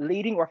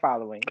 leading or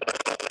following?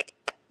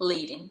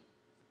 Leading.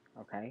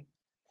 Okay.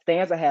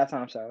 Stands or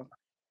halftime show?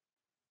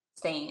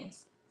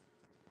 Stands.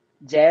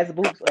 Jazz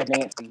boots or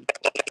Nancy?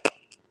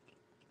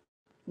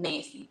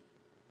 Nancy.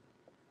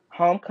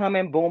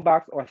 Homecoming,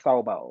 boombox, or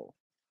soul bowl?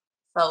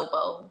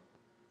 Sobo.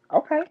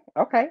 Okay.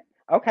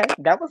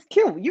 That was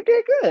cute. You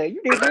did good.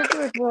 You did real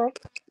good, girl.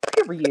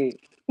 Period.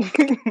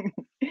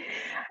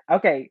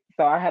 Okay,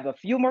 so I have a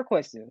few more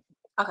questions.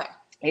 Okay.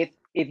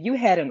 If you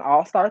had an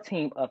all-star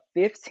team of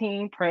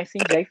 15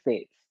 Prancing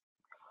J6,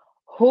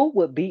 who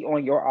would be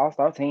on your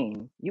all-star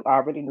team? You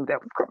already knew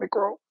that was coming,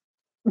 girl.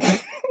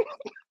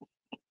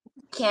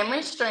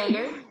 Cameron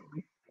Stringer.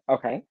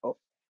 Okay.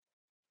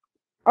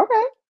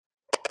 Okay.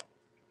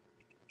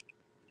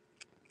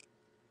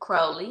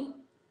 Crowley.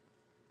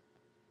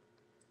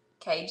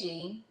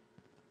 KG.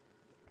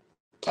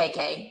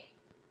 KK.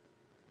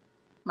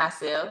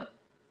 Myself.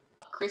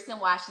 Kristen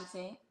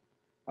Washington.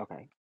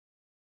 Okay.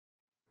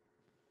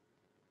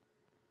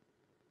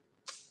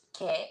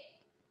 Kat.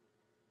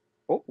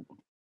 Oh,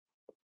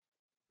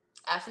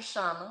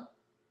 Afreshana.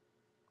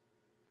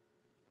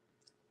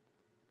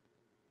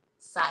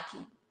 Saki.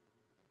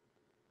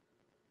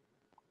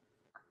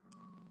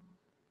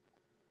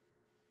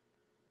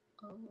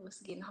 Oh,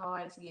 it's getting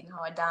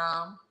hard.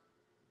 Dom.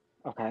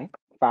 okay.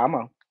 5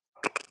 more.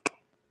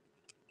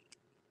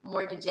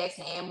 Morgan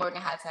Jackson and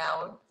Morgan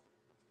Hightower.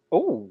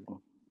 Oh,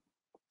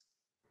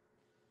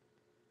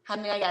 How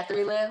many? I got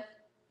 3 left?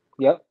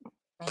 yep.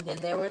 And then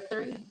there were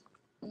 3.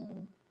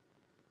 Mm.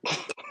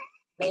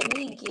 Let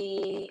me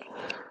get.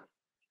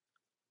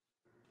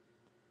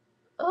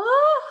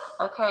 Oh,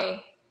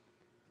 okay.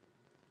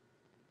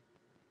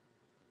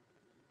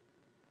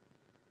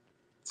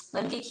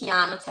 Let me get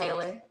Kiana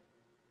Taylor.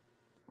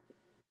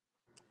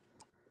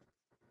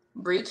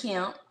 Bree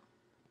Kemp.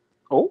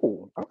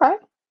 Oh, okay.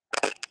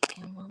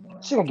 And one more.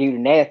 She gonna give you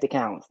nasty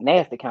counts.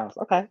 Nasty counts.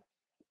 Okay.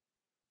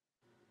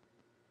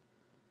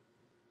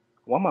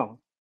 One more.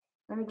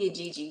 Let me get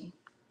Gigi.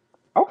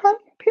 Okay.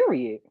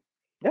 Period.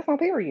 That's on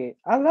period.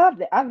 I love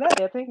that. I love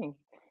that team.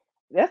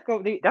 That's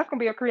gonna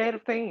be a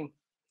creative team.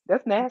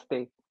 That's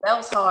nasty. That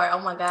was hard. Oh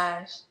my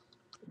gosh.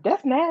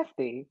 That's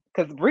nasty.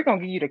 Cause Bree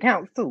gonna give you the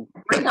counts too.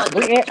 Bree gonna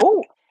Bree give and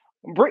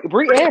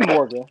Bree and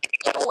Morgan.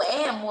 Oh,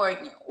 and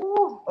Morgan.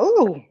 Ooh.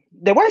 Ooh,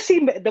 the way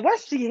she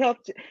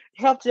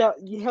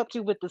helped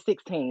you with the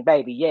 16,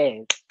 baby.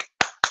 Yes,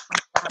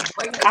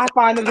 Morgan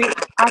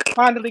I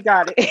finally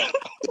got it.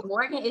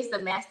 Morgan is the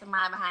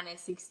mastermind behind that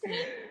 16.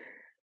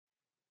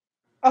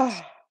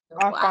 Oh,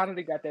 I Wow.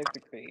 finally got that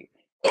 16.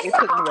 It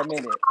took me a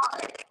minute.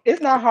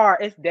 It's not hard.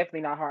 It's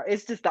definitely not hard.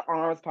 It's just the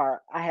arms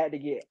part. I had to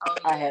get. Oh,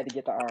 I yeah. had to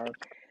get the arms.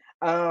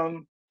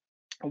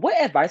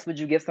 What advice would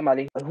you give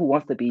somebody who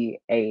wants to be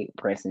a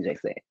Prancing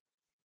J7?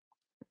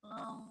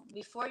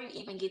 Before you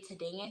even get to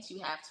dance,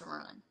 you have to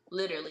run.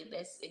 Literally,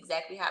 that's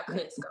exactly how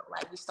cuts go.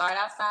 Like, we start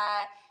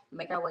outside,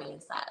 make our way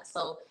inside.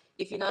 So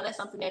if you know that's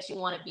something that you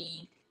want to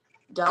be,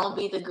 don't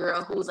be the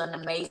girl who's an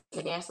amazing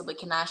dancer but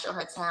cannot show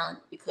her talent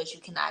because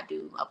you cannot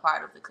do a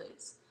part of the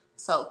cuts.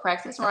 So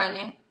practice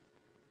running.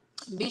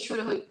 Be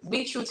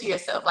true to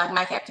yourself. Like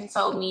my captain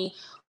told me,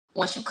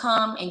 once you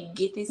come and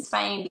get this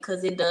fame,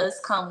 because it does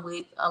come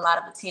with a lot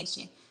of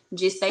attention,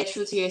 Just stay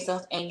true to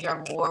yourself and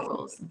your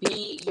morals.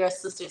 Be your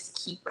sister's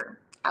keeper.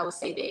 I would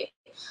say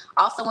that.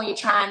 Also, when you're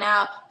trying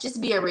out,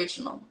 just be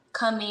original.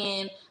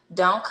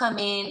 Don't come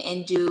in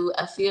and do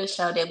a field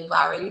show that we've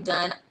already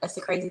done. That's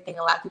the crazy thing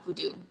a lot of people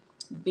do.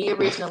 Be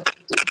original.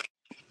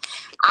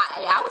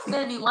 I was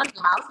going to be one of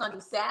them. I was going to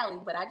do Sally,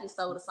 but I just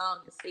sold a song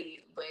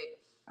instead.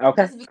 But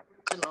just be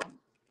original.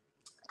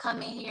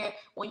 Come in here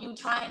when you're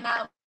trying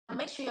out.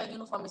 Make sure your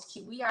uniform is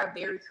cute. We are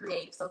very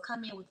creative. So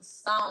come in with the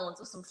stones,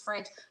 do some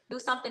French, do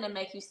something to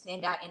make you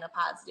stand out in a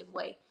positive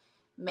way.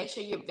 Make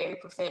sure you're very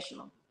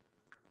professional.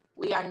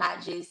 We are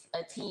not just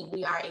a team.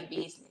 We are a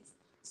business.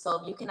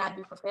 So if you cannot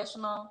be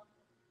professional.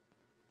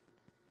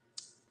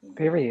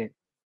 Period.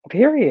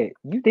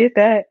 You did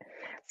that.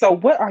 So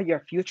what are your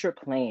future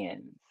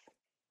plans?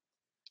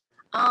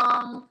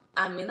 I'm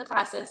in the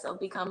process of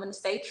becoming a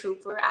state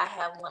trooper. I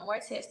have one more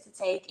test to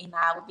take, and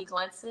I will be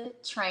going to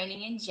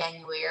training in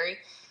January.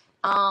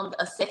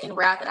 A second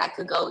route that I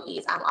could go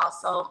is I'm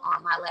also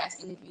on my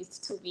last interviews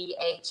to be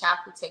a child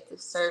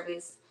protective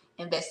service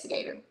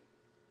investigator.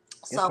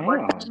 So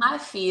working in my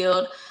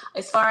field,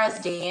 as far as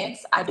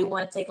dance, I do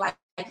want to take like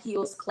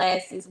heels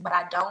classes, but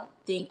I don't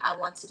think I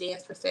want to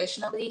dance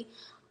professionally.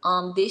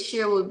 This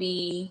year will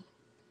be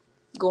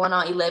going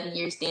on 11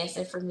 years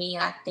dancing for me,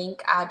 and I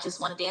think I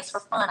just want to dance for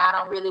fun. I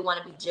don't really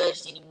want to be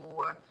judged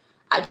anymore.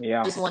 I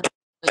just want to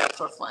do it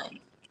for fun.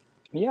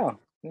 Yeah.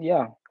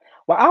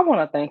 Well, I want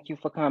to thank you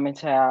for coming,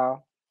 child.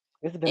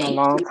 It's been a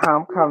long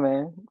time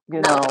coming,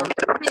 you know.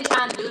 I've been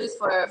trying to do this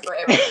for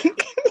forever. We've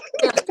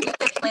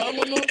been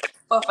planning it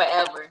for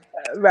forever.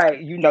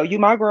 Right. You know, you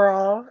my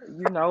girl.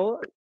 You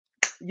know,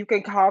 you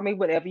can call me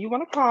whatever you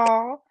want to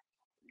call.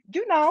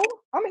 You know,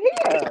 I'm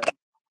here.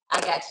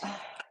 I got you.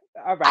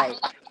 All right.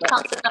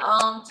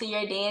 Come to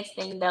your dance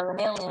thing though, and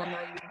they'll let me know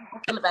you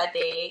feel about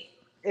that.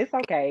 It's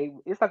okay.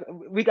 It's okay.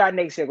 We got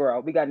next year,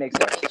 girl. We got next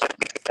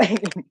year.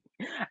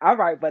 All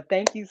right, but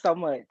thank you so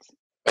much.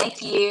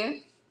 Thank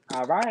you.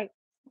 All right.